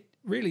 but it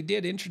really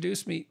did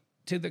introduce me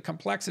to the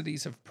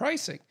complexities of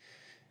pricing.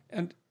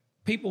 And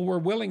people were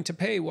willing to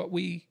pay what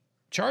we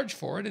charged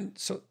for it, and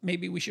so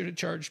maybe we should have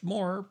charged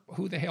more,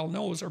 who the hell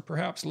knows, or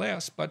perhaps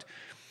less. But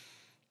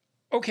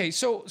okay,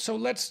 so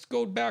let's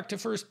go back to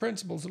first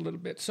principles a little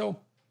bit. So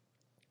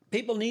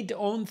people need to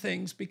own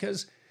things,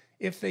 because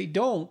if they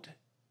don't,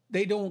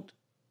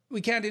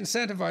 we can't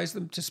incentivize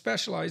them to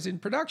specialize in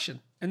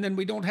production, and then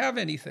we don't have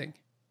anything.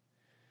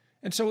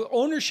 And so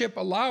ownership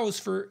allows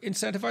for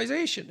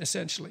incentivization,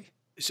 essentially.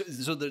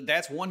 So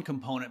that's one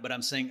component, but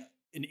I'm saying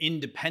an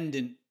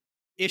independent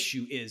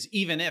issue is,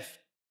 even if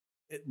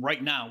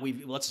right now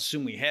let's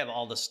assume we have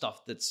all the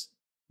stuff that's,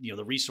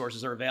 the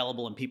resources are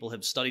available and people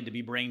have studied to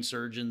be brain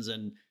surgeons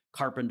and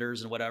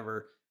carpenters and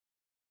whatever.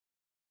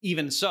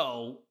 Even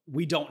so,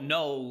 we don't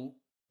know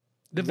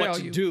the what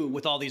value to do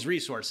with all these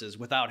resources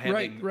without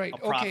having right. a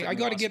profit. Okay, I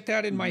got to get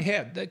that in my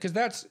head, because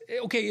that's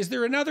okay. Is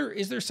there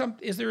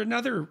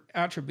another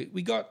attribute?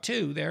 We got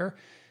two there.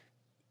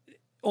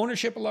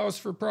 Ownership allows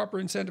for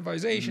proper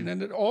incentivization,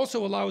 and it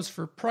also allows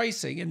for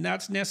pricing, and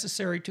that's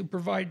necessary to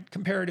provide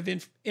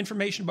comparative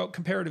information about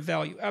comparative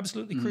value.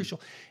 Absolutely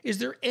crucial. Is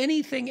there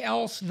anything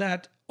else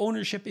that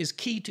ownership is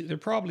key to? There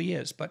probably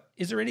is, but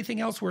is there anything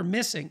else we're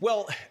missing?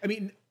 Well,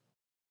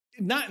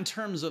 not in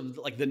terms of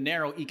like the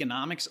narrow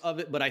economics of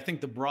it, but I think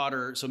the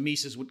broader, so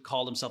Mises would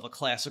call himself a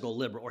classical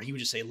liberal, or he would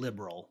just say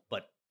liberal,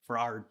 but for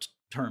our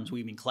terms,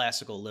 we mean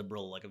classical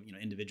liberal, like,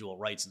 individual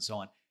rights and so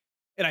on.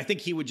 And I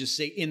think he would just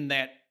say, in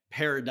that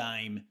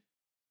paradigm,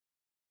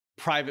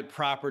 private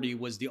property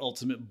was the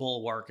ultimate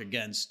bulwark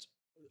against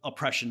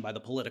oppression by the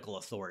political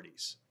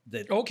authorities.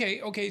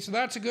 Okay, so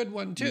that's a good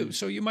one too.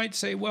 So you might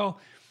say, well,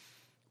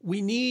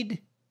 we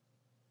need,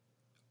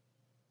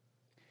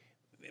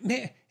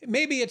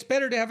 maybe it's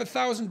better to have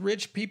 1,000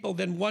 rich people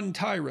than one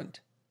tyrant,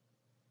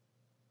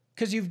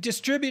 because you've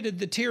distributed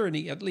the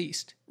tyranny at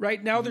least.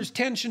 Right now there's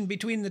tension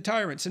between the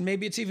tyrants, and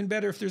maybe it's even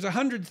better if there's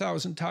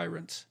 100,000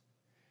 tyrants,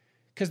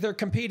 because they're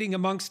competing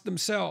amongst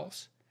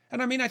themselves.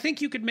 And I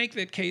think you could make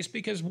that case,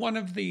 because one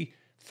of the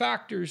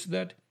factors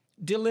that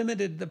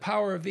delimited the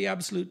power of the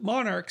absolute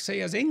monarch, say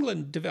as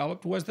England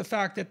developed, was the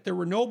fact that there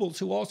were nobles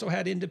who also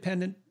had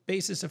independent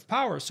basis of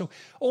power. So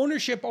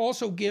ownership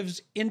also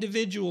gives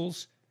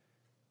individuals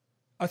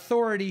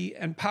authority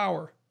and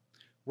power.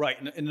 Right.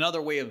 And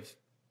another way of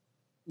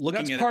looking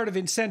at it. That's part of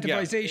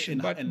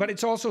incentivization, but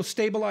it's also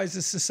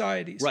stabilizes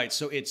societies. Right.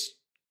 So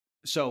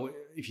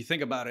if you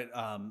think about it,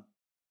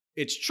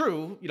 it's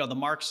true, the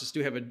Marxists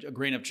do have a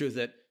grain of truth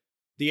that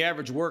the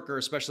average worker,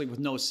 especially with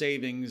no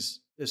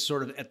savings, is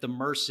sort of at the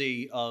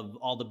mercy of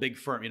all the big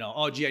firms.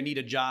 Oh, gee, I need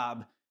a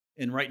job.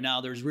 And right now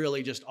there's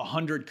really just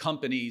 100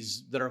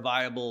 companies that are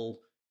viable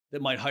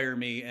that might hire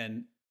me.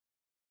 And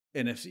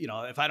if,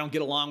 if I don't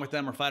get along with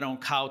them, or if I don't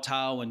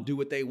kowtow and do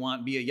what they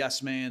want, be a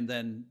yes man,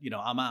 then,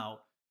 I'm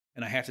out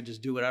and I have to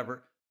just do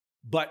whatever.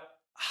 But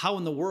how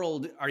in the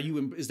world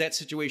is that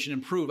situation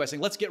improved by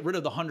saying, let's get rid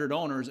of the 100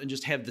 owners and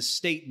just have the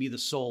state be the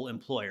sole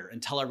employer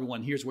and tell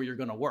everyone, here's where you're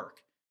going to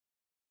work?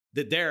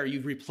 That there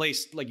you've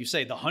replaced, like you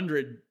say, the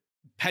 100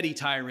 petty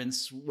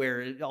tyrants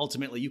where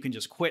ultimately you can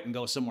just quit and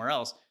go somewhere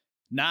else.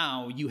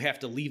 Now you have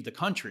to leave the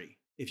country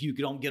if you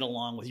don't get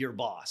along with your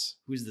boss,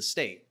 who's the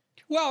state.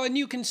 Well, and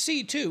you can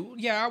see too,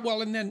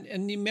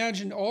 and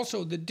imagine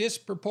also the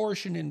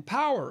disproportion in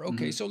power.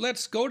 Okay, so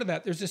let's go to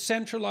that. There's a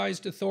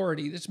centralized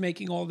authority that's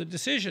making all the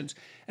decisions.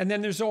 And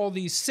then there's all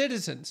these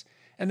citizens,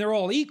 and they're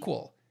all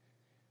equal.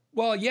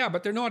 Well, yeah,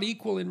 but they're not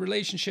equal in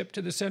relationship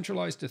to the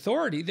centralized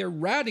authority. They're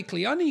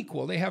radically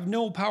unequal. They have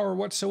no power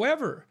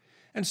whatsoever.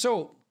 And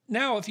so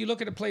now if you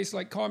look at a place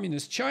like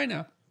communist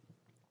China,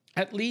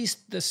 at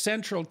least the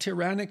central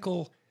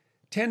tyrannical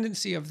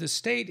tendency of the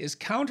state is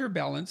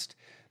counterbalanced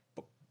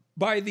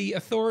by the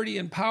authority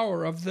and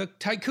power of the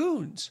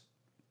tycoons.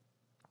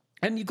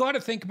 And you got to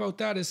think about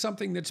that as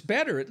something that's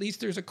better. At least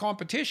there's a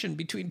competition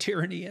between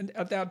tyranny and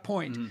at that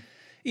point.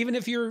 Even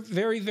if you're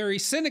very, very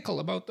cynical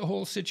about the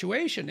whole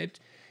situation,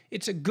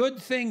 it's a good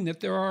thing that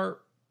there are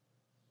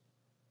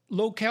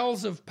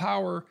locales of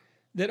power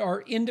that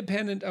are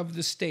independent of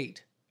the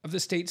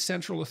state's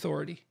central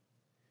authority.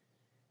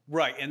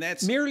 Right, and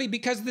that's... merely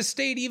because the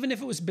state, even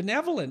if it was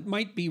benevolent,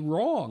 might be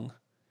wrong.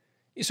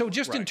 So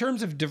just in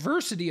terms of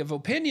diversity of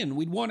opinion,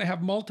 we'd want to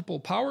have multiple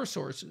power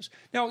sources.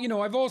 Now,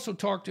 I've also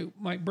talked to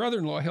my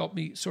brother-in-law, helped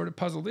me sort of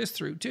puzzle this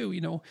through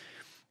too.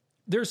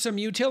 There's some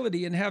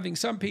utility in having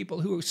some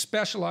people who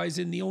specialize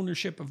in the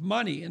ownership of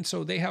money. And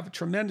so they have a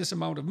tremendous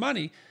amount of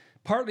money,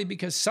 partly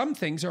because some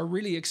things are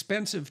really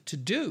expensive to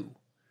do.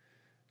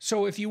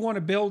 So if you want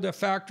to build a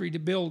factory to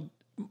build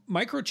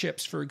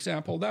microchips, for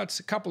example, that's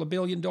a couple of $1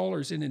 billion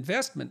in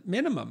investment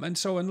minimum. And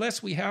so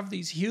unless we have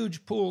these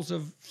huge pools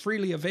of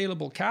freely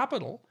available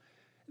capital,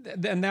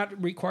 then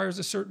that requires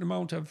a certain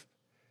amount of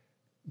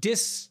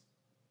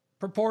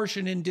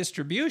disproportion in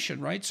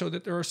distribution, right? So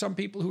that there are some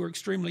people who are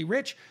extremely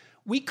rich.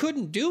 We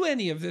couldn't do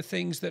any of the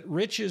things that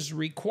riches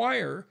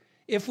require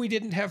if we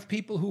didn't have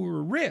people who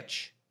were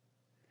rich.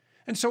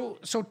 And so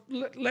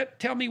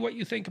tell me what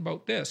you think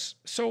about this.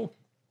 So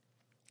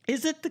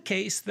is it the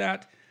case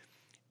that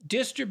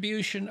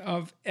distribution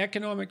of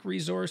economic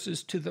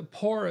resources to the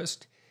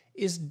poorest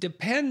is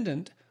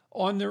dependent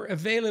on their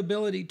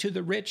availability to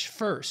the rich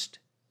first?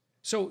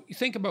 So you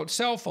think about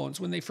cell phones.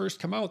 When they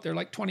first come out, they're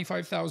like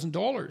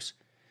 $25,000.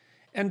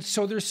 And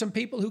so there's some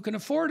people who can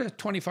afford a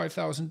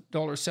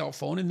 $25,000 cell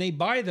phone and they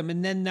buy them,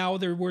 and then now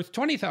they're worth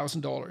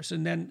 $20,000.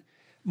 And then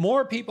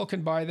more people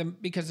can buy them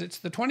because it's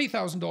the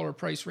 $20,000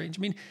 price range.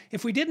 I mean,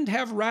 if we didn't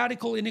have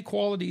radical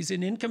inequalities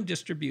in income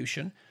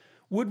distribution,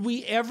 would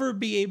we ever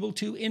be able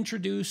to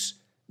introduce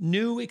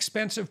new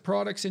expensive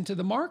products into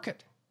the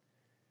market?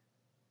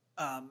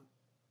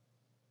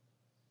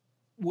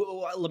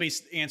 Well, let me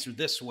answer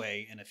this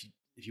way, and if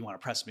you want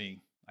to press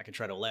me, I can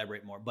try to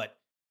elaborate more. But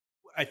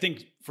I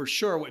think for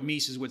sure what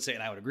Mises would say,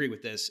 and I would agree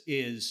with this,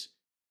 is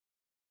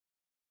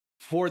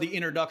for the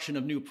introduction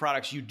of new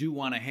products, you do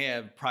want to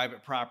have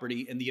private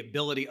property and the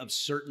ability of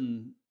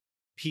certain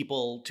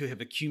people to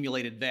have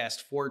accumulated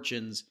vast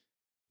fortunes.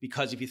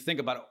 Because if you think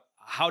about it,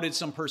 how did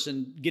some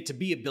person get to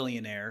be a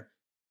billionaire?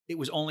 It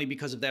was only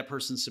because of that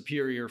person's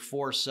superior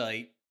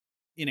foresight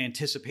in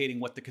anticipating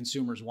what the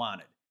consumers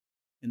wanted.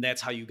 And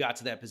that's how you got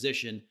to that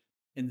position.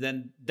 And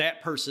then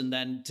that person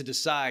then to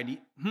decide,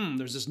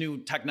 there's this new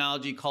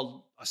technology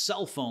called a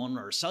cell phone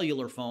or a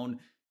cellular phone.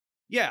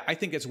 Yeah, I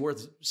think it's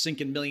worth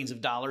sinking millions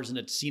of dollars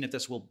into seeing if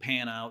this will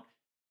pan out.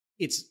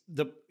 It's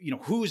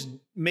who's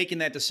making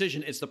that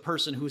decision? It's the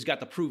person who's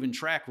got the proven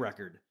track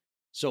record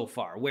so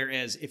far.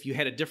 Whereas if you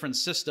had a different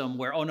system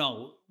where, oh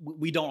no,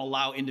 we don't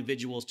allow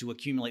individuals to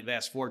accumulate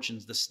vast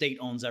fortunes, the state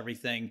owns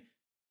everything,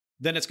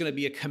 then it's going to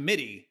be a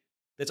committee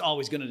that's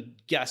always going to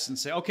guess and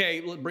say,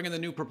 okay, bring in the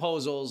new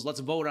proposals, let's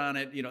vote on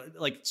it.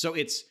 So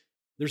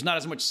there's not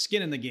as much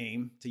skin in the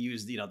game, to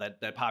use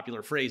that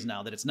popular phrase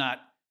now, that it's not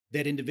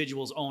that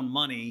individuals own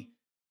money.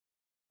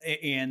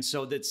 And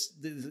so that's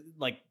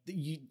like,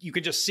 you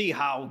could just see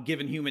how,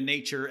 given human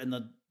nature and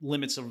the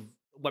limits of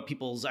what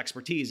people's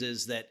expertise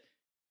is, that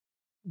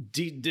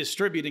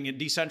distributing it,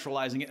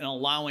 decentralizing it, and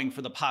allowing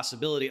for the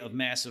possibility of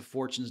massive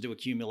fortunes to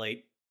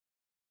accumulate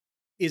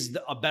is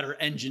a better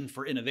engine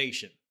for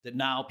innovation. That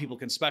now people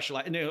can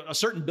specialize. And a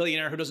certain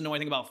billionaire who doesn't know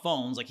anything about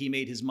phones, like he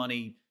made his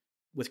money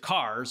with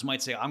cars,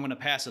 might say, I'm going to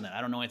pass on that.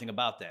 I don't know anything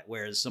about that.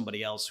 Whereas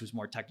somebody else who's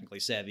more technically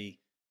savvy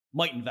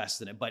might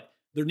invest in it. But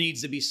there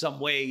needs to be some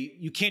way.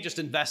 You can't just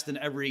invest in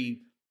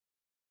every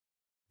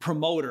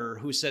promoter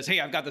who says,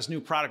 hey, I've got this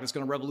new product that's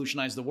going to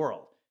revolutionize the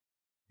world.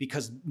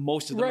 Because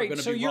most of them are going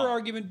to be wrong. So your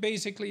argument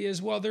basically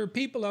is, well, there are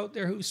people out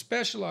there who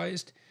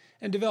specialized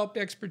and developed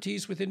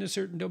expertise within a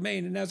certain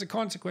domain, and as a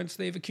consequence,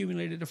 they've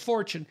accumulated a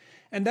fortune.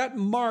 And that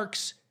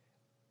marks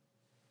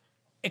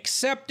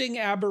accepting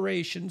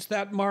aberrations,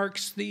 that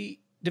marks the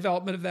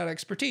development of that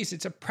expertise.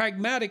 It's a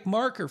pragmatic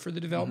marker for the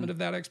development of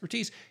that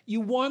expertise.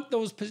 You want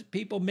those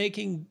people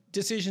making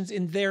decisions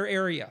in their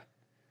area.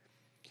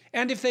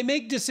 And if they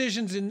make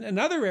decisions in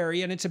another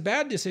area and it's a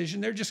bad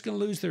decision, they're just going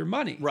to lose their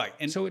money. Right.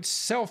 And so it's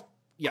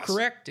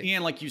self-correcting. Yes.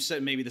 And like you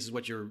said, maybe this is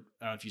what your,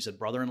 I don't know if you said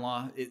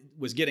brother-in-law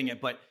was getting at,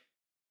 but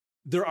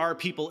there are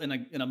people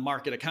in a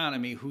market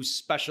economy who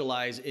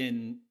specialize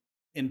in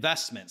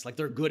investments. Like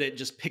they're good at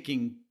just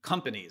picking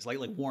companies, like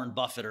Warren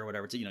Buffett or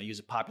whatever, to use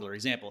a popular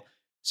example.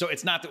 So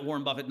it's not that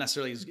Warren Buffett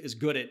necessarily is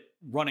good at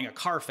running a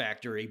car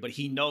factory, but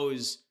he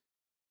knows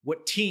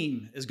what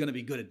team is going to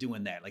be good at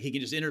doing that. Like he can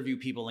just interview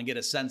people and get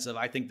a sense of,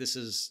 I think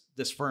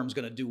this firm's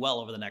going to do well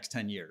over the next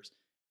 10 years.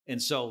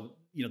 And so,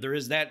 there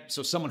is that.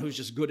 So someone who's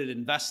just good at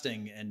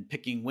investing and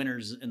picking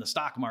winners in the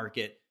stock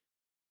market,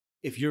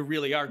 if you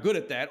really are good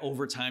at that,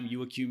 over time,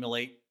 you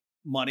accumulate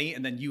money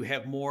and then you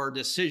have more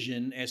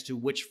decision as to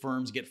which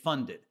firms get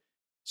funded.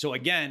 So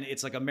again,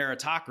 it's like a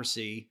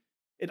meritocracy,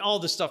 and all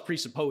this stuff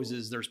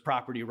presupposes there's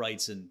property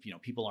rights and,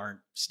 people aren't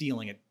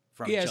stealing it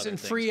from each other. Yes, and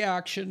free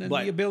action and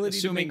the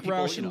ability to make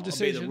rational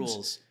decisions. Obey the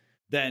rules.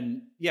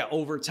 Then,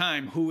 over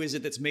time, who is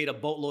it that's made a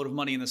boatload of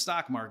money in the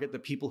stock market? The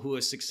people who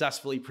have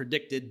successfully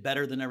predicted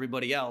better than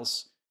everybody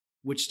else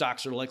which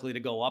stocks are likely to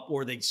go up,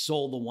 or they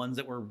sold the ones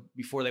that were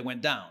before they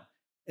went down.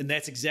 And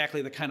that's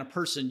exactly the kind of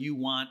person you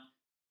want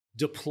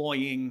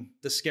deploying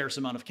the scarce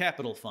amount of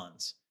capital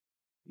funds,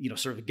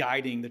 sort of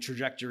guiding the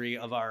trajectory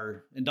of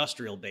our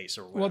industrial base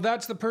or whatever. Well,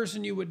 that's the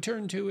person you would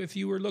turn to if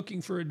you were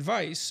looking for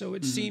advice. So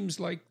it seems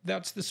like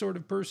that's the sort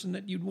of person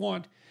that you'd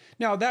want.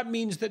 Now, that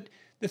means that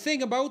the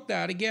thing about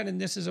that, again, and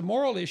this is a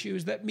moral issue,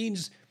 is that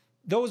means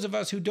those of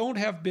us who don't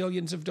have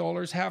billions of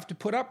dollars have to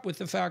put up with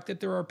the fact that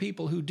there are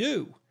people who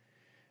do,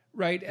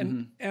 right?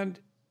 And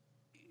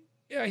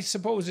I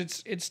suppose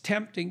it's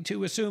tempting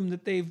to assume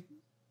that they've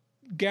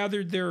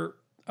gathered their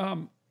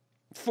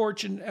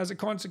fortune as a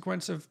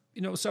consequence of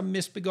some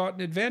misbegotten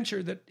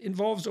adventure that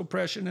involves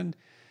oppression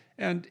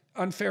and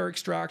unfair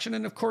extraction.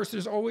 And of course,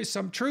 there's always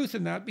some truth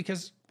in that,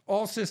 because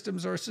all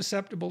systems are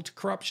susceptible to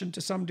corruption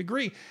to some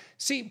degree.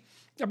 See,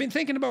 I've been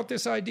thinking about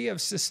this idea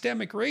of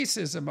systemic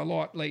racism a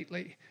lot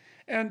lately,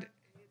 and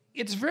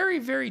it's very,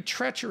 very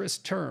treacherous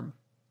term,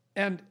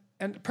 and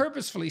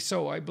purposefully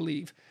so, I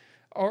believe,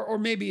 or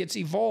maybe it's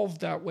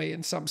evolved that way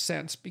in some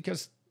sense,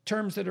 because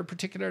terms that are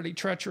particularly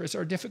treacherous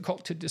are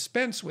difficult to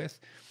dispense with.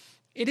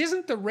 It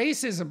isn't the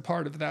racism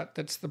part of that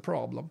that's the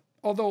problem,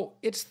 although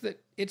it's the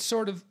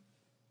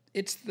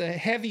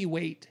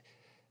heavyweight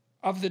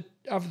of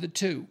the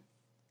two.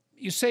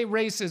 You say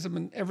racism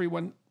and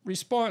everyone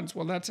responds,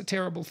 well, that's a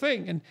terrible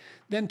thing. And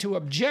then to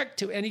object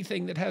to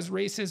anything that has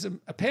racism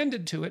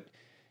appended to it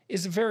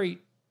is a very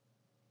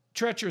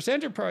treacherous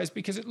enterprise,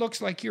 because it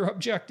looks like you're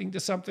objecting to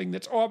something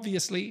that's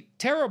obviously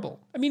terrible.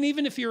 I mean,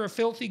 even if you're a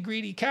filthy,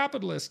 greedy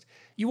capitalist,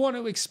 you want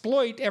to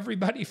exploit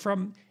everybody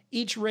from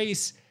each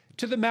race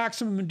to the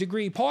maximum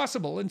degree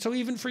possible. And so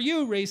even for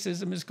you,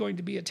 racism is going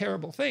to be a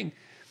terrible thing.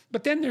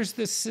 But then there's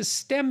this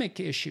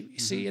systemic issue, you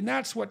see, and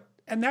that's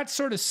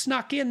sort of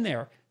snuck in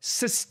there.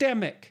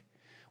 Systemic.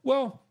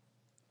 Well,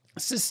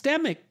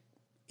 systemic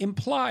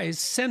implies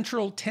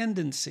central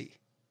tendency,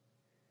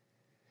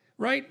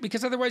 right?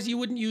 Because otherwise you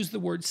wouldn't use the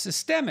word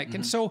systemic.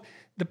 And so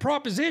the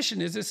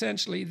proposition is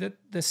essentially that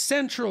the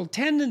central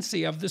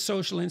tendency of the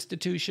social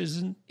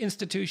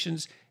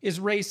institutions is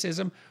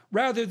racism,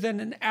 rather than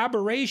an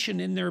aberration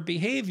in their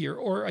behavior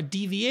or a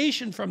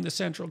deviation from the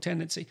central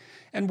tendency.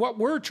 And what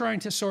we're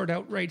trying to sort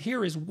out right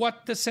here is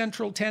what the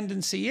central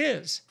tendency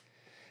is.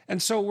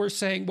 And so we're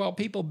saying, well,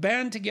 people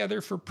band together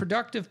for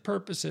productive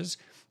purposes.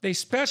 They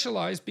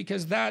specialize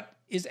because that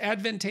is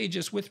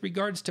advantageous with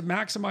regards to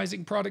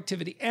maximizing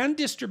productivity and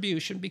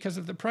distribution because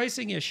of the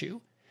pricing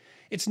issue.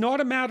 It's not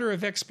a matter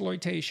of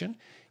exploitation.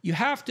 You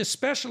have to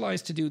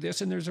specialize to do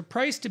this, and there's a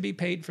price to be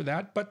paid for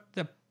that, but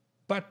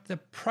the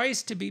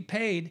price to be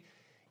paid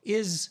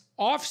is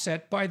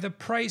offset by the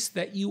price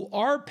that you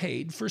are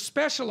paid for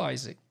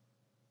specializing.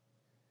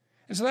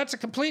 And so that's a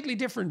completely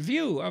different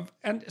view of,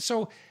 and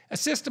so a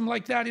system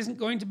like that isn't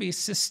going to be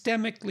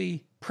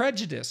systemically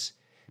prejudiced,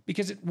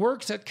 because it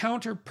works at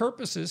counter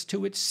purposes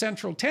to its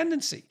central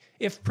tendency.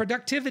 If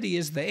productivity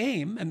is the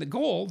aim and the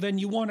goal, then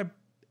you want to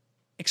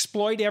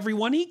exploit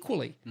everyone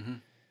equally.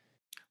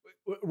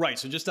 Right.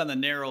 So just on the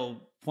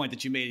narrow point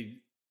that you made,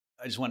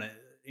 I just want to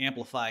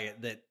amplify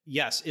it that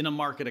yes, in a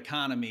market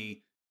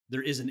economy,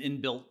 there is an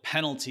inbuilt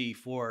penalty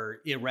for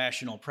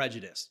irrational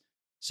prejudice.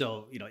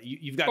 So,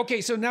 you've got... Okay,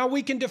 so now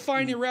we can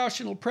define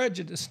irrational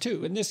prejudice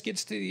too, and this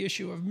gets to the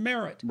issue of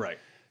merit. Right.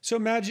 So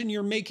imagine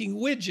you're making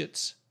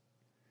widgets.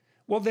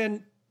 Well,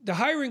 then the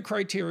hiring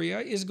criteria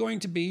is going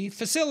to be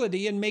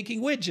facility in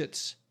making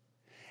widgets.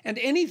 And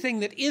anything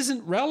that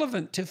isn't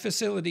relevant to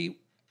facility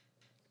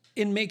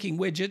in making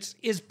widgets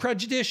is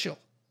prejudicial.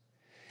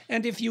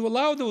 And if you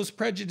allow those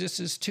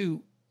prejudices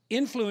to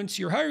influence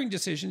your hiring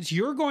decisions,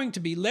 you're going to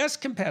be less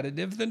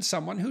competitive than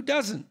someone who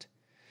doesn't.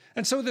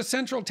 And so the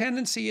central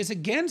tendency is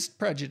against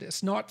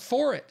prejudice, not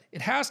for it.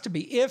 It has to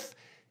be.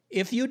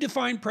 If you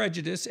define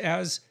prejudice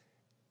as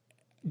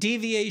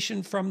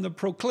deviation from the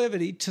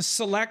proclivity to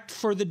select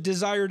for the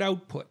desired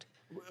output.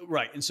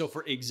 Right. And so,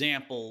 for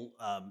example,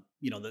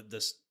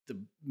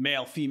 the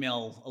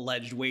male-female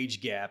alleged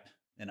wage gap,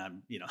 and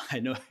I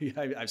know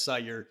I saw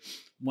your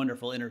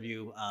wonderful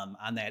interview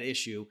on that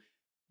issue,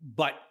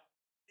 but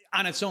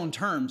on its own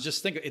terms,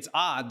 just think it's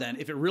odd then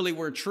if it really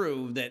were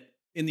true that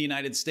in the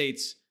United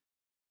States,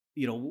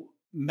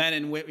 men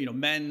and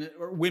men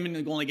or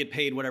women only get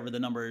paid whatever the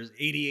number is,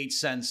 88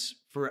 cents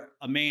for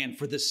a man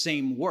for the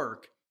same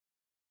work.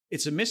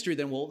 It's a mystery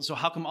then. Well, so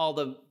how come all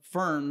the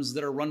firms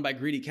that are run by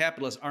greedy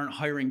capitalists aren't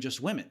hiring just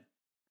women?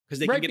 Because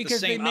they can get the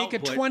same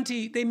output.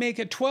 They make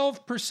a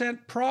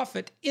 12%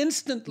 profit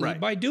instantly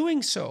by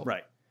doing so.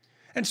 Right.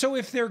 And so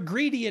if they're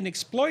greedy and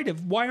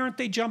exploitive, why aren't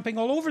they jumping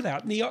all over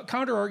that? And the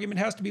counter argument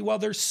has to be, well,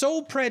 they're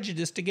so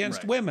prejudiced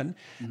against women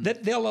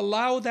that they'll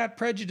allow that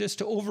prejudice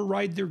to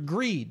override their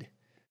greed.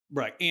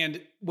 Right.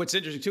 And what's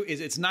interesting too is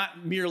it's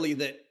not merely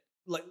that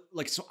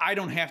so I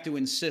don't have to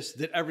insist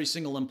that every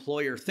single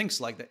employer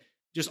thinks like that.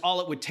 Just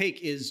all it would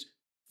take is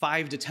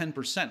 5 to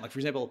 10%. Like, for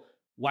example,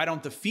 why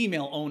don't the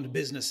female-owned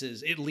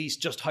businesses at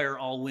least just hire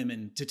all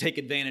women to take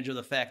advantage of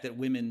the fact that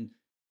women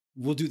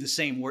will do the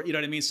same work? You know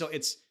what I mean? So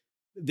it's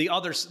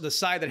the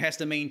side that has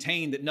to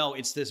maintain that, no,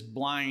 it's this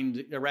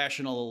blind,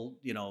 irrational,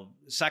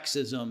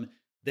 sexism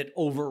that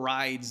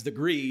overrides the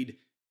greed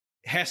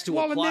has to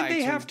apply. Well, and then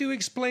they have to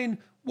explain,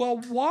 well,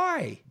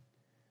 why?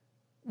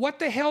 What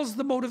the hell's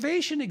the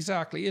motivation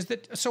exactly?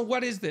 So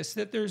what is this?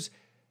 That there's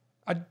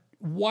a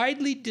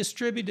widely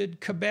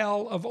distributed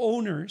cabal of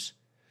owners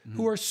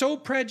who are so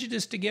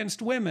prejudiced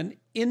against women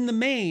in the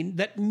main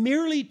that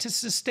merely to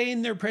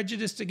sustain their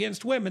prejudice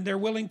against women, they're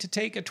willing to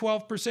take a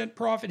 12%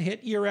 profit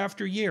hit year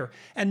after year.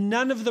 And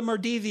none of them are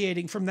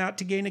deviating from that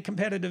to gain a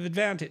competitive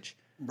advantage.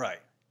 Right.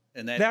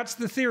 And that's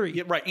the theory.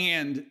 Yeah, right.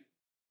 And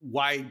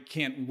why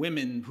can't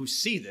women who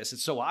see this,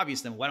 it's so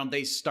obvious then, why don't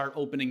they start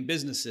opening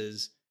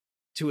businesses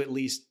to at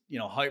least,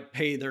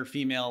 pay their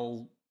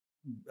female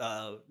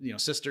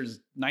sisters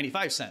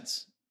 95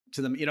 cents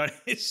to them,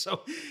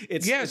 so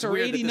it's or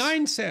weird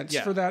 89 cents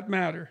for that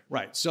matter.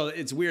 Right. So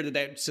it's weird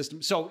that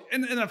system. So,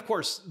 and of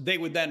course they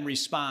would then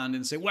respond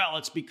and say, well,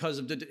 it's because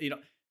of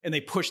and they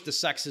push the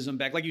sexism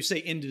back, like you say,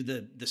 into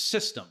the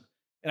system.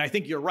 And I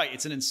think you're right.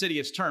 It's an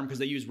insidious term because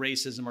they use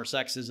racism or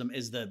sexism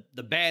as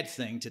the bad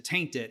thing to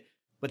taint it.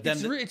 But then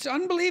it's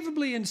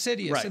unbelievably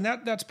insidious. Right. And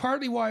that's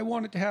partly why I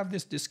wanted to have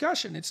this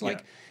discussion. It's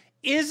like,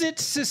 is it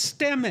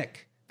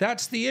systemic?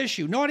 That's the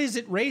issue. Not is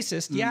it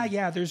racist?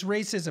 Yeah, there's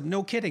racism.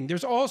 No kidding.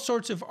 There's all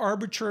sorts of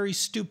arbitrary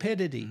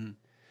stupidity.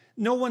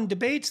 No one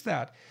debates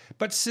that.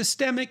 But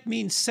systemic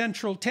means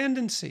central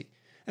tendency.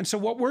 And so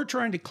what we're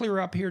trying to clear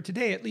up here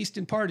today, at least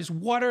in part, is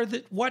what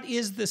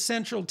is the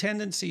central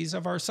tendencies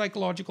of our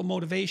psychological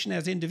motivation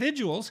as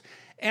individuals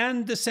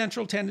and the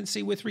central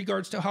tendency with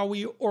regards to how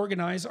we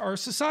organize our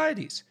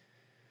societies.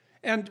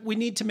 And we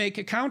need to make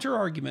a counter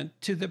argument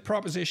to the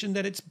proposition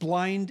that it's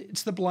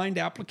the blind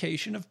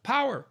application of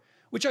power,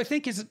 which I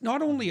think is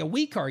not only a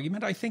weak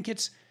argument, I think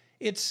it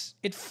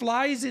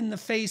flies in the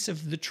face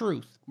of the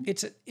truth.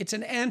 It's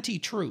an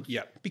anti-truth.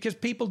 Yeah. Because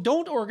people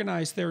don't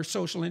organize their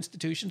social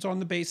institutions on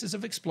the basis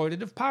of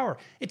exploitative power.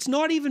 It's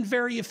not even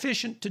very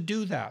efficient to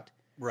do that.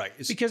 Right.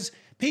 Because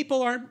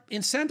people aren't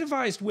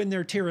incentivized when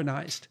they're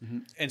tyrannized.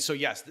 And so,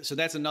 yes, so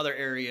that's another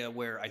area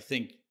where I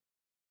think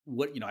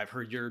I've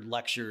heard your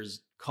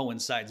lectures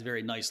coincides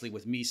very nicely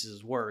with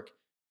Mises' work.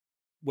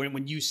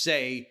 When you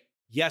say,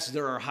 yes,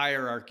 there are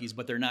hierarchies,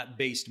 but they're not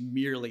based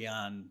merely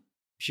on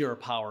pure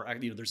power.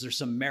 There's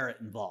some merit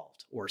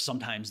involved, or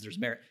sometimes there's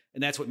merit.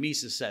 And that's what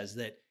Mises says,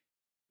 that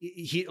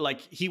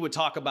he would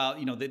talk about,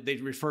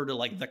 they'd refer to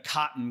like the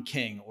cotton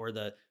king or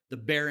the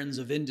barons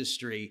of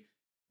industry.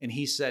 And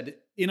he said,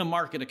 in a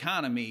market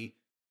economy,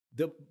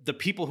 the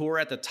people who are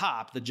at the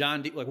top,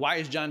 why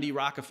is John D.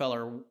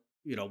 Rockefeller,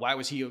 why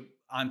was he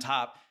on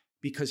top?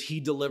 Because he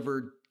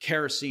delivered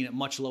kerosene at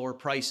much lower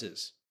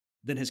prices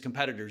than his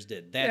competitors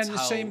did.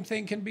 Same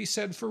thing can be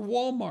said for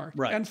Walmart,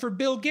 right, and for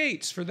Bill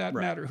Gates, for that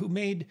matter, who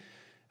made.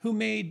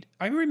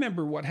 I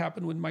remember what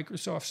happened when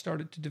Microsoft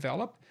started to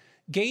develop.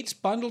 Gates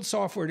bundled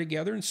software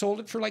together and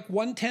sold it for like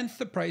 1/10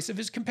 the price of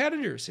his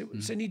competitors.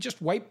 And he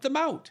just wiped them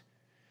out.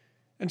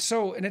 And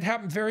it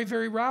happened very,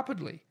 very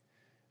rapidly.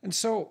 And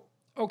so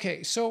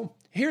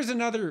here's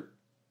another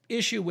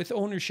issue with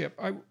ownership.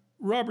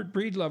 Robert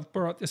Breedlove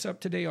brought this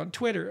up today on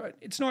Twitter.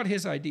 It's not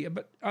his idea,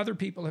 but other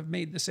people have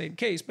made the same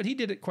case, but he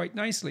did it quite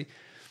nicely.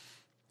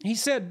 He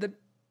said that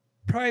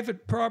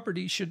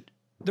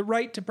the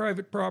right to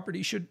private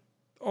property should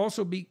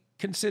also be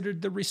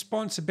considered the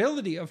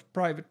responsibility of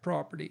private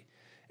property,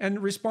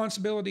 and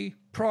responsibility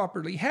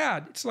properly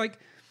had. It's like,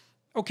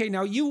 okay,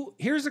 now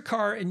here's a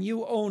car and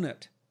you own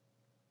it.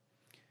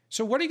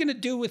 So what are you going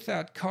to do with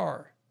that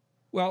car?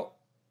 Well,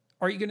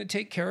 are you going to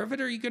take care of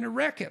it or are you going to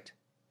wreck it?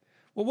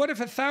 Well, what if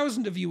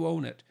 1,000 of you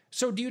own it?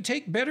 So do you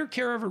take better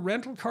care of a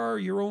rental car or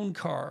your own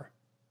car?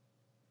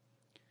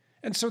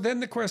 And so then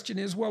the question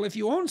is, well, if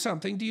you own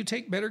something, do you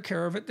take better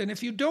care of it than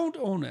if you don't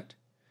own it?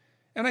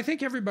 And I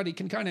think everybody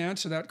can kind of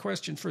answer that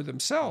question for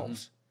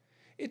themselves.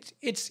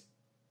 It's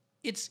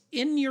it's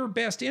in your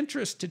best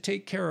interest to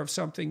take care of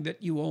something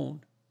that you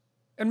own.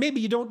 And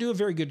maybe you don't do a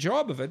very good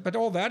job of it, but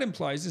all that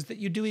implies is that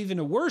you do even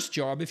a worse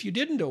job if you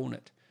didn't own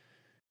it.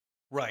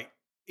 Right.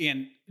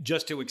 And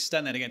just to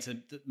extend that against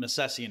the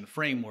Misesian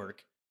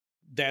framework,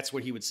 that's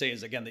what he would say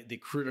is, again, the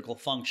critical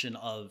function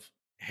of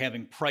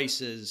having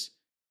prices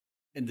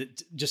and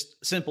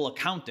just simple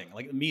accounting.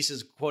 Like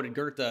Mises quoted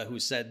Goethe, who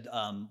said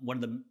one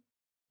of the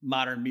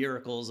modern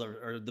miracles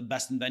or the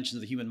best inventions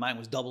of the human mind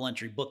was double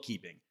entry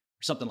bookkeeping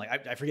or something like,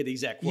 I forget the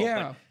exact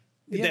quote,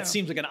 but that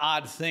seems like an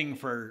odd thing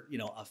for,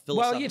 a philosophical.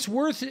 Well,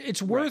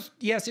 it's worth,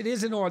 yes, it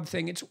is an odd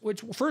thing.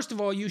 First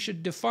of all, you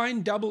should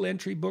define double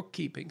entry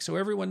bookkeeping so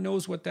everyone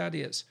knows what that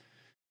is.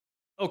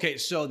 Okay.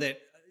 So that,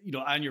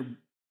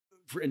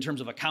 in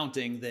terms of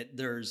accounting, that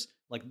there's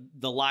like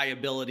the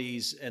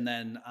liabilities, and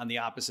then on the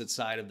opposite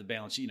side of the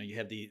balance sheet, you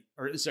have the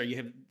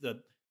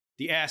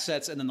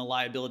assets, and then the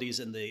liabilities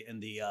and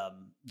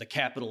the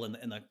capital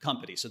in the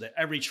company, so that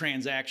every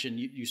transaction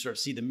you sort of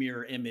see the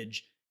mirror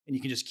image, and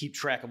you can just keep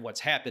track of what's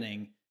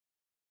happening.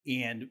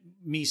 And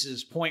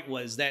Mises' point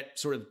was that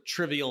sort of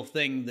trivial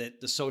thing that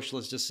the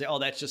socialists just say, oh,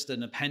 that's just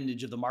an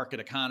appendage of the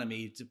market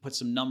economy to put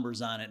some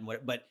numbers on it.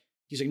 But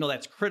he's like, no,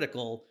 that's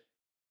critical,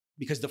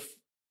 because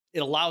it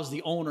allows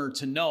the owner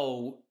to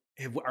know,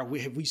 have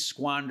we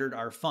squandered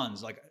our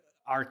funds? Like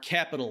our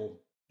capital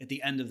at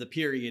the end of the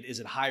period, is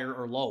it higher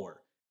or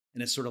lower?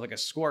 And it's sort of like a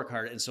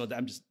scorecard. And so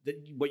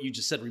what you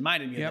just said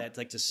reminded me of that. It's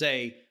like to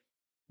say,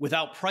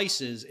 without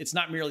prices, it's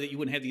not merely that you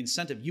wouldn't have the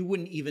incentive. You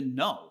wouldn't even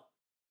know,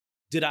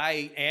 did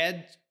I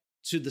add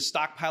to the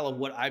stockpile of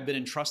what I've been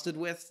entrusted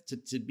with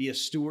to be a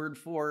steward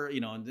for,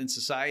 in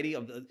society,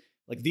 of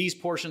these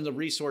portions of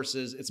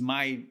resources,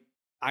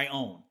 I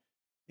own.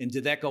 And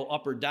did that go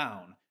up or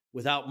down?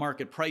 Without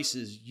market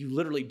prices, you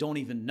literally don't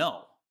even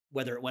know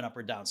whether it went up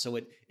or down. So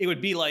it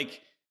would be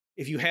like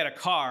if you had a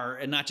car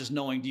and not just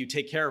knowing, do you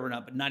take care of it or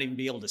not, but not even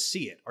be able to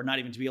see it, or not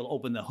even to be able to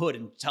open the hood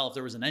and tell if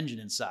there was an engine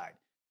inside.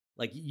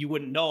 Like you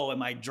wouldn't know,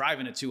 am I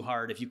driving it too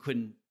hard, if you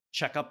couldn't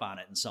check up on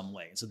it in some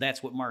way. And so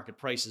that's what market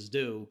prices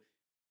do.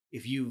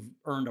 If you've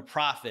earned a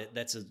profit,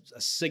 that's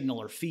a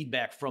signal or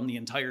feedback from the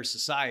entire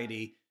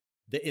society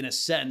that, in a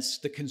sense,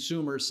 the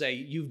consumers say,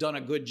 you've done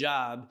a good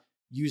job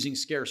using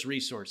scarce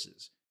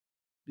resources,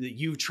 that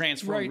you've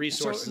transformed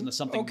resources into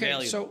something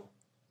valuable.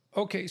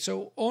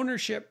 So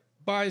ownership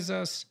buys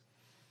us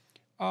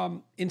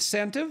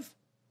incentive.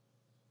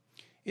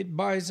 It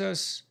buys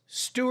us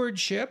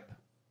stewardship.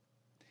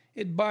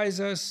 It buys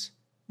us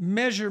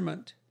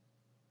measurement.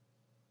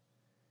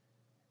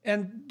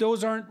 And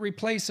those aren't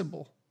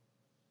replaceable,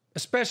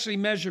 especially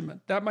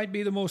measurement. That might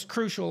be the most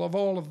crucial of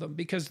all of them,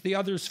 because the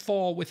others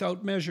fall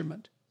without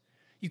measurement.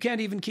 You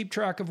can't even keep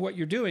track of what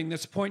you're doing.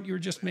 That's the point you were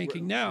just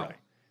making now. Right.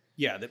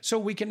 Yeah. So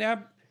we can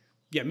have...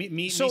 Yeah,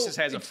 Mises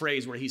has a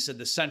phrase where he said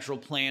the central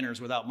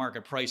planners without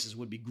market prices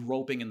would be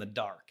groping in the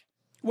dark.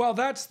 Well,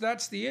 that's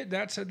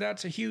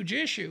a huge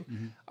issue.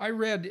 Mm-hmm. I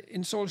read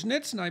in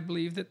Solzhenitsyn, I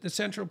believe, that the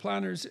central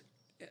planners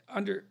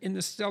in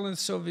the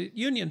Soviet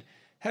Union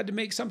had to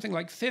make something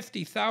like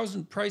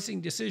 50,000 pricing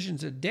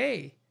decisions a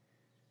day.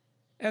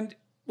 And,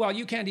 well,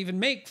 you can't even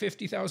make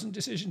 50,000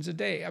 decisions a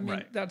day. I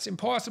mean, That's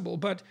impossible.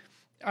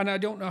 And I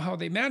don't know how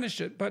they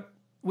managed it, but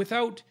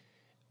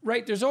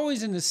there's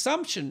always an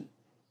assumption.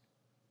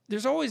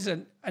 There's always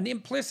an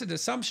implicit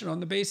assumption on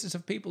the basis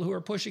of people who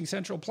are pushing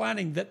central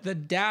planning that the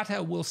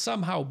data will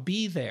somehow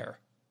be there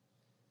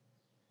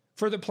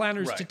for the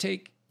planners to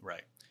take.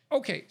 Right.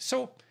 Okay,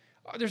 so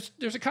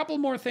there's a couple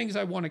more things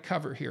I want to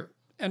cover here.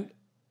 And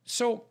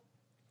so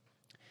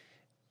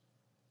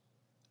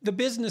the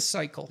business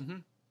cycle,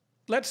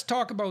 let's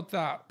talk about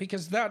that,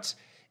 because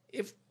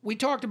if we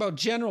talked about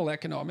general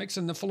economics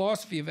and the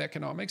philosophy of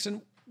economics,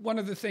 and one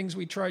of the things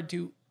we tried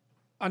to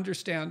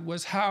understand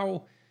was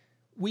how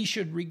we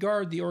should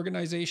regard the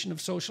organization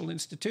of social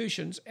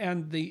institutions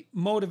and the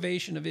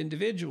motivation of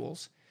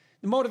individuals.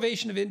 The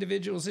motivation of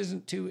individuals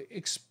isn't to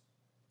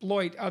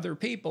exploit other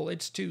people,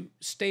 it's to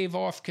stave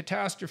off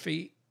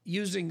catastrophe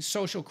using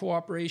social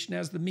cooperation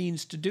as the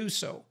means to do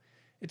so.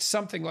 It's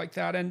something like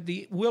that. And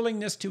the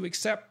willingness to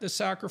accept the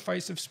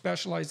sacrifice of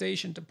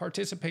specialization to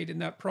participate in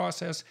that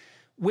process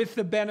with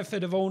the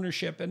benefit of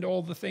ownership and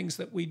all the things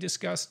that we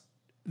discussed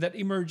that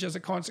emerge as a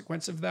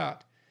consequence of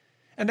that.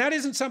 And that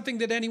isn't something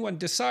that anyone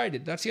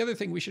decided. That's the other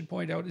thing we should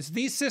point out, is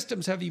these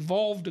systems have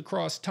evolved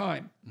across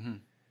time. Mm-hmm.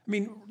 I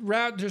mean,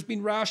 there's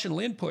been rational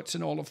inputs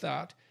in all of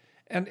that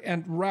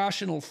and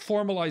rational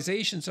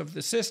formalizations of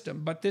the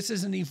system, but this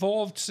is an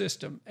evolved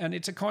system, and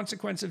it's a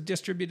consequence of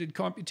distributed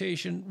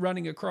computation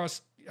running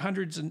across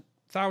hundreds and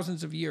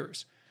thousands of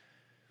years.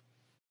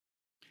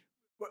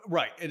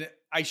 Right. And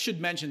I should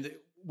mention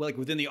that, like,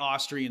 within the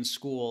Austrian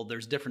school,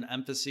 there's different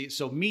emphases.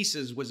 So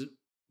Mises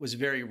was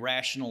very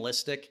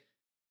rationalistic.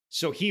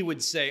 So he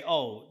would say,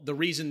 oh, the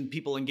reason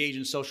people engage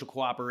in social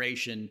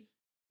cooperation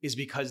is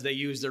because they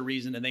use their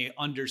reason and they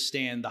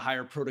understand the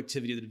higher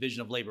productivity of the division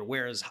of labor.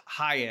 Whereas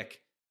Hayek,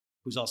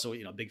 who's also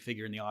a big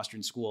figure in the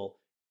Austrian school,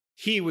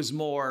 he was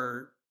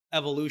more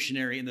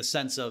evolutionary in the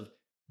sense of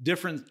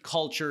different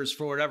cultures,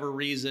 for whatever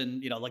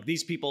reason, like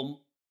these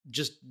people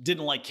just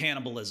didn't like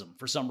cannibalism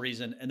for some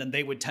reason. And then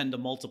they would tend to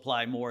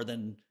multiply more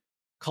than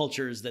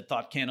cultures that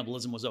thought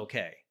cannibalism was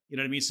okay. You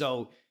know what I mean?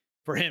 So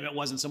for him, it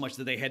wasn't so much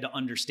that they had to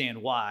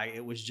understand why.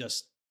 It was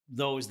just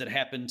those that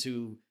happened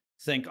to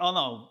think, oh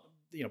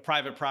no,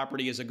 private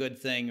property is a good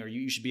thing, or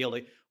you should be able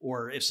to,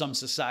 or if some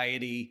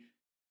society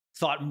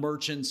thought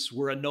merchants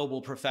were a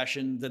noble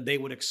profession, then they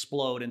would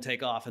explode and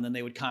take off, and then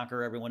they would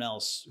conquer everyone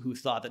else who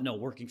thought that no,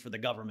 working for the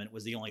government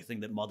was the only thing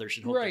that mothers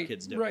should hope their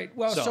kids do. Right.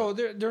 Well, so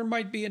there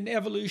might be an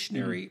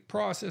evolutionary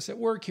process at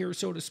work here,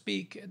 so to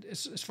speak,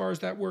 as far as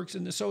that works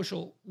in the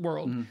social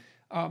world.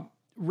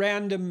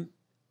 Random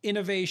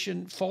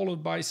innovation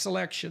followed by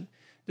selection.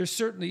 There's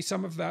certainly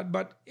some of that,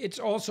 but it's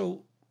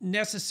also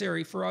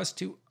necessary for us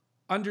to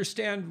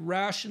understand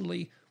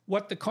rationally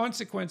what the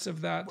consequence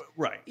of that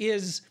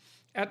is,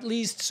 at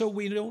least so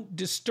we don't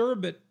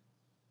disturb it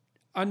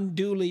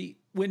unduly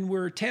when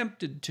we're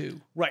tempted to.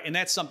 Right. And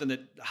that's something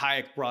that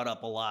Hayek brought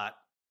up a lot,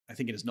 I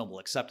think in his Noble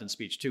Acceptance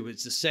speech too,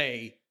 is to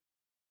say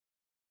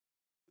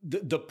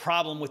the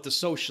problem with the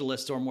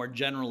socialists, or more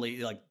generally,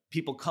 like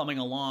people coming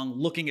along,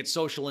 looking at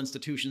social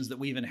institutions that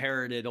we've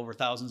inherited over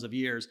thousands of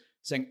years,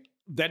 saying,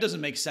 that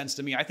doesn't make sense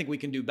to me. I think we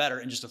can do better.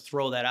 And just to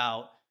throw that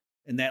out.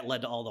 And that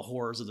led to all the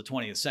horrors of the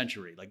 20th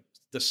century, like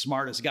the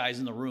smartest guys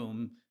in the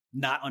room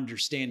not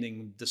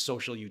understanding the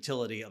social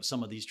utility of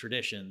some of these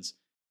traditions.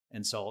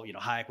 And so,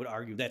 Hayek would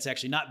argue that's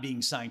actually not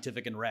being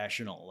scientific and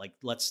rational. Like,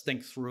 let's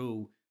think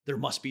through, there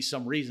must be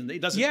some reason.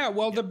 It doesn't. Yeah,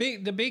 well, the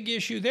big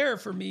issue there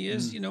for me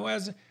is,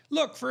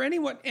 look, for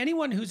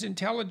anyone who's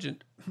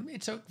intelligent,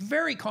 it's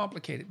very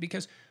complicated,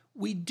 because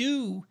we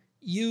do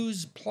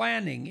use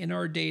planning in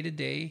our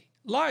day-to-day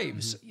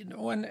lives,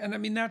 and I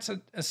mean, that's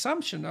an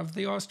assumption of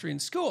the Austrian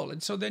school.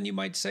 And so then you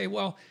might say,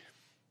 well,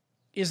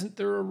 isn't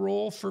there a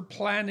role for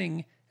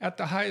planning at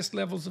the highest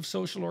levels of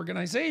social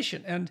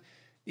organization? And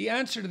the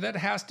answer to that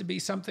has to be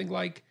something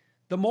like,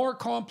 the more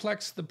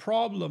complex the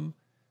problem,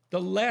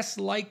 the less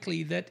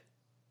likely that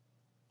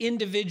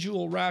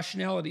individual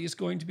rationality is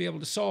going to be able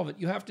to solve it.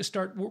 You have to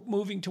start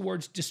moving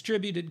towards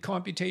distributed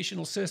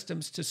computational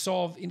systems to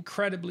solve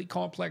incredibly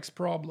complex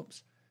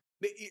problems.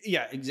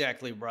 Yeah,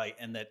 exactly right.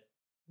 And that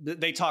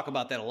they talk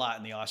about that a lot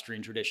in the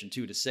Austrian tradition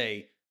too, to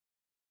say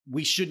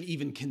we shouldn't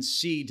even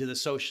concede to the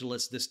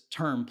socialists this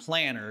term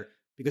planner,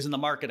 because in the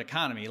market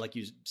economy, like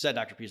you said,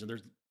 Dr. Peterson,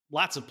 there's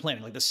lots of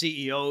planning, like the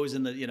CEOs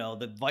and the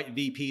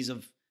VPs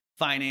of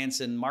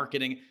finance and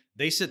marketing,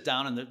 they sit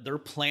down and they're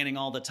planning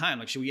all the time.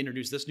 Like, should we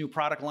introduce this new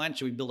product line?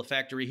 Should we build a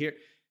factory here?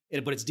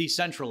 But it's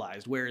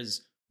decentralized.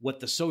 Whereas what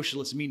the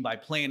socialists mean by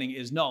planning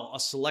is, no, a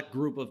select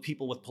group of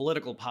people with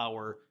political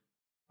power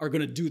are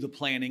going to do the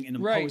planning and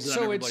impose it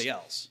on everybody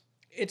else.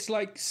 It's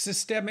like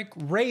systemic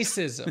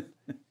racism,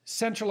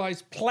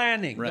 centralized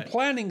planning. Right. The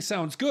planning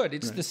sounds good.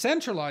 It's the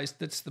centralized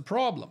that's the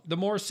problem. The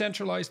more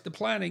centralized the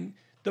planning,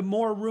 the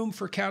more room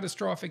for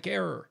catastrophic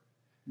error.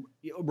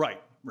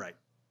 Right.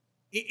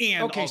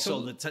 And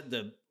also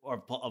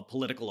of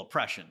political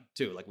oppression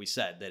too. Like we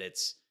said,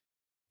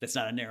 that's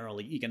not a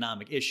narrowly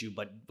economic issue,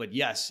 but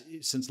yes,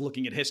 since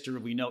looking at history,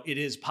 we know it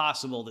is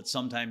possible that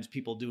sometimes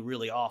people do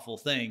really awful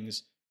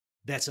things.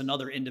 That's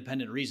another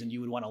independent reason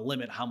you would want to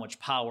limit how much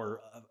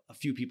power a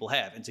few people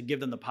have. And to give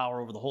them the power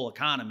over the whole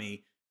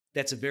economy,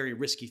 that's a very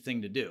risky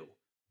thing to do.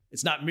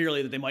 It's not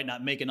merely that they might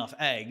not make enough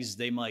eggs,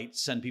 they might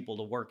send people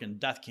to work in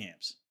death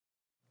camps.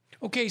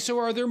 Okay, so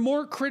are there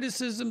more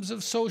criticisms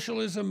of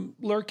socialism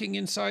lurking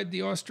inside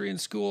the Austrian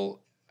school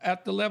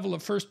at the level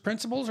of first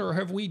principles, or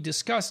have we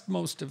discussed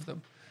most of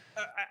them?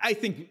 I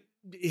think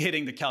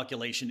hitting the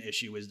calculation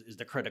issue is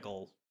the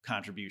critical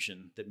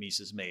contribution that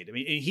Mises made. I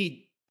mean,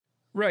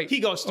 he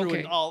goes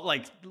through all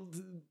like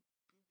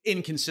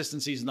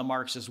inconsistencies in the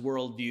Marxist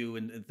worldview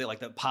and like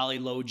the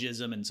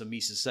polylogism. And so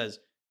Mises says,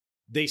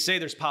 they say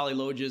there's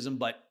polylogism,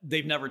 but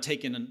they've never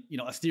taken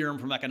a theorem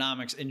from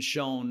economics and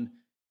shown,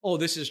 oh,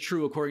 this is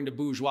true according to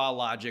bourgeois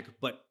logic,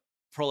 but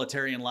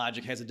proletarian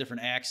logic has a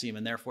different axiom,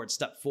 and therefore it's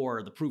step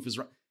 4, the proof is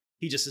wrong.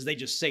 He just says, they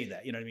just say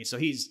that, you know what I mean? So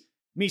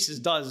Mises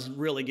does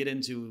really get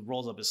into,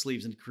 rolls up his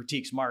sleeves and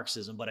critiques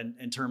Marxism, but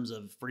in terms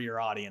of, for your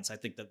audience, I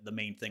think that the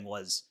main thing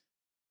was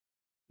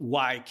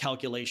why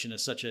calculation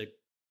is such a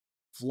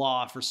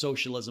flaw for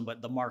socialism,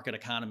 but the market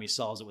economy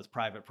solves it with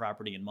private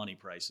property and money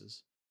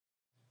prices.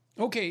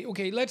 Okay.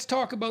 Let's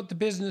talk about the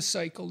business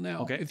cycle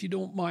now, if you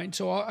don't mind.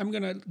 So I'm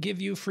going to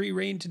give you free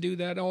rein to do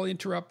that. I'll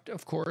interrupt,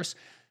 of course.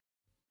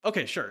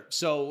 Okay, sure.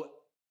 So,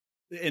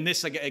 and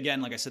this,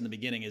 again, like I said in the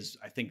beginning, is,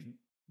 I think,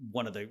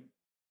 one of the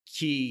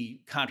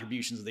key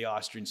contributions of the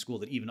Austrian school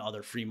that even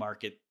other free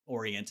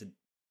market-oriented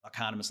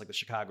economists like the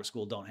Chicago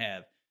School don't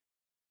have.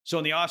 So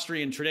in the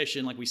Austrian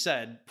tradition, like we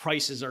said,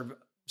 prices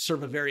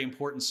serve a very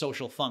important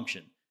social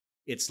function.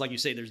 It's like you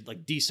say, there's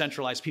like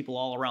decentralized people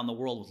all around the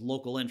world with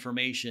local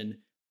information,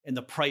 and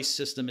the price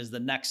system is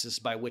the nexus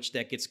by which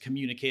that gets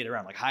communicated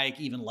around. Like Hayek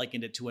even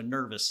likened it to a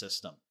nervous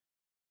system.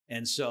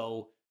 And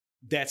so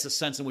that's a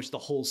sense in which the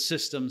whole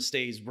system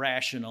stays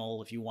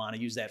rational, if you want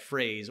to use that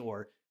phrase,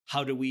 or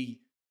how do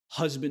we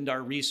husband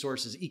our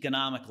resources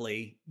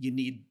economically? You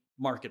need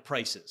market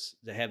prices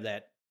to have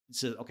that.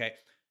 So, okay.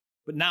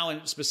 But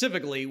now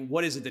specifically,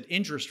 what is it that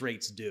interest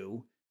rates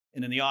do?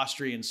 And in the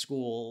Austrian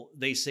school,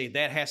 they say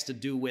that has to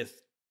do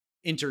with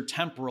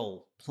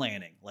intertemporal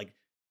planning, like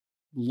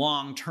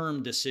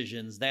long-term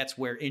decisions. That's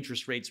where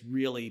interest rates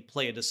really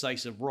play a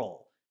decisive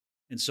role.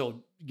 And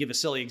so, give a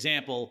silly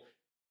example,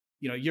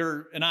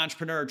 you're an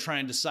entrepreneur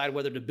trying to decide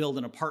whether to build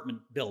an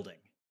apartment building,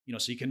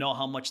 so you can know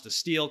how much the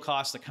steel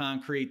costs, the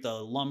concrete, the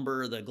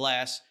lumber, the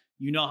glass,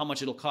 how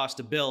much it'll cost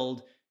to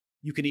build.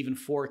 You can even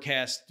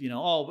forecast,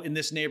 in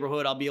this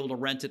neighborhood, I'll be able to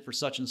rent it for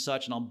such and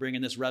such, and I'll bring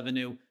in this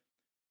revenue.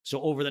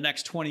 So over the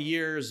next 20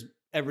 years,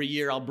 every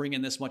year I'll bring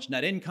in this much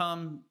net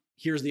income.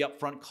 Here's the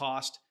upfront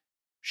cost.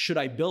 Should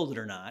I build it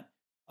or not?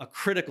 A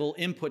critical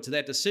input to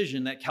that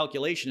decision, that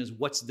calculation, is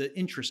what's the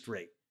interest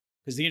rate?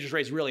 Because the interest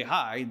rate is really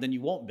high, then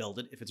you won't build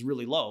it. If it's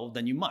really low,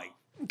 then you might.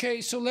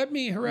 Okay, so let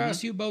me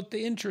harass you about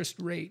the interest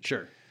rate.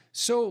 Sure.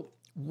 So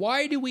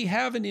why do we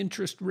have an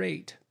interest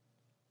rate?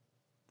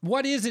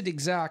 What is it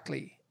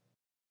exactly?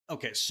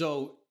 Okay,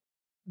 so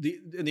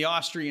in the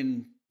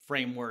Austrian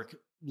framework,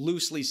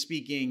 loosely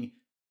speaking,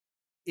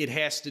 it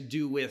has to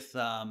do with,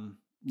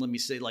 let me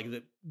say, like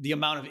the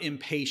amount of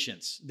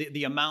impatience,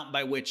 the amount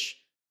by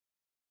which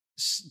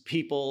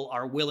people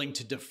are willing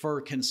to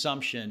defer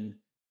consumption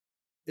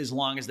as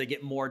long as they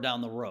get more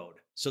down the road.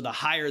 So the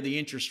higher the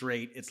interest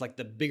rate, it's like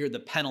the bigger the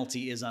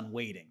penalty is on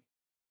waiting.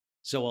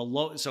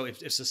 So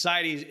if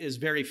society is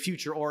very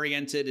future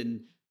oriented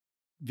and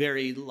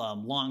very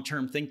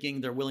long-term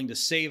thinking, they're willing to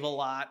save a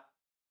lot.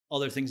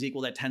 Other things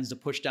equal, that tends to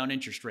push down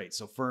interest rates.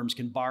 So firms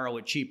can borrow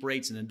at cheap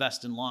rates and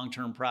invest in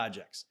long-term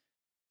projects.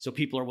 So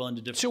people are willing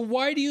to defer. So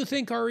why do you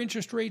think our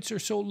interest rates are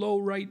so low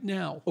right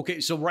now? Okay,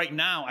 so right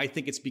now, I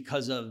think it's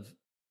because of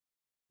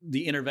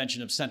the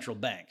intervention of central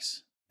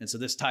banks. And so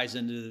this ties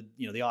into,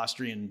 the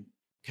Austrian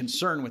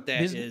concern with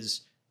that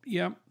is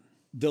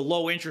the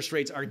low interest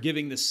rates are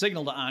giving the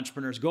signal to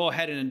entrepreneurs, go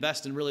ahead and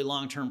invest in really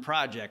long-term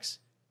projects,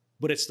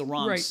 but it's the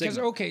wrong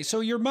signal. Okay, so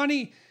your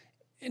money,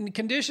 in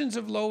conditions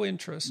of low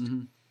interest,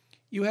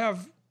 you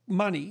have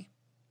money,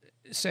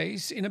 say,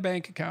 in a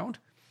bank account,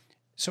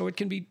 so it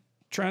can be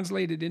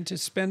translated into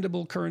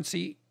spendable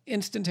currency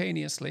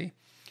instantaneously,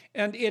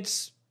 and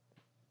it's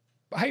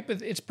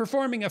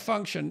performing a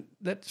function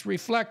that's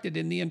reflected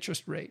in the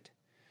interest rate.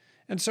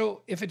 And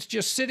so if it's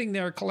just sitting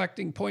there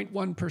collecting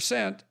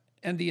 0.1%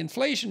 and the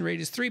inflation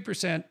rate is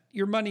 3%,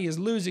 your money is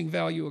losing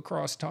value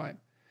across time.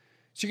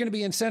 So you're going to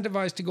be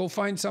incentivized to go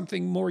find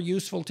something more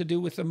useful to do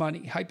with the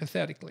money,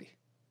 hypothetically.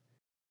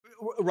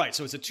 Right.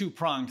 So it's a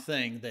two-pronged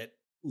thing that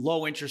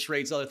low interest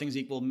rates, other things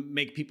equal,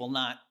 make people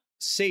not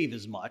save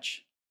as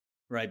much,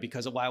 right?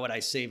 Because why would I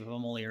save if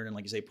I'm only earning,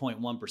 like you say,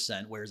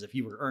 0.1%? Whereas if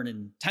you were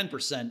earning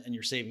 10% in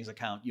your savings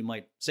account, you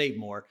might save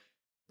more.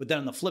 But then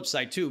on the flip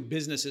side too,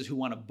 businesses who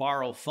want to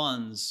borrow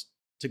funds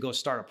to go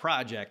start a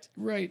project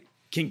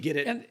can get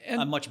it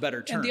on much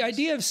better terms. And the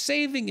idea of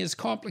saving is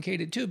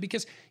complicated too,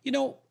 because,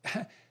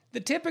 the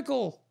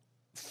typical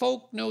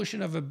folk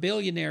notion of a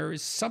billionaire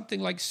is something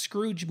like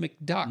Scrooge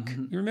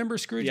McDuck. You remember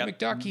Scrooge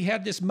McDuck? He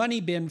had this money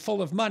bin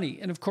full of money.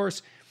 And of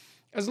course,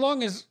 as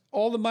long as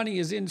all the money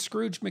is in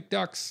Scrooge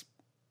McDuck's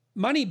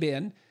money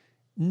bin,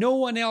 no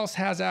one else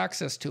has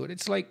access to it.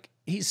 It's like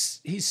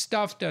he's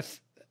stuffed a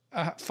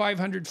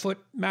 500-foot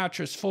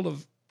mattress full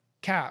of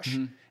cash,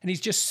 and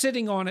he's just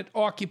sitting on it,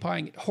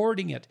 occupying it,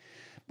 hoarding it.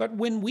 But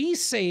when we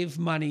save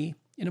money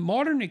in a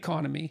modern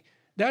economy,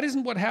 that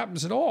isn't what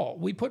happens at all.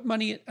 We put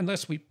money,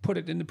 unless we put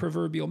it in the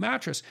proverbial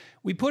mattress,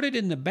 we put it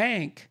in the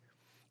bank,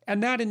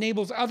 and that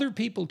enables other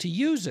people to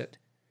use it.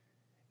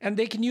 And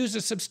they can use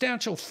a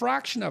substantial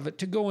fraction of it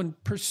to go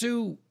and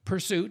pursue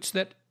pursuits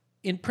that,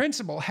 in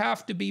principle,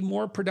 have to be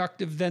more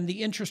productive than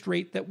the interest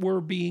rate that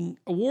we're being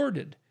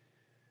awarded.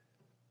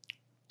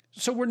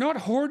 So we're not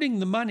hoarding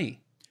the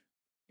money.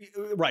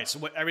 Right.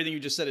 So everything you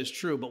just said is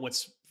true. But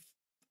what's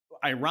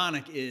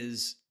ironic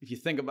is, if you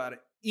think about it,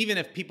 even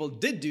if people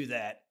did do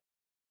that,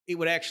 it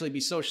would actually be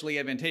socially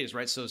advantageous,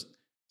 right? So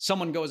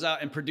someone goes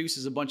out and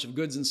produces a bunch of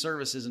goods and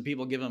services and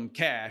people give him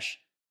cash,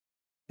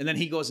 and then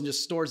he goes and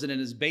just stores it in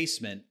his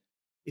basement.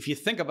 If you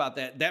think about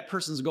that, that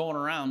person's going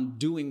around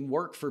doing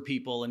work for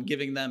people and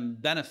giving them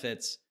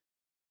benefits,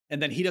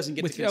 and then he doesn't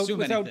get to consume anything.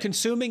 Without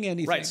consuming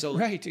anything. Right. So,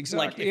 right,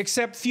 exactly.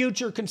 Except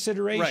future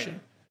consideration.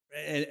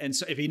 Right. And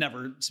so if he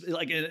never,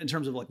 like in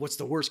terms of like, what's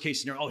the worst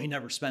case scenario? Oh, he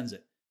never spends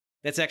it.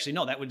 That's actually,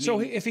 no, that would mean. So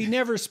if he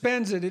never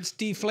spends it, it's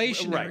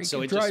deflationary. Right.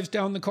 So it drives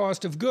down the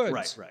cost of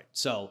goods. Right.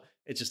 So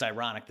it's just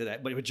ironic to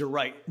that. But you're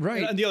right.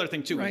 Right. And the other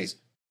thing too is,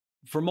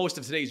 for most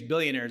of today's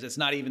billionaires, it's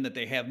not even that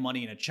they have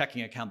money in a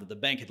checking account that the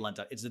bank had lent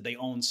out. It's that they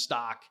own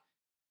stock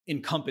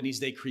in companies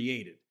they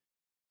created.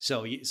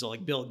 So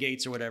like Bill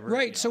Gates or whatever.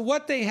 Right. So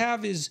what they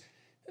have is,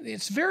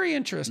 it's very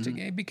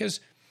interesting, because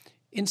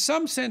in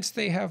some sense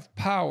they have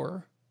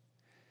power,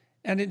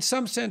 and in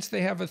some sense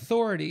they have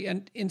authority,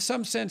 and in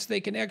some sense they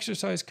can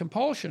exercise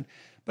compulsion,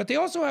 but they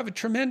also have a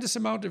tremendous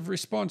amount of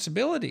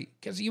responsibility,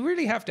 because you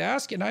really have to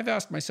ask, and I've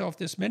asked myself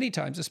this many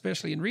times,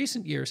 especially in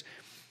recent years,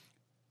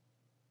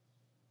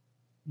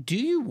 do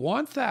you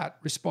want that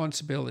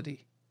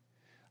responsibility?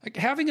 Like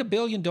having $1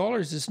 billion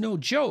is no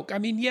joke. I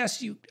mean,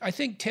 yes, I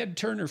think Ted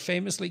Turner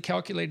famously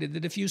calculated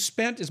that if you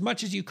spent as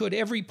much as you could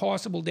every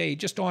possible day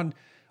just on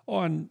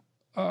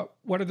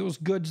what are those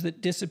goods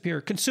that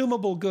disappear?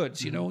 Consumable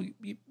goods, you know,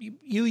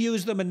 you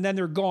use them and then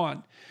they're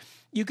gone.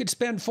 You could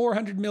spend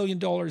 $400 million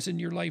in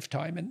your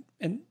lifetime,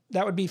 and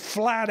that would be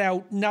flat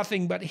out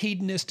nothing but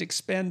hedonistic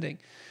spending.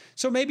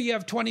 So maybe you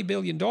have $20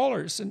 billion,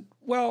 and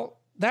well,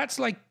 that's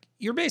like,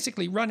 you're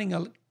basically running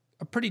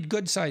a pretty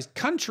good-sized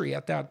country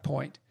at that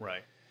point.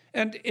 Right.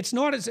 And it's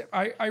not as,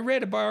 I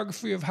read a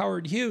biography of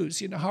Howard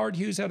Hughes. You know, Howard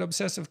Hughes had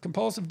obsessive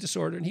compulsive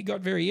disorder, and he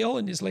got very ill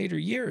in his later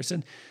years.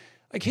 And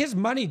like his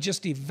money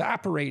just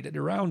evaporated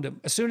around him.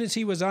 As soon as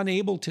he was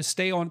unable to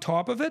stay on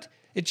top of it,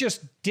 it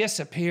just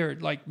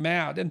disappeared like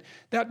mad. And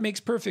that makes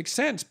perfect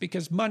sense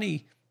because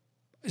money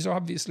is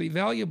obviously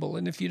valuable.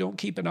 And if you don't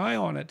keep an eye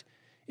on it,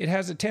 it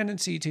has a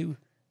tendency to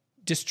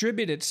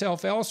distribute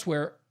itself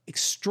elsewhere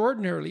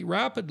extraordinarily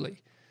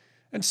rapidly.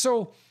 And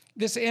so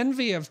this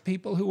envy of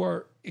people who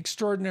are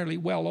extraordinarily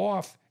well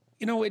off,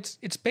 you know, it's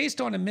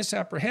based on a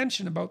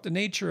misapprehension about the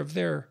nature of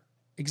their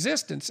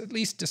existence, at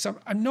least to some.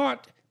 I'm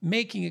not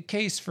making a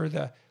case for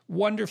the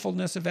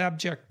wonderfulness of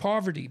abject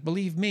poverty.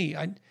 Believe me,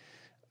 I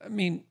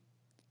mean,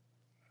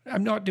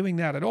 I'm not doing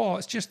that at all.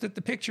 It's just that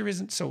the picture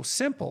isn't so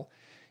simple.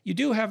 You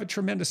do have a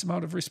tremendous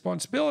amount of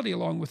responsibility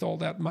along with all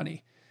that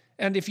money.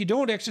 And if you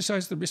don't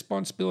exercise the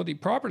responsibility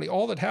properly,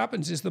 all that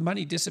happens is the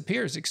money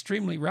disappears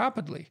extremely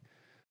rapidly.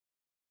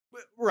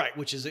 Right,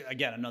 which is,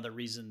 again, another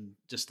reason,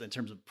 just in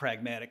terms of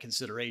pragmatic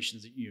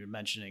considerations that you were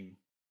mentioning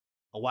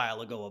a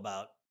while ago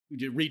about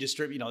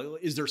redistribute, you know,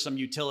 is there some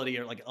utility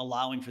or like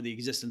allowing for the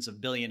existence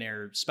of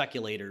billionaire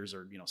speculators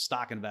or, you know,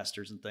 stock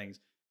investors and things?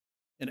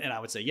 And I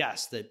would say,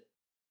 yes, that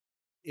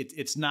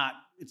it's not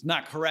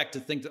correct to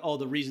think that, oh,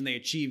 the reason they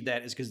achieved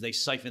that is because they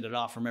siphoned it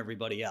off from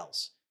everybody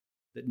else.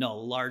 That no,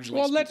 largely.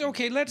 Well,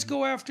 let's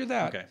go after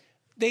that. Okay.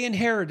 They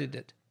inherited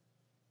it.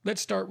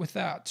 Let's start with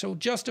that. So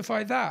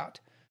justify that.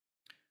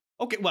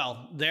 Okay,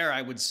 well, there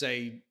I would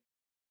say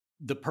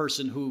the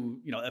person who,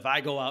 you know, if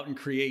I go out and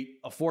create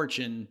a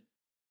fortune,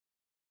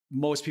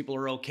 most people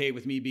are okay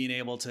with me being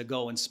able to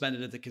go and spend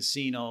it at the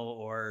casino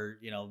or,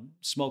 you know,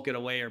 smoke it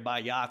away or buy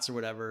yachts or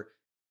whatever,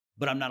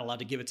 but I'm not allowed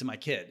to give it to my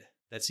kid.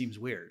 That seems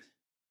weird.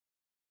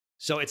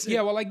 So it's...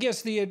 Yeah, well, I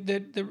guess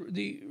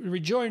the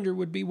rejoinder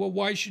would be, well,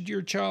 why should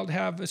your child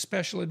have a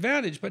special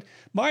advantage? But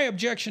my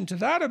objection to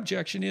that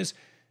objection is,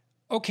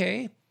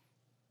 okay,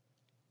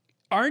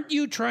 aren't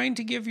you trying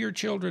to give your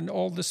children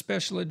all the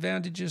special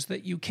advantages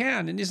that you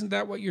can? And isn't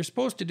that what you're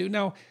supposed to do?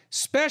 Now,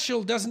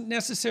 special doesn't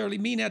necessarily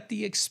mean at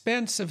the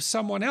expense of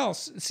someone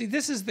else. See,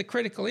 this is the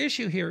critical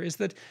issue here, is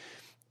that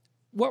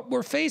what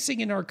we're facing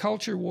in our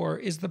culture war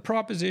is the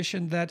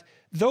proposition that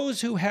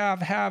those who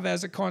have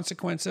as a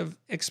consequence of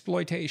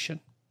exploitation.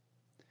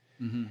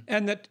 Mm-hmm.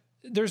 And that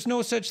there's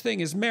no such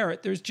thing as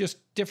merit. There's just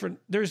different,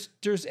 there's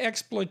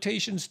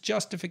exploitation's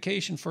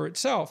justification for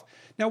itself.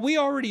 Now, we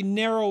already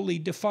narrowly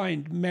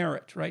defined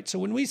merit, right? So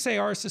when we say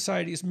our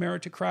society is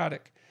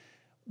meritocratic,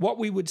 what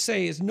we would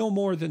say is no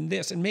more than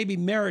this. And maybe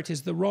merit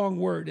is the wrong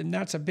word, and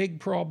that's a big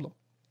problem.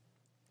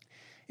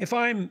 If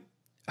I'm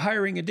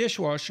hiring a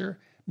dishwasher,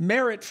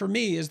 merit for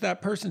me is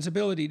that person's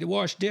ability to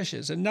wash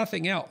dishes and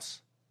nothing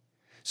else.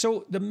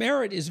 So the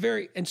merit is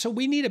and so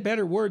we need a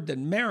better word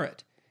than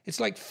merit. It's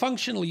like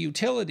functional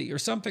utility or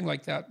something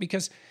like that,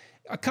 because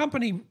a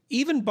company,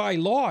 even by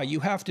law, you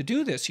have to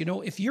do this. You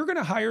know, if you're going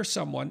to hire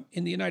someone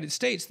in the United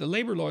States, the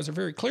labor laws are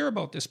very clear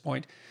about this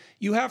point.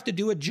 You have to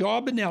do a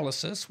job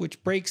analysis,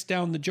 which breaks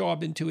down the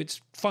job into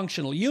its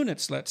functional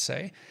units, let's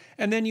say.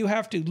 And then you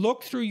have to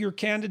look through your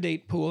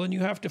candidate pool and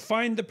you have to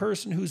find the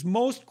person who's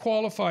most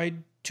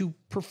qualified to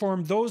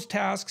perform those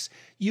tasks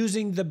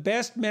using the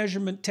best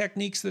measurement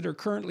techniques that are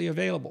currently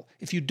available.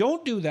 If you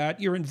don't do that,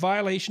 you're in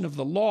violation of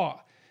the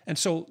law. And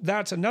so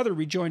that's another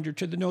rejoinder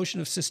to the notion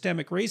of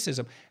systemic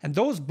racism. And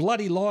those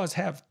bloody laws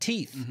have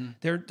teeth.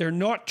 Mm-hmm. They're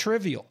not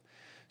trivial.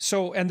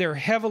 So, and they're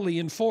heavily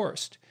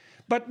enforced.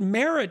 But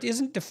merit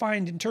isn't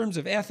defined in terms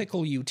of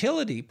ethical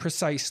utility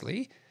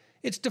precisely.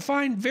 It's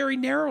defined very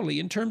narrowly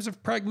in terms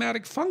of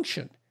pragmatic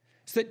function.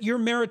 It's that you're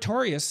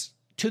meritorious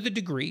to the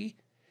degree,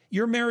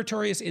 you're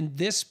meritorious in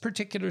this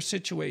particular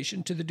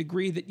situation to the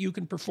degree that you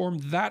can perform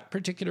that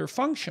particular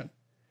function.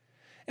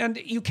 And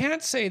you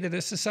can't say that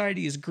a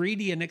society is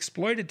greedy and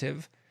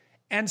exploitative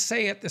and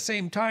say at the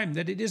same time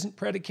that it isn't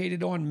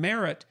predicated on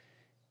merit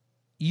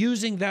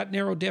using that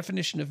narrow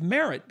definition of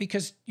merit,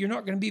 because you're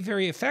not going to be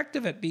very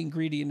effective at being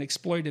greedy and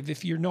exploitive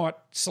if you're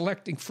not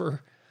selecting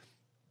for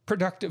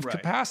productive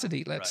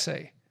capacity, let's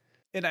say.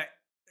 And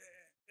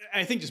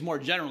I think just more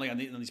generally on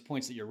these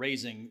points that you're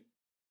raising,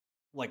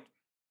 like,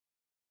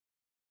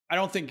 I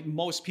don't think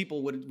most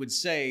people would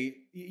say,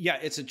 yeah,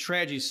 it's a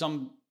tragedy.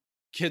 Some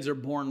kids are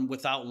born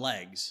without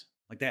legs.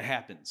 Like, that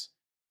happens.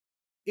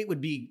 It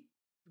would be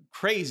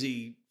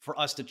crazy for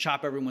us to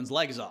chop everyone's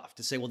legs off,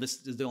 to say, well,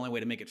 this is the only way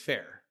to make it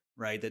fair,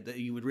 right? That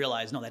you would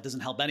realize, no, that doesn't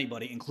help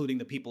anybody, including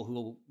the people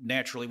who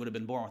naturally would have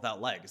been born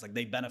without legs. Like,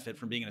 they benefit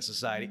from being in a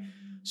society.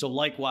 So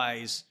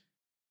likewise,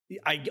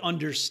 I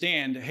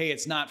understand, hey,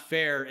 it's not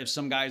fair if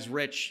some guy's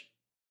rich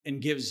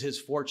and gives his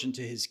fortune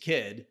to his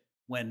kid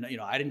when,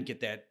 I didn't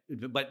get that.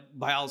 But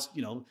by all,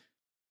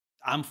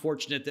 I'm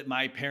fortunate that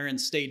my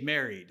parents stayed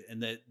married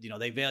and that,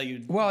 they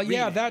valued. Well,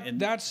 yeah, reading.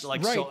 that's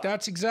like, right. so,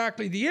 That's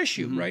exactly the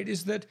issue, right?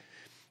 Is that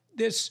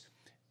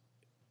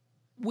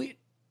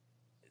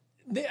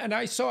and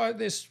I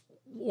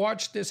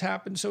watched this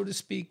happen, so to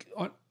speak,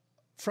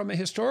 from a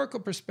historical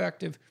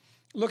perspective,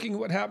 looking at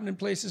what happened in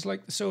places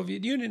like the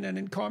Soviet Union and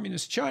in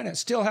communist China,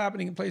 still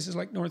happening in places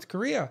like North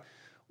Korea,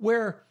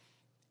 where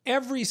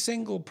every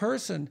single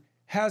person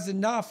has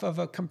enough of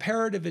a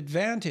comparative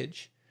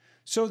advantage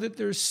so that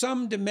there's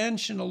some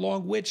dimension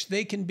along which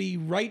they can be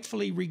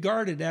rightfully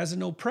regarded as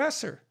an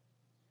oppressor.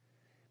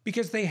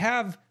 Because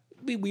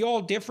we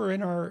all differ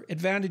in our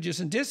advantages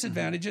and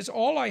disadvantages.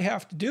 All I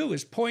have to do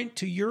is point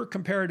to your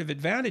comparative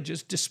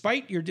advantages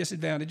despite your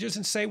disadvantages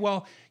and say,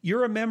 well,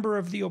 you're a member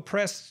of the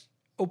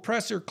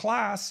oppressor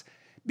class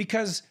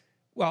because,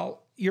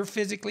 well, you're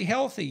physically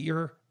healthy.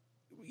 You're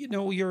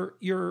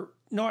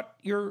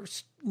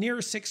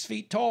near 6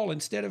 feet tall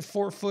instead of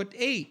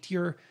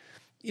 4'8".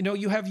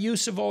 You have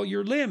use of all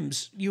your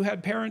limbs. You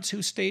had parents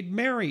who stayed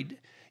married.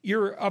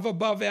 You're of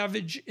above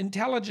average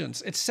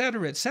intelligence, et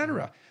cetera, et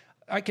cetera.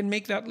 I can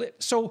make that.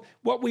 So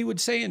what we would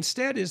say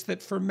instead is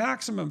that for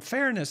maximum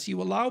fairness,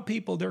 you allow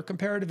people their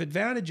comparative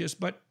advantages,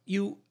 but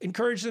you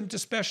encourage them to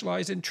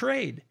specialize in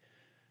trade.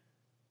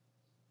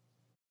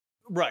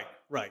 Right.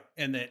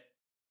 And that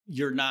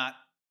you're not,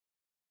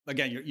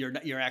 again,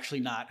 you're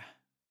actually not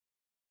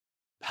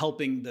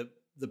helping the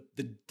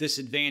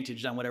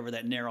disadvantaged on whatever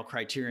that narrow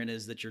criterion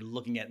is that you're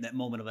looking at in that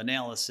moment of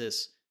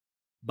analysis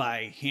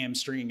by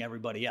hamstringing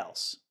everybody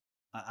else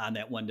on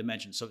that one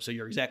dimension. So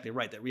you're exactly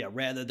right that,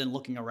 rather than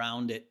looking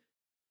around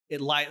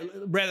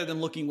rather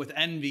than looking with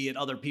envy at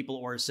other people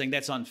or saying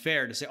that's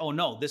unfair, to say, oh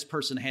no, this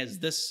person has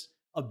this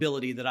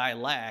ability that I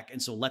lack.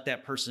 And so let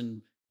that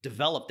person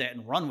develop that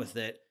and run with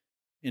it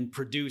and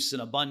produce in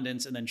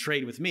abundance and then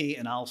trade with me.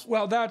 And I'll,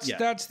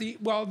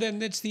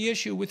 then it's the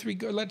issue with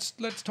regard.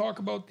 Let's talk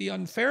about the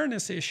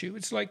unfairness issue.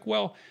 It's like,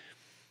 well,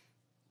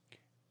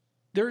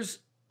 there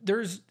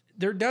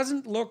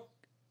doesn't look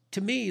to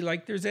me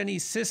like there's any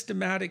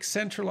systematic,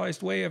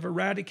 centralized way of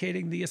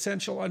eradicating the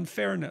essential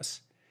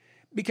unfairness.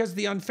 Because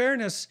the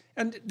unfairness,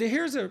 and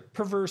here's a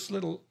perverse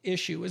little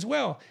issue as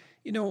well.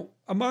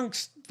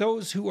 Amongst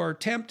those who are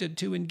tempted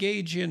to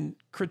engage in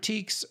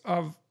critiques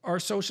of our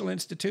social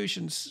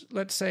institutions,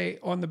 let's say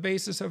on the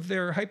basis of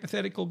their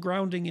hypothetical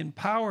grounding in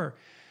power,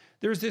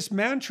 there's this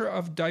mantra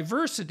of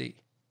diversity.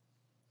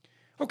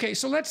 Okay,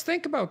 so let's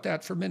think about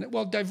that for a minute.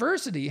 Well,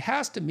 diversity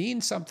has to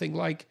mean something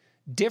like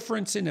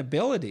difference in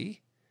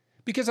ability,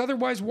 because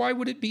otherwise, why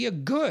would it be a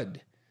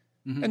good?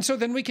 Mm-hmm. And so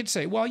then we could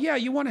say, well, yeah,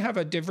 you want to have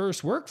a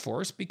diverse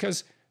workforce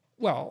because,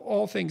 well,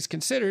 all things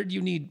considered,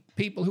 you need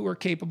people who are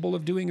capable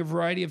of doing a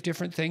variety of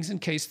different things in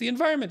case the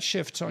environment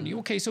shifts on you.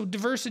 Okay, so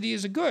diversity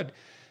is a good.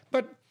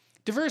 But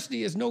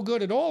diversity is no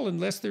good at all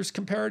unless there's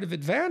comparative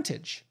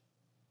advantage.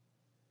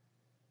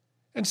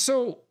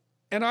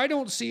 And I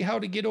don't see how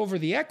to get over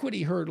the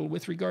equity hurdle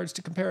with regards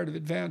to comparative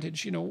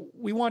advantage.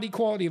 We want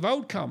equality of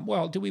outcome.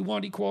 Well, do we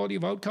want equality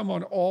of outcome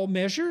on all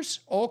measures,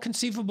 all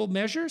conceivable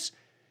measures?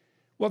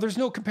 Well, there's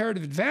no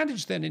comparative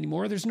advantage then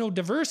anymore. There's no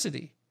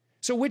diversity.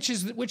 So which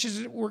is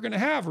it we're going to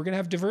have? We're going to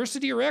have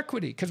diversity or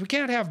equity because we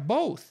can't have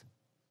both.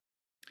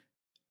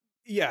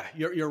 Yeah,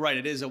 you're right.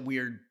 It is a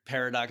weird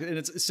paradox. And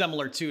it's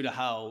similar too to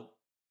how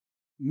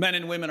men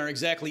and women are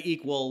exactly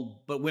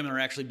equal, but women are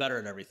actually better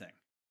at everything.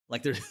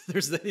 Like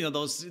there's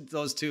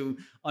those two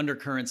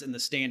undercurrents in the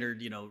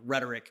standard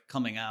rhetoric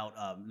coming out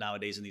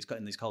nowadays in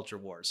these culture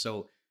wars.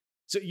 So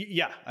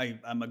yeah,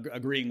 I'm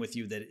agreeing with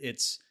you that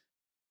it's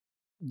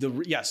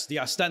the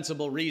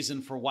ostensible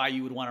reason for why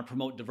you would want to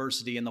promote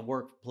diversity in the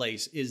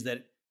workplace is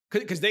that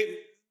because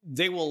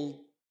they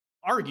will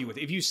argue with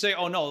it. If you say,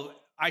 oh no,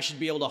 I should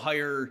be able to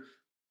hire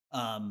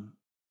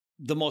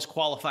the most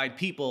qualified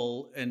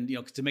people and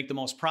to make the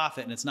most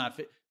profit, and it's not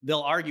fit.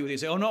 They'll argue with you,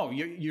 say, oh no,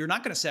 you're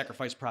not going to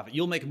sacrifice profit.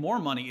 You'll make more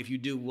money if you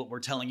do what we're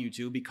telling you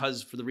to,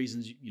 because for the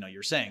reasons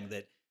you're saying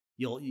that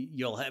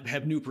you'll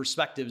have new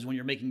perspectives when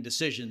you're making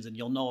decisions, and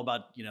you'll know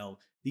about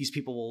these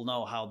people will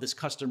know how this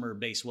customer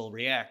base will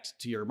react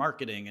to your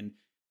marketing, and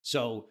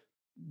so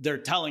they're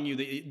telling you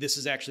that this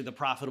is actually the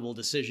profitable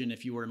decision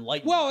if you were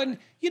enlightened. Well, and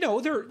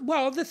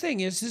the thing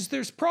is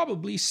there's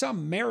probably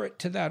some merit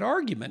to that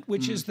argument,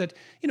 which is that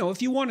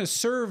if you want to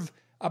serve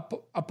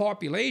a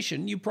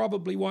population, you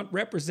probably want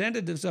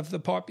representatives of the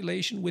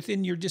population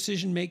within your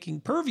decision-making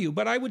purview.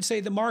 But I would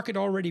say the market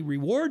already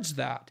rewards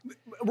that,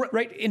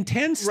 right?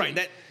 Intensely.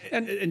 Right.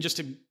 And just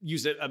to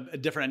use a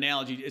different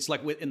analogy, it's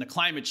like in the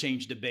climate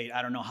change debate.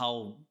 I don't know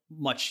how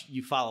much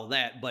you follow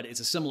that, but it's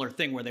a similar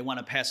thing where they want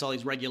to pass all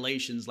these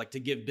regulations, like to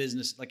give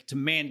business, like to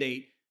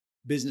mandate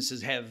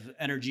businesses have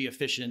energy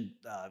efficient,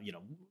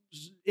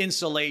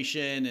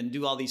 insulation and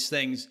do all these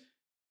things.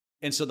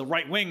 And so the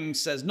right wing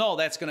says, no,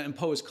 that's going to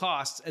impose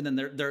costs. And then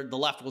the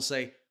left will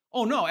say,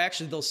 oh, no,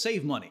 actually, they'll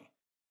save money.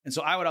 And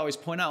so I would always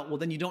point out, well,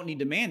 then you don't need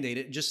to mandate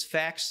it. Just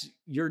fax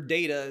your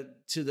data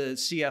to the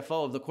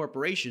CFO of the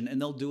corporation and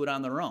they'll do it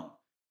on their own.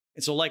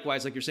 And so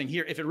likewise, like you're saying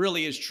here, if it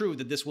really is true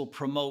that this will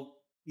promote,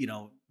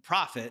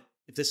 profit,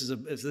 if this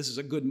is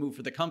a good move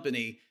for the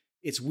company,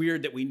 it's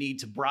weird that we need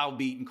to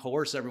browbeat and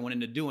coerce everyone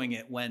into doing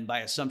it when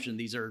by assumption,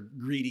 these are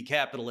greedy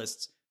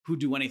capitalists who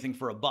do anything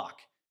for a buck.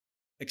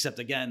 Except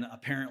again,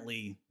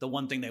 apparently the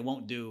one thing they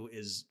won't do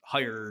is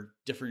hire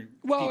different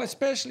people.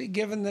 Especially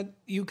given that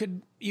you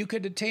could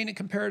attain a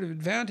comparative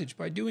advantage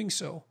by doing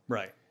so.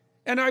 Right.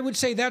 And I would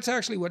say that's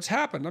actually what's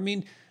happened. I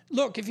mean,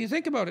 look, if you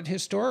think about it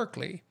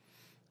historically,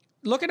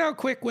 look at how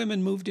quick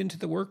women moved into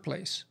the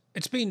workplace.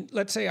 It's been,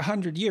 let's say,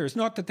 100 years.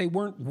 Not that they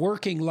weren't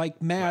working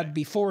like mad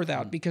before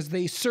that, because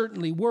they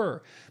certainly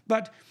were.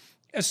 But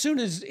as soon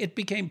as it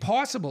became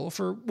possible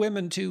for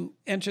women to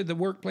enter the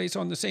workplace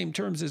on the same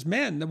terms as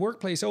men, the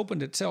workplace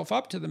opened itself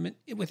up to them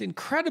with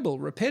incredible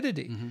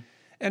rapidity. Mm-hmm.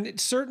 And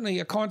it's certainly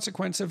a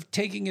consequence of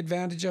taking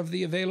advantage of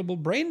the available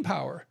brain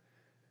power.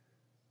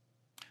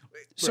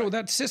 So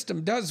that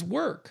system does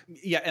work.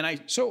 Yeah, and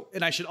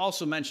I should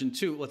also mention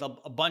too, with a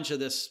bunch of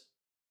this,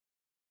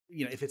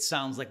 if it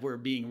sounds like we're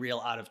being real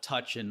out of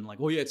touch and like,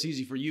 well, yeah, it's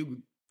easy for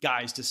you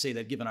guys to say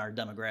that given our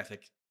demographic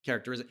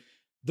characteristic,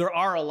 there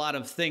are a lot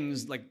of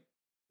things like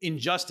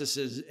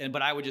injustices,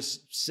 but I would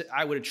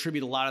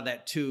attribute a lot of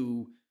that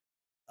to,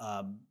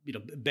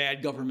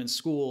 bad government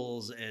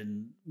schools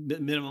and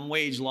minimum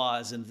wage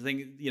laws and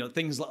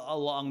things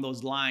along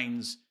those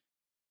lines,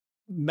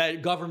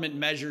 government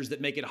measures that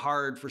make it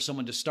hard for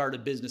someone to start a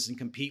business and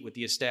compete with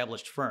the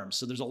established firms.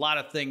 So there's a lot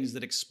of things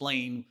that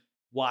explain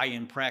why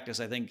in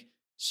practice, I think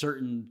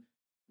certain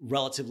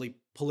relatively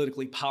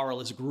politically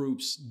powerless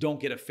groups don't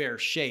get a fair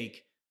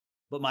shake.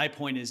 But my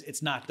point is,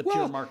 it's not the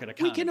pure market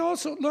economy.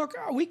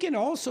 We can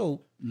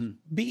also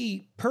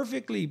be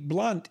perfectly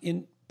blunt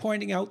in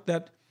pointing out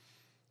that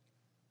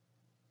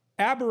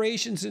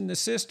aberrations in the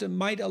system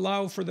might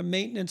allow for the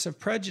maintenance of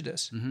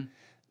prejudice. Mm-hmm.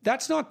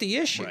 That's not the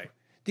issue. Right.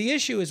 The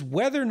issue is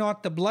whether or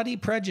not the bloody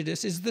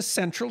prejudice is the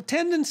central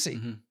tendency,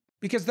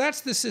 because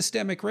that's the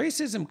systemic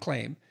racism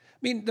claim. I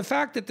mean, the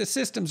fact that the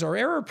systems are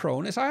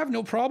error-prone I have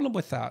no problem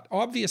with that.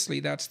 Obviously,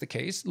 that's the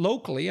case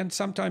locally and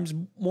sometimes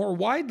more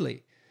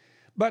widely.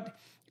 But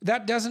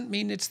that doesn't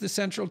mean it's the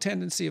central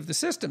tendency of the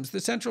systems. The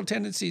central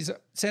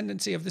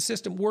tendency of the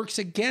system works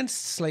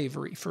against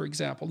slavery, for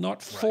example,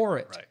 not for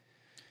it,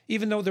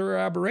 even though there are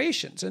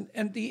aberrations.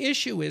 And the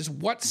issue is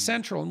what's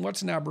central and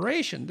what's an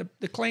aberration.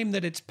 The claim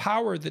that it's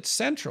power that's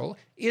central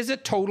is a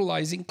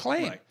totalizing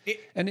claim. Right.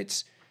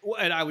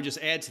 And I would just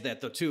add to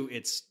that, though, too,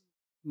 as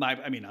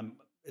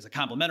a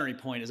complimentary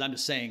point, is I'm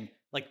just saying,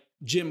 like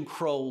Jim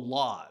Crow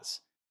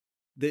laws,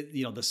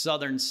 the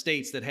southern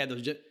states that had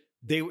those,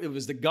 it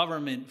was the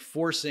government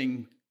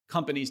forcing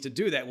companies to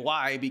do that.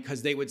 Why?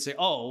 Because they would say,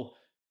 oh,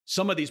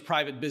 some of these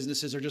private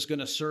businesses are just going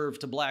to serve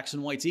to blacks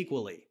and whites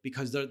equally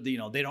because they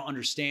don't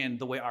understand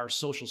the way our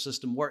social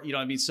system works. You know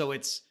what I mean? So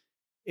it's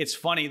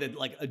funny that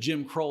like a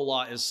Jim Crow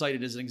law is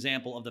cited as an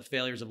example of the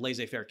failures of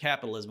laissez-faire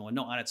capitalism. When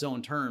no, on its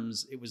own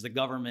terms, it was the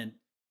government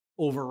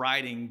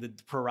overriding the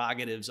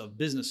prerogatives of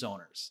business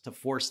owners to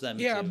force them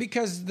to...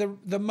 because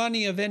the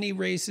money of any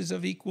race is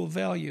of equal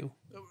value.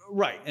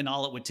 Right. And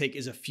all it would take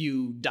is a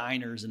few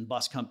diners and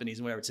bus companies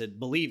and whatever to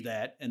believe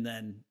that. And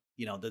then,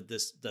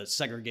 the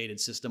segregated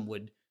system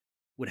would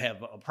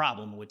have a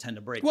problem, would tend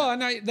to break. Well,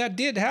 and that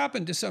did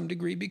happen to some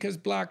degree because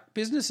black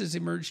businesses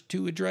emerged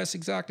to address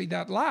exactly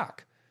that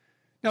lack.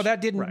 Now,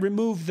 that didn't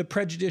remove the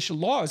prejudicial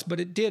laws,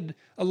 but it did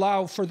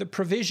allow for the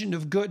provision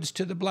of goods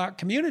to the black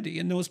community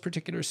in those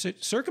particular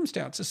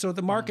circumstances. So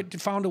the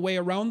market found a way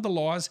around the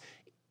laws,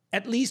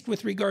 at least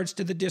with regards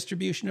to the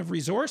distribution of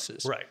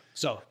resources. Right.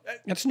 So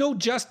it's no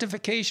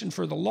justification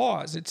for the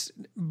laws. It's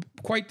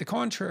quite the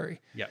contrary.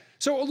 Yeah.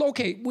 So,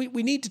 okay,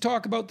 we need to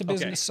talk about the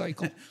business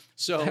cycle.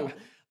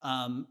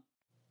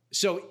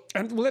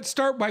 And let's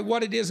start by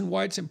what it is and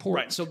why it's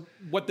important. Right. So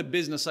what the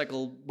business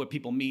cycle, what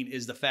people mean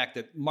is the fact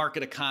that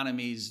market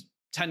economies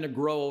tend to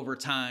grow over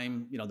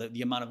time.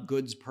 The amount of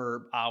goods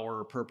per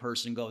hour per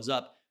person goes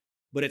up,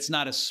 but it's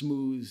not a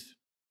smooth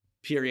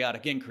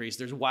periodic increase.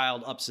 There's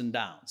wild ups and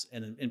downs.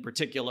 And in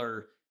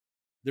particular,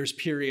 there's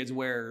periods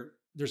where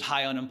there's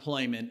high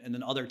unemployment and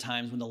then other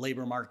times when the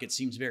labor market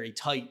seems very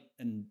tight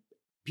and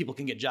people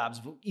can get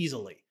jobs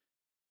easily.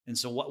 And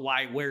so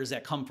where does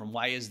that come from?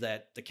 Why is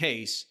that the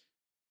case?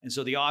 And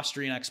so the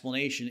Austrian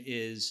explanation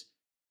is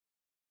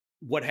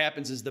what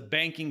happens is the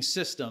banking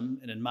system,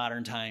 and in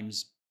modern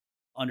times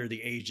under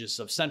the aegis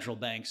of central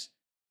banks,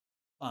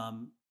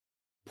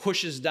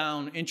 pushes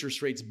down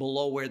interest rates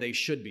below where they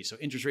should be. So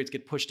interest rates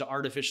get pushed to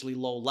artificially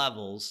low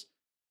levels.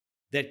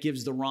 That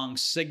gives the wrong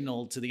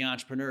signal to the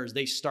entrepreneurs.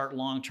 They start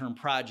long-term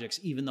projects,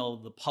 even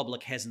though the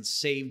public hasn't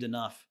saved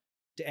enough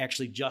to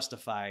actually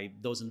justify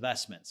those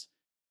investments.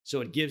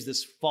 So it gives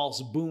this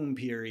false boom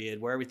period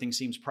where everything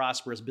seems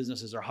prosperous,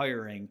 businesses are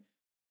hiring,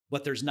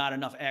 but there's not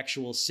enough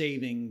actual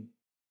saving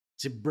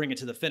to bring it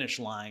to the finish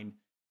line.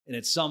 And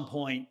at some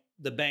point,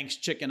 the banks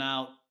chicken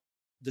out,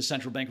 the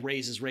central bank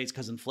raises rates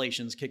because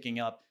inflation's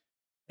kicking up,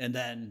 and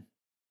then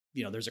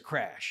there's a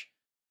crash.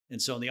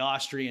 And so in the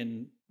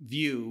Austrian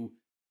view,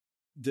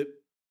 the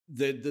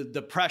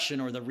depression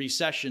or the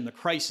recession, the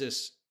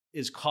crisis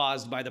is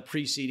caused by the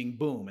preceding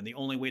boom. And the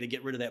only way to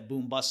get rid of that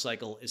boom bust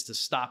cycle is to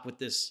stop with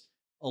this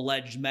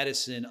alleged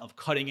medicine of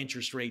cutting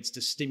interest rates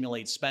to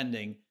stimulate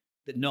spending.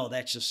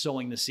 That's just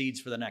sowing the seeds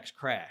for the next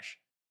crash.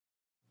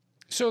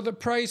 So the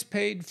price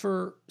paid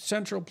for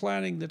central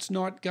planning that's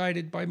not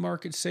guided by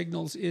market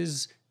signals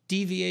is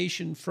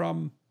deviation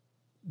from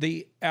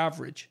the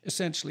average,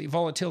 essentially,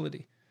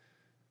 volatility.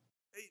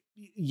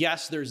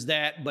 Yes, there's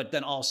that. But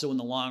then also in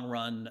the long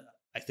run,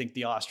 I think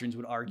the Austrians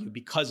would argue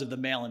because of the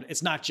mail-in,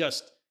 it's not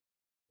just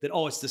that,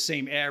 it's the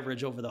same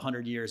average over the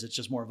 100 years, it's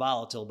just more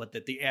volatile, but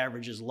that the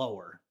average is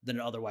lower than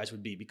it otherwise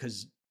would be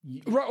because...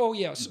 Oh,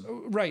 yes,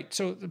 right.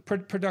 So the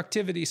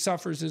productivity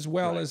suffers as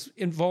well as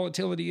in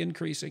volatility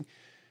increasing.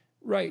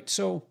 Right.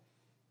 So,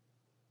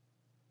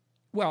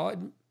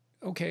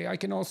 okay, I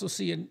can also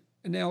see an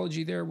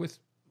analogy there with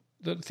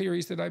the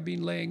theories that I've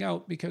been laying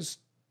out because,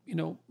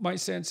 my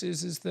sense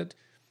is that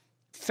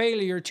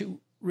failure to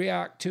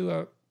react to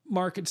a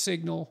market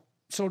signal,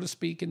 so to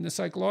speak, in the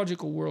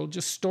psychological world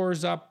just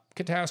stores up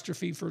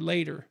catastrophe for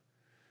later.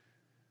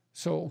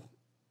 So...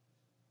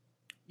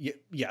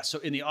 Yeah. So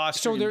in the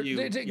Austrian view,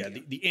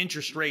 the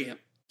interest rate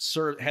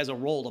has a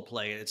role to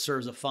play. It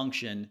serves a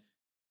function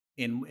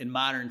in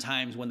modern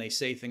times when they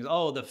say things,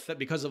 the Fed,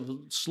 because of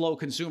slow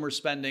consumer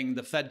spending,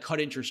 the Fed cut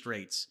interest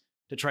rates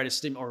to try to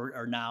stimulate,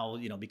 or now,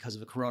 because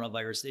of the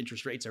coronavirus, the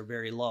interest rates are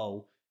very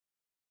low.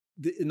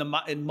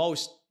 In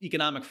most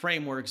economic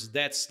frameworks,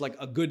 that's like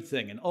a good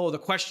thing. And, the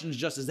question is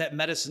just, is that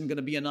medicine going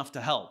to be enough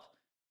to help?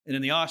 And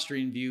in the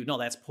Austrian view, no,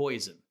 that's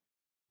poison.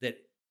 That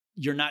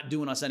you're not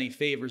doing us any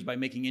favors by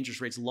making interest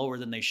rates lower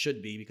than they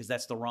should be because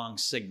that's the wrong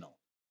signal.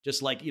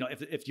 Just like,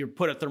 if you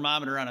put a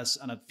thermometer on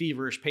a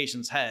feverish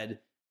patient's head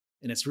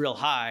and it's real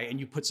high and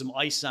you put some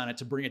ice on it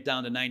to bring it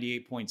down to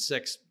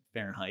 98.6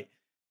 Fahrenheit,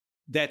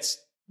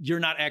 you're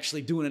not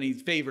actually doing any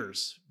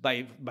favors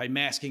by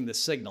masking the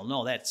signal.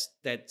 No,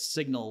 that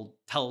signal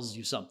tells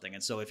you something.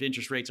 And so if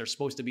interest rates are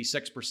supposed to be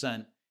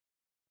 6%,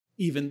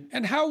 even...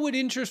 And how would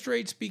interest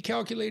rates be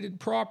calculated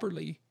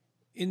properly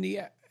in the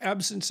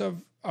absence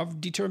of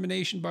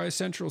determination by a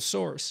central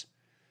source?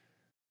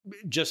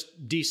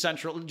 Just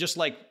decentral, just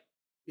like,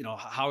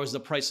 how is the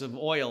price of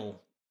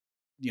oil,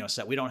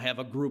 set? We don't have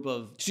a group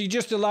of... So you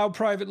just allow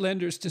private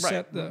lenders to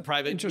set the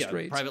interest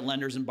rates. Private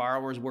lenders and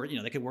borrowers work,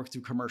 they could work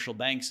through commercial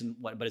banks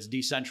but it's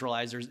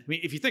decentralized.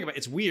 If you think about it,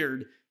 it's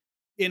weird.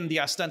 In the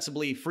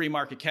ostensibly free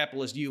market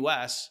capitalist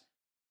US,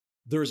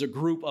 there's a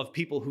group of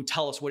people who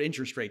tell us what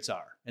interest rates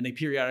are, and they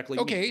periodically...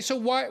 Okay, so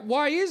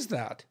why is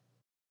that?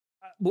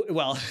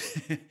 Well...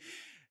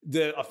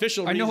 The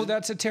official reason, I know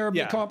that's a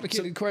terribly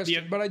complicated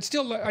question, but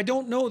I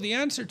don't know the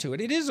answer to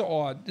it. It is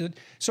odd.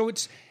 So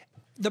it's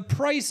the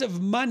price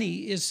of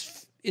money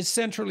is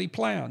centrally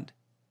planned.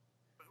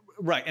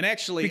 Right. And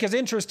actually, because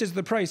interest is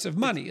the price of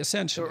money,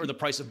 essentially. Or the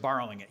price of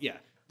borrowing it. Yeah.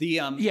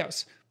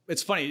 Yes.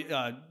 It's funny.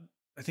 I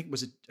think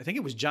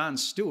it was Jon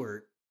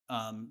Stewart,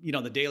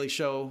 the Daily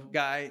Show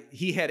guy.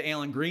 He had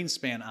Alan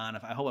Greenspan on.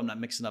 I hope I'm not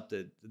mixing up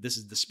the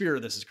spirit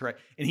of this is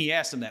correct. And he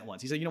asked him that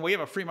once. He said, we have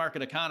a free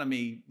market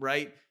economy,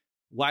 right?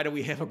 Why do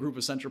we have a group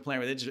of central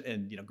planners?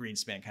 And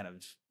Greenspan kind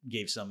of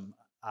gave some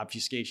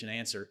obfuscation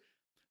answer.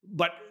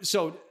 But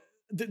so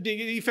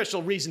the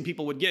official reason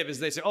people would give is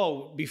they say,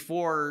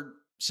 before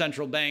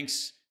central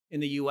banks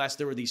in the U.S.,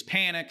 there were these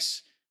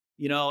panics,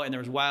 and there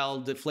was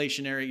wild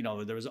deflationary,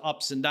 there was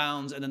ups and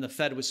downs. And then the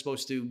Fed was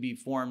supposed to be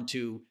formed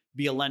to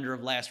be a lender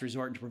of last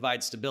resort and to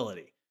provide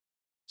stability.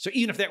 So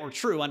even if that were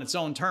true on its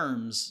own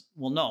terms,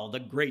 well, no, the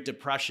Great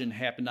Depression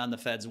happened on the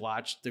Fed's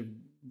watch. The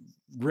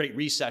Great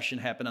Recession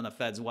happened on the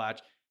Fed's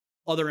watch.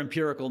 Other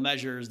empirical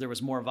measures, there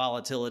was more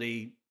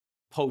volatility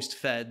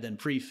post-Fed than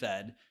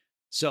pre-Fed.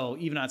 So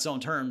even on its own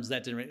terms,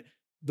 the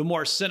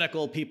more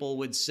cynical people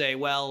would say,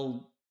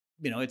 well,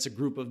 it's a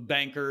group of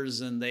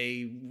bankers and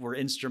they were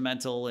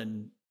instrumental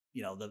in,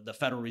 the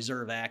Federal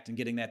Reserve Act and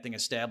getting that thing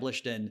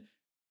established. And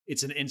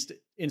it's an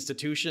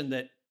institution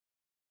that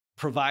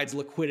provides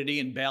liquidity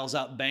and bails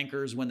out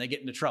bankers when they get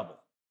into trouble.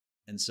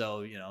 And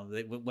so,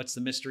 what's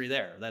the mystery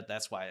there?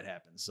 That's why it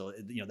happens. So,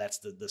 that's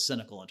the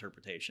cynical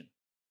interpretation.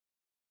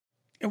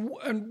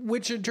 And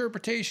which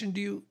interpretation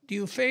do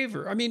you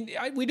favor? I mean,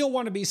 we don't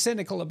want to be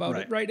cynical about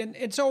it, right? And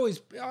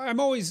I'm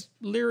always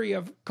leery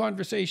of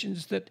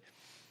conversations that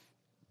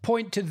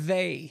point to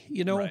they,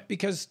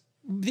 because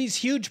these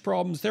huge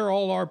problems, they're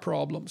all our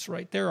problems,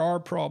 right? They're our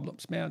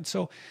problems, man.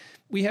 So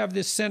we have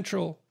this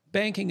central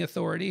banking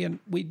authority, and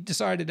we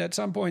decided at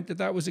some point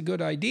that was a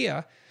good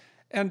idea.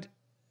 And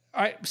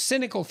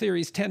cynical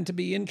theories tend to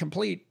be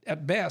incomplete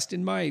at best,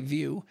 in my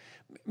view.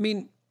 I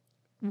mean,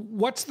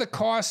 what's the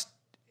cost,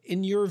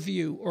 in your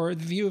view, or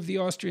the view of the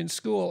Austrian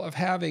school, of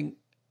having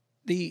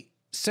the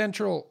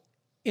central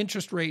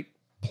interest rate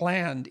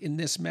planned in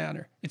this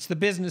manner? It's the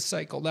business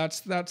cycle. That's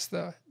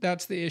the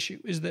issue,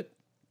 is that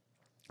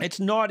it's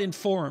not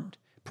informed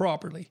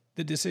properly,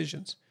 the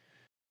decisions.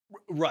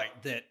 Right.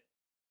 That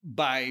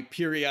by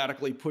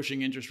periodically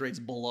pushing interest rates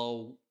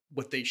below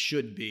what they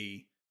should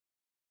be.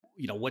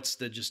 What's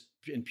the, just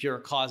in pure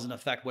cause and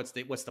effect, what's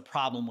the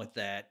problem with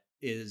that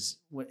is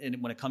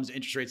when it comes to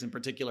interest rates in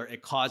particular,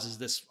 it causes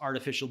this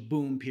artificial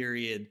boom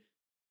period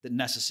that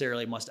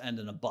necessarily must end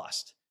in a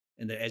bust.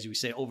 And that, as we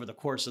say, over the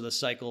course of the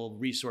cycle,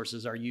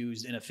 resources are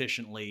used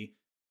inefficiently,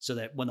 so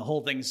that when the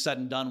whole thing's said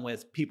and done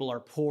with, people are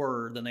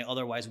poorer than they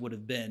otherwise would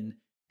have been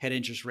had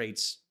interest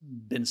rates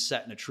been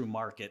set in a true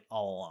market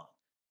all along.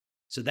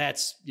 So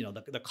that's,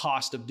 the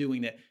cost of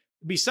doing that.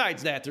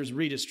 Besides that, there's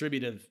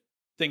redistributive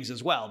things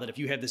as well, that if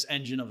you have this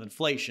engine of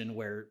inflation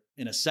where,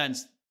 in a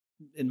sense,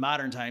 in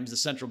modern times, the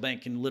central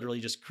bank can literally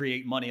just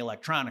create money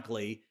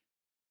electronically,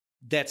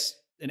 that's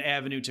an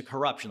avenue to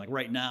corruption. Like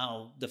right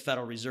now, the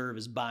Federal Reserve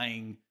is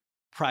buying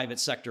private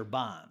sector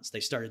bonds. They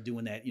started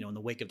doing that, in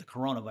the wake of the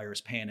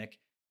coronavirus panic.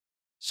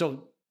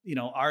 So,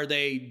 are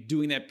they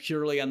doing that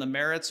purely on the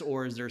merits,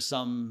 or is there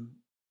some,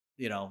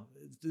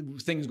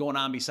 things going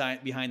on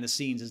behind the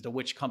scenes as to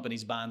which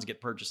companies' bonds get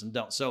purchased and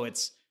don't? So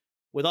it's,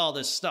 with all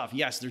this stuff,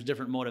 yes, there's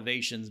different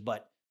motivations,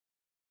 but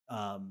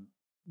well,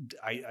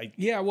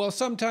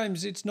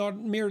 sometimes it's not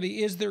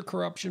merely is there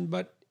corruption,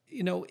 but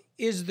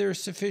is there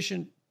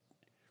sufficient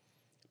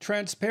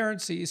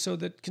transparency so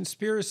that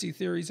conspiracy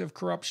theories of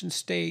corruption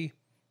stay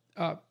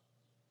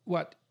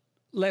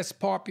less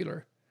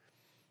popular?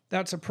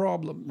 That's a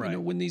problem. Right.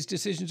 When these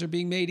decisions are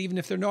being made, even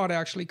if they're not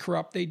actually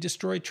corrupt, they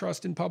destroy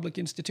trust in public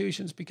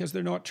institutions because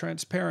they're not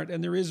transparent,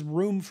 and there is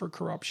room for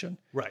corruption.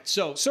 Right.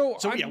 So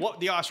what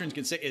the Austrians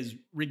can say is,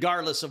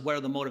 regardless of where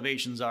the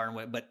motivations are,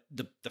 but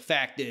the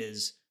fact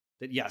is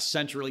that, yes,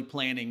 centrally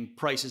planning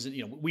prices,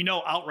 we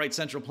know outright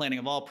central planning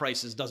of all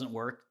prices doesn't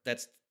work.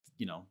 That's,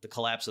 the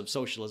collapse of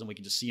socialism. We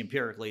can just see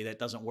empirically that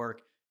doesn't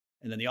work.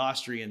 And then the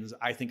Austrians,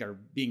 I think, are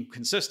being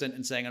consistent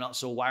in saying,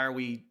 so why are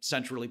we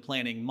centrally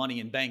planning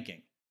money in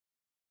banking?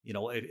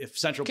 If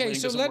central planning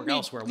doesn't work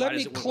elsewhere, why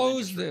does it work? Let me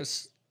close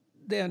this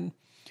then.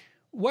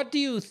 What do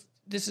you,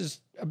 this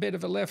is a bit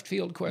of a left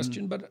field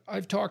question, but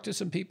I've talked to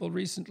some people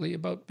recently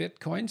about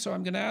Bitcoin, so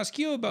I'm going to ask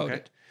you about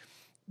it.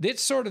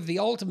 It's sort of the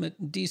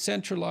ultimate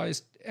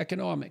decentralized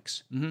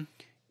economics.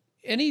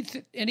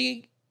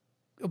 Any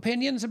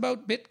opinions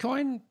about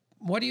Bitcoin?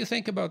 What do you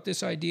think about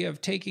this idea of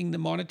taking the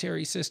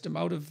monetary system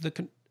out of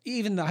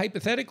even the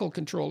hypothetical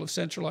control of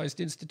centralized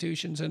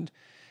institutions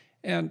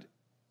and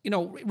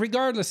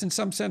regardless in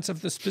some sense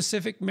of the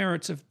specific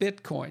merits of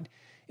Bitcoin,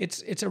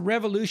 it's a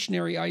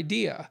revolutionary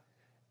idea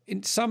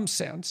in some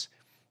sense.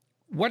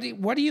 What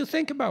do you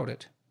think about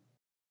it?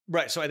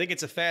 Right. So I think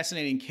it's a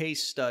fascinating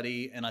case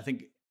study, and I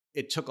think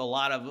it took a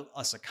lot of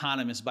us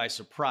economists by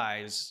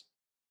surprise.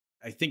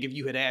 I think if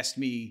you had asked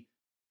me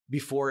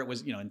before it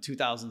was, in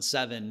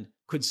 2007,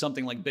 could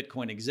something like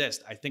Bitcoin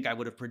exist? I think I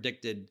would have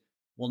predicted,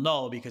 well,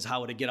 no, because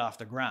how would it get off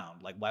the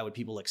ground? Like, why would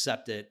people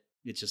accept it?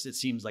 It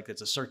seems like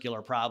it's a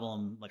circular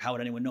problem. Like, how would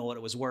anyone know what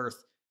it was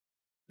worth?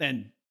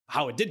 And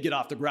how it did get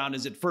off the ground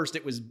is, at first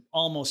it was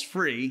almost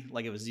free.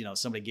 Like, it was,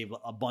 somebody gave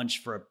a bunch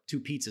for 2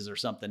 pizzas or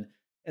something,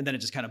 and then it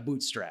just kind of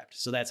bootstrapped.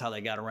 So that's how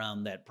they got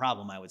around that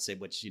problem, I would say,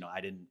 which,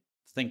 I didn't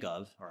think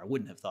of, or I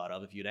wouldn't have thought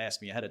of if you'd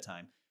asked me ahead of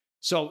time.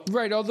 So,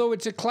 right. Although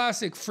it's a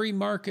classic free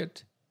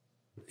market,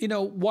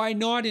 why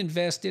not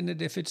invest in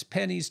it if it's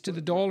pennies to the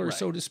dollar,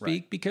 so to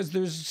speak, because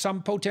there's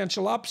some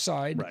potential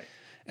upside. Right.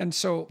 And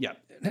so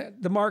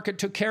the market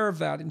took care of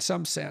that in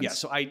some sense.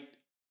 Yeah.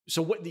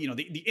 So what,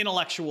 the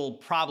intellectual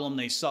problem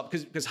they saw,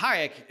 because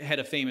Hayek had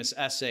a famous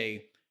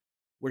essay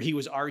where he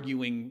was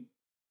arguing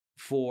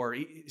for,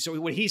 so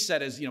what he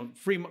said is,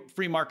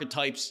 free market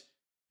types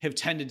have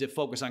tended to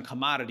focus on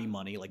commodity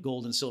money like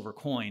gold and silver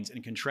coins,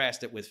 and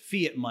contrast it with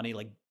fiat money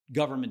like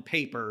government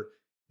paper,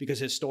 because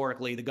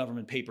historically the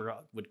government paper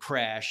would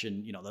crash,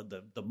 and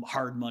the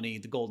hard money,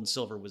 the gold and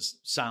silver, was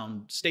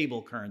sound,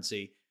 stable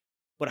currency.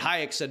 But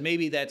Hayek said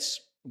maybe that's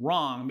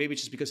wrong. Maybe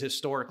it's just because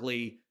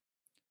historically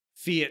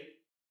fiat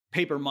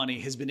paper money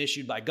has been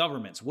issued by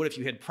governments. What if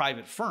you had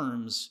private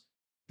firms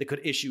that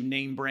could issue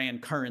name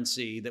brand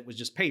currency that was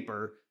just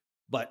paper,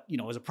 but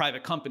it was a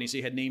private company, so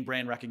you had name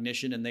brand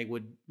recognition, and they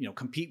would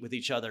compete with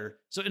each other.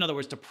 So in other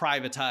words, to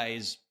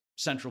privatize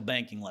central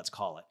banking, let's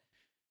call it.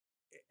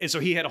 And so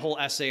he had a whole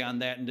essay on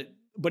that.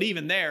 But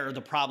even there,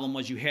 the problem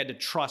was you had to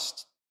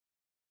trust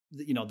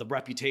the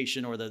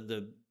reputation or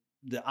the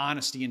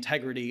honesty,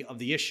 integrity of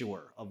the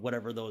issuer of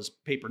whatever those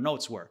paper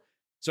notes were.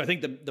 So I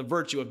think the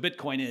virtue of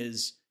Bitcoin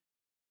is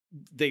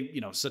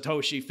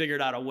Satoshi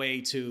figured out a way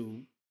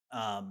to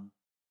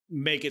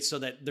make it so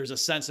that there's a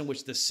sense in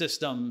which the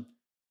system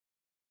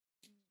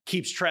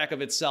keeps track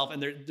of itself,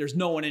 and there's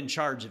no one in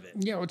charge of it.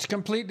 It's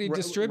completely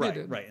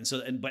distributed. Right. And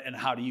so, and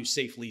how do you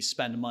safely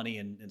spend money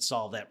and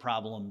solve that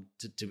problem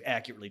to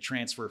accurately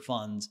transfer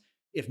funds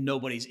if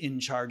nobody's in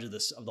charge of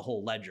the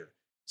whole ledger?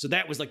 So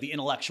that was like the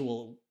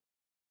intellectual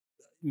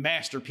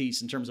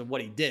masterpiece in terms of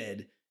what he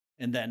did.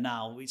 And then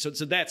now, so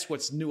that's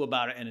what's new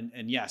about it.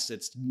 And yes,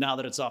 it's now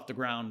that it's off the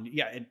ground.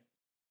 Yeah.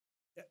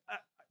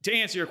 To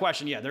answer your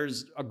question,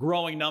 there's a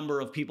growing number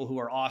of people who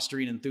are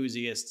Austrian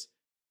enthusiasts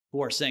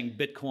who are saying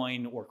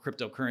Bitcoin or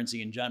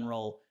cryptocurrency in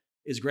general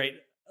is great.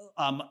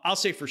 I'll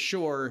say for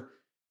sure,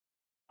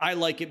 I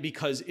like it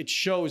because it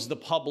shows the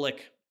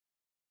public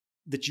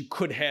that you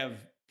could have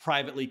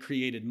privately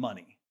created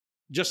money.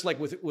 Just like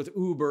with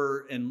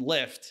Uber and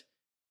Lyft,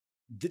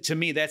 to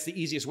me, that's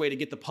the easiest way to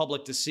get the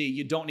public to see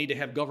you don't need to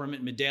have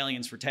government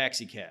medallions for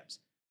taxi cabs.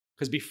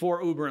 Because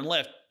before Uber and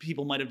Lyft,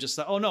 people might have just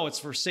thought, oh no, it's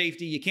for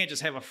safety. You can't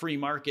just have a free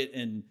market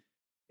in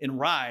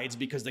rides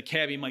because the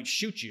cabbie might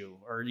shoot you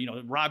or,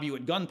 rob you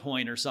at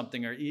gunpoint or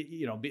something, or,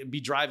 be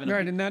driving.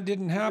 Right. And that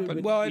didn't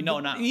happen. Well,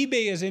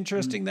 eBay is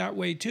interesting that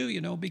way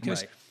too,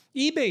 because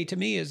eBay to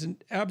me is an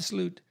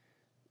absolute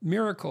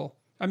miracle.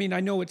 I mean,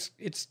 I know it's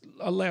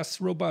a less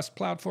robust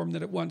platform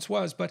than it once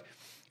was, but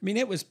I mean,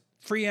 it was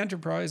free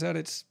enterprise at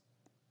its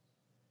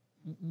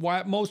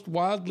most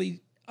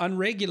wildly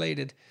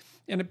unregulated.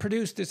 And it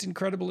produced this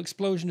incredible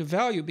explosion of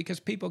value because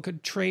people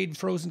could trade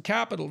frozen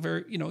capital.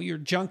 Your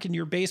junk in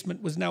your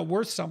basement was now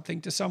worth something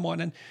to someone.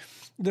 And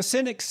the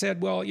cynics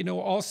said, well,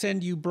 I'll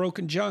send you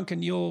broken junk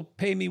and you'll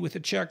pay me with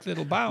a check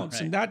that'll bounce.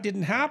 Right. And that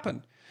didn't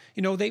happen.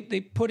 They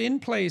put in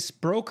place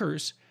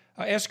brokers,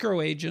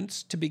 escrow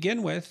agents to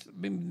begin with,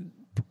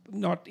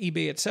 not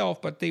eBay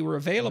itself, but they were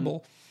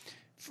available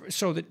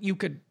so that you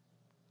could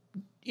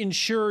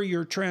insure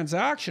your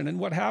transaction. And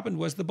what happened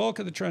was the bulk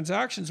of the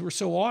transactions were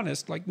so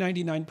honest, like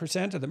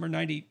 99% of them or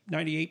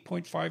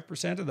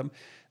 98.5% of them,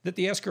 that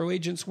the escrow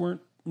agents weren't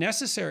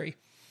necessary.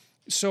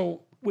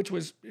 So, which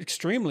was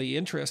extremely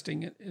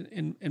interesting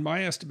in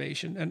my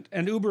estimation.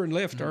 And Uber and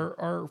Lyft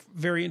are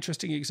very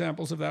interesting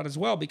examples of that as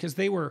well, because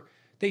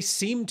they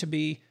seem to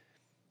be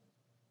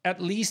at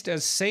least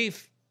as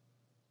safe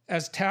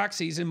as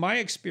taxis. In my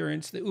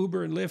experience, the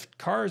Uber and Lyft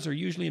cars are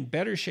usually in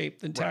better shape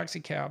than taxi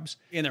cabs.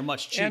 And they're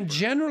much cheaper. And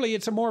generally,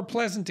 it's a more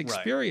pleasant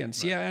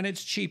experience. Right. Yeah, and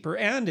it's cheaper.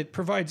 And it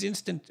provides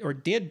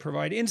did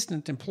provide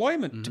instant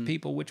employment to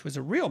people, which was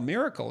a real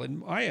miracle in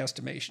my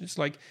estimation. It's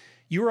like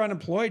you were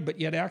unemployed, but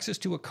you had access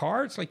to a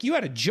car. It's like you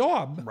had a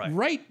job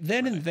right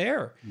then and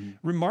there.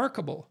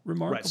 Remarkable.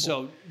 Right.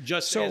 So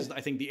as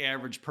I think the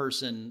average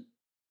person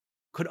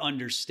could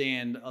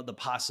understand the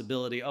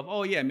possibility of,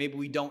 oh yeah, maybe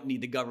we don't need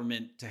the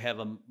government to have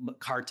a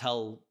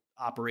cartel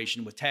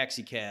operation with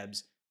taxi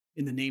cabs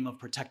in the name of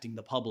protecting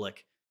the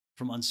public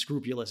from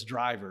unscrupulous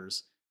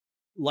drivers.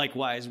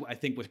 Likewise, I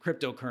think with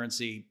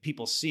cryptocurrency,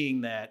 people seeing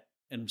that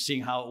and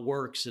seeing how it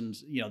works and,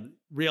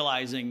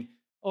 realizing,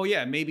 oh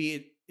yeah,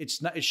 maybe we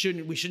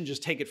shouldn't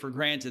just take it for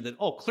granted that,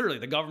 oh, clearly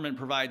the government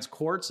provides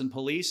courts and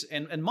police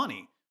and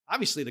money.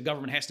 Obviously the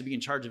government has to be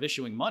in charge of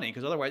issuing money,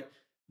 because otherwise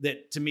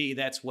to me,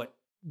 that's what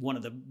one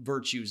of the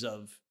virtues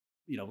of,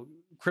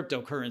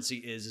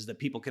 cryptocurrency is that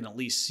people can at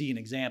least see an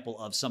example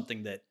of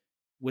something that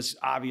was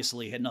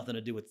obviously had nothing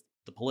to do with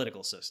the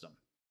political system.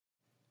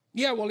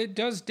 Yeah, well, it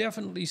does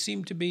definitely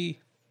seem to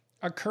be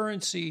a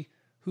currency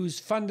whose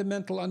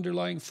fundamental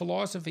underlying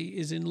philosophy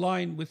is in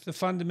line with the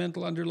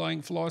fundamental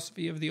underlying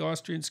philosophy of the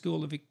Austrian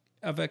School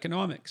of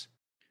Economics.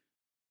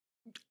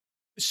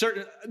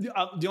 The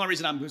only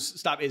reason I'm going to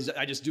stop is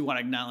I just do want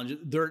to acknowledge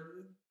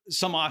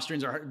some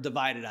Austrians are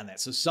divided on that.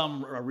 So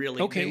some are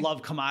really, they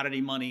love commodity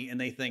money and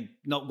they think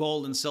no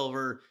gold and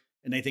silver,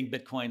 and they think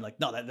Bitcoin, like,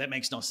 no, that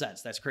makes no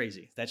sense. That's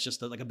crazy. That's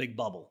just like a big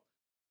bubble.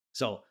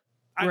 So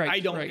I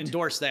don't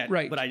endorse that,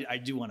 but I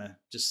do want to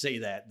just say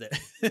that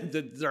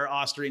our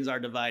Austrians are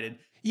divided.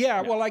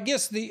 Yeah. Well, I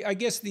guess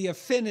the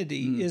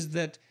affinity is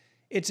that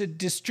it's a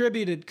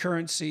distributed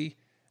currency.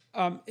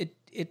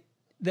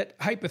 That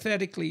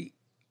hypothetically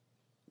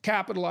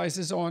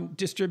capitalizes on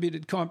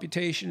distributed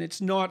computation.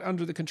 It's not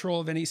under the control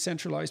of any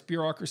centralized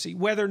bureaucracy.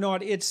 Whether or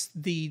not it's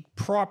the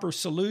proper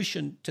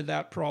solution to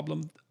that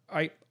problem,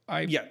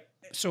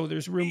 so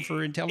there's room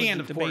for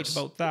intelligent debate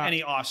about that.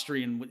 Any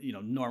Austrian,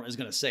 norm is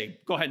going to say,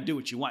 go ahead and do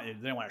what you want.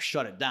 They don't want to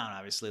shut it down,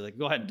 obviously. Like,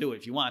 go ahead and do it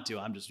if you want to.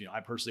 I'm just,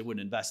 I personally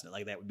wouldn't invest in it.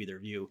 Like, that would be their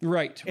view.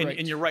 Right.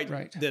 And you're right.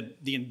 The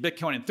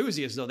Bitcoin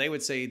enthusiasts, though, they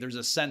would say there's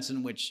a sense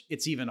in which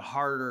it's even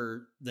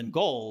harder than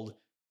gold,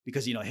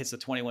 because, it hits the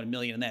 21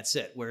 million and that's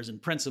it. Whereas in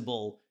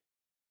principle,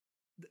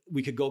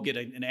 we could go get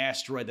an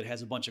asteroid that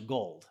has a bunch of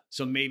gold.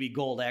 So maybe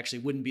gold actually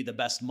wouldn't be the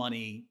best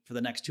money for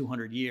the next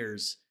 200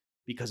 years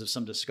because of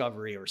some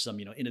discovery or some,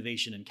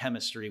 innovation in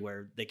chemistry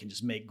where they can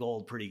just make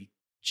gold pretty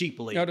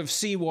cheaply. Out of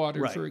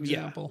seawater, for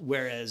example. Yeah.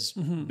 Whereas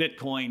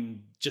Bitcoin,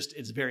 just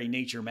its very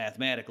nature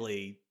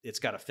mathematically, it's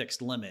got a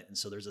fixed limit. And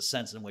so there's a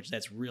sense in which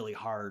that's really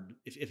hard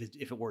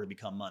if it were to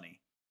become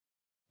money.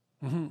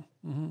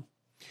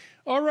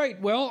 All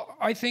right. Well,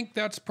 I think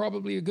that's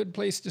probably a good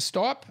place to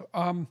stop.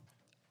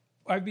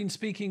 I've been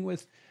speaking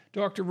with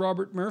Dr.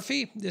 Robert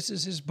Murphy. This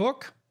is his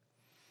book,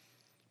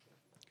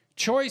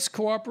 Choice,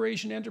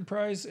 Cooperation,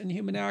 Enterprise, and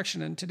Human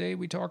Action. And today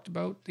we talked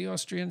about the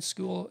Austrian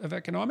School of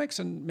Economics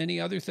and many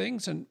other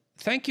things. And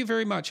thank you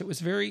very much. It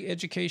was very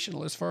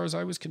educational as far as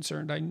I was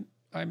concerned.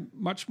 I'm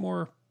much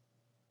more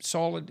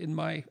solid in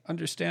my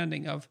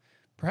understanding of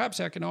perhaps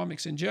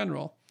economics in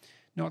general.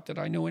 Not that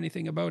I know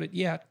anything about it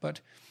yet,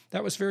 but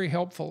that was very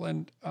helpful.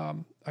 And I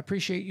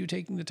appreciate you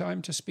taking the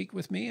time to speak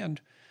with me,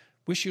 and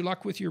wish you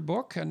luck with your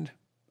book. And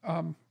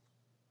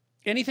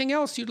anything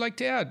else you'd like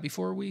to add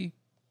before we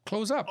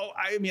close up. Oh,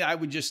 I mean, I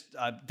would just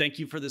thank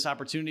you for this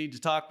opportunity to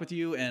talk with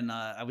you. And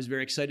I was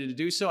very excited to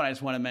do so. And I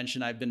just want to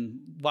mention I've been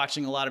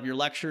watching a lot of your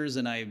lectures,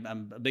 and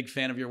I'm a big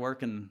fan of your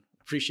work and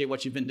appreciate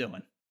what you've been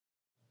doing.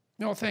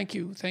 No, thank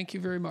you. Thank you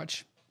very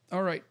much.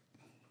 All right.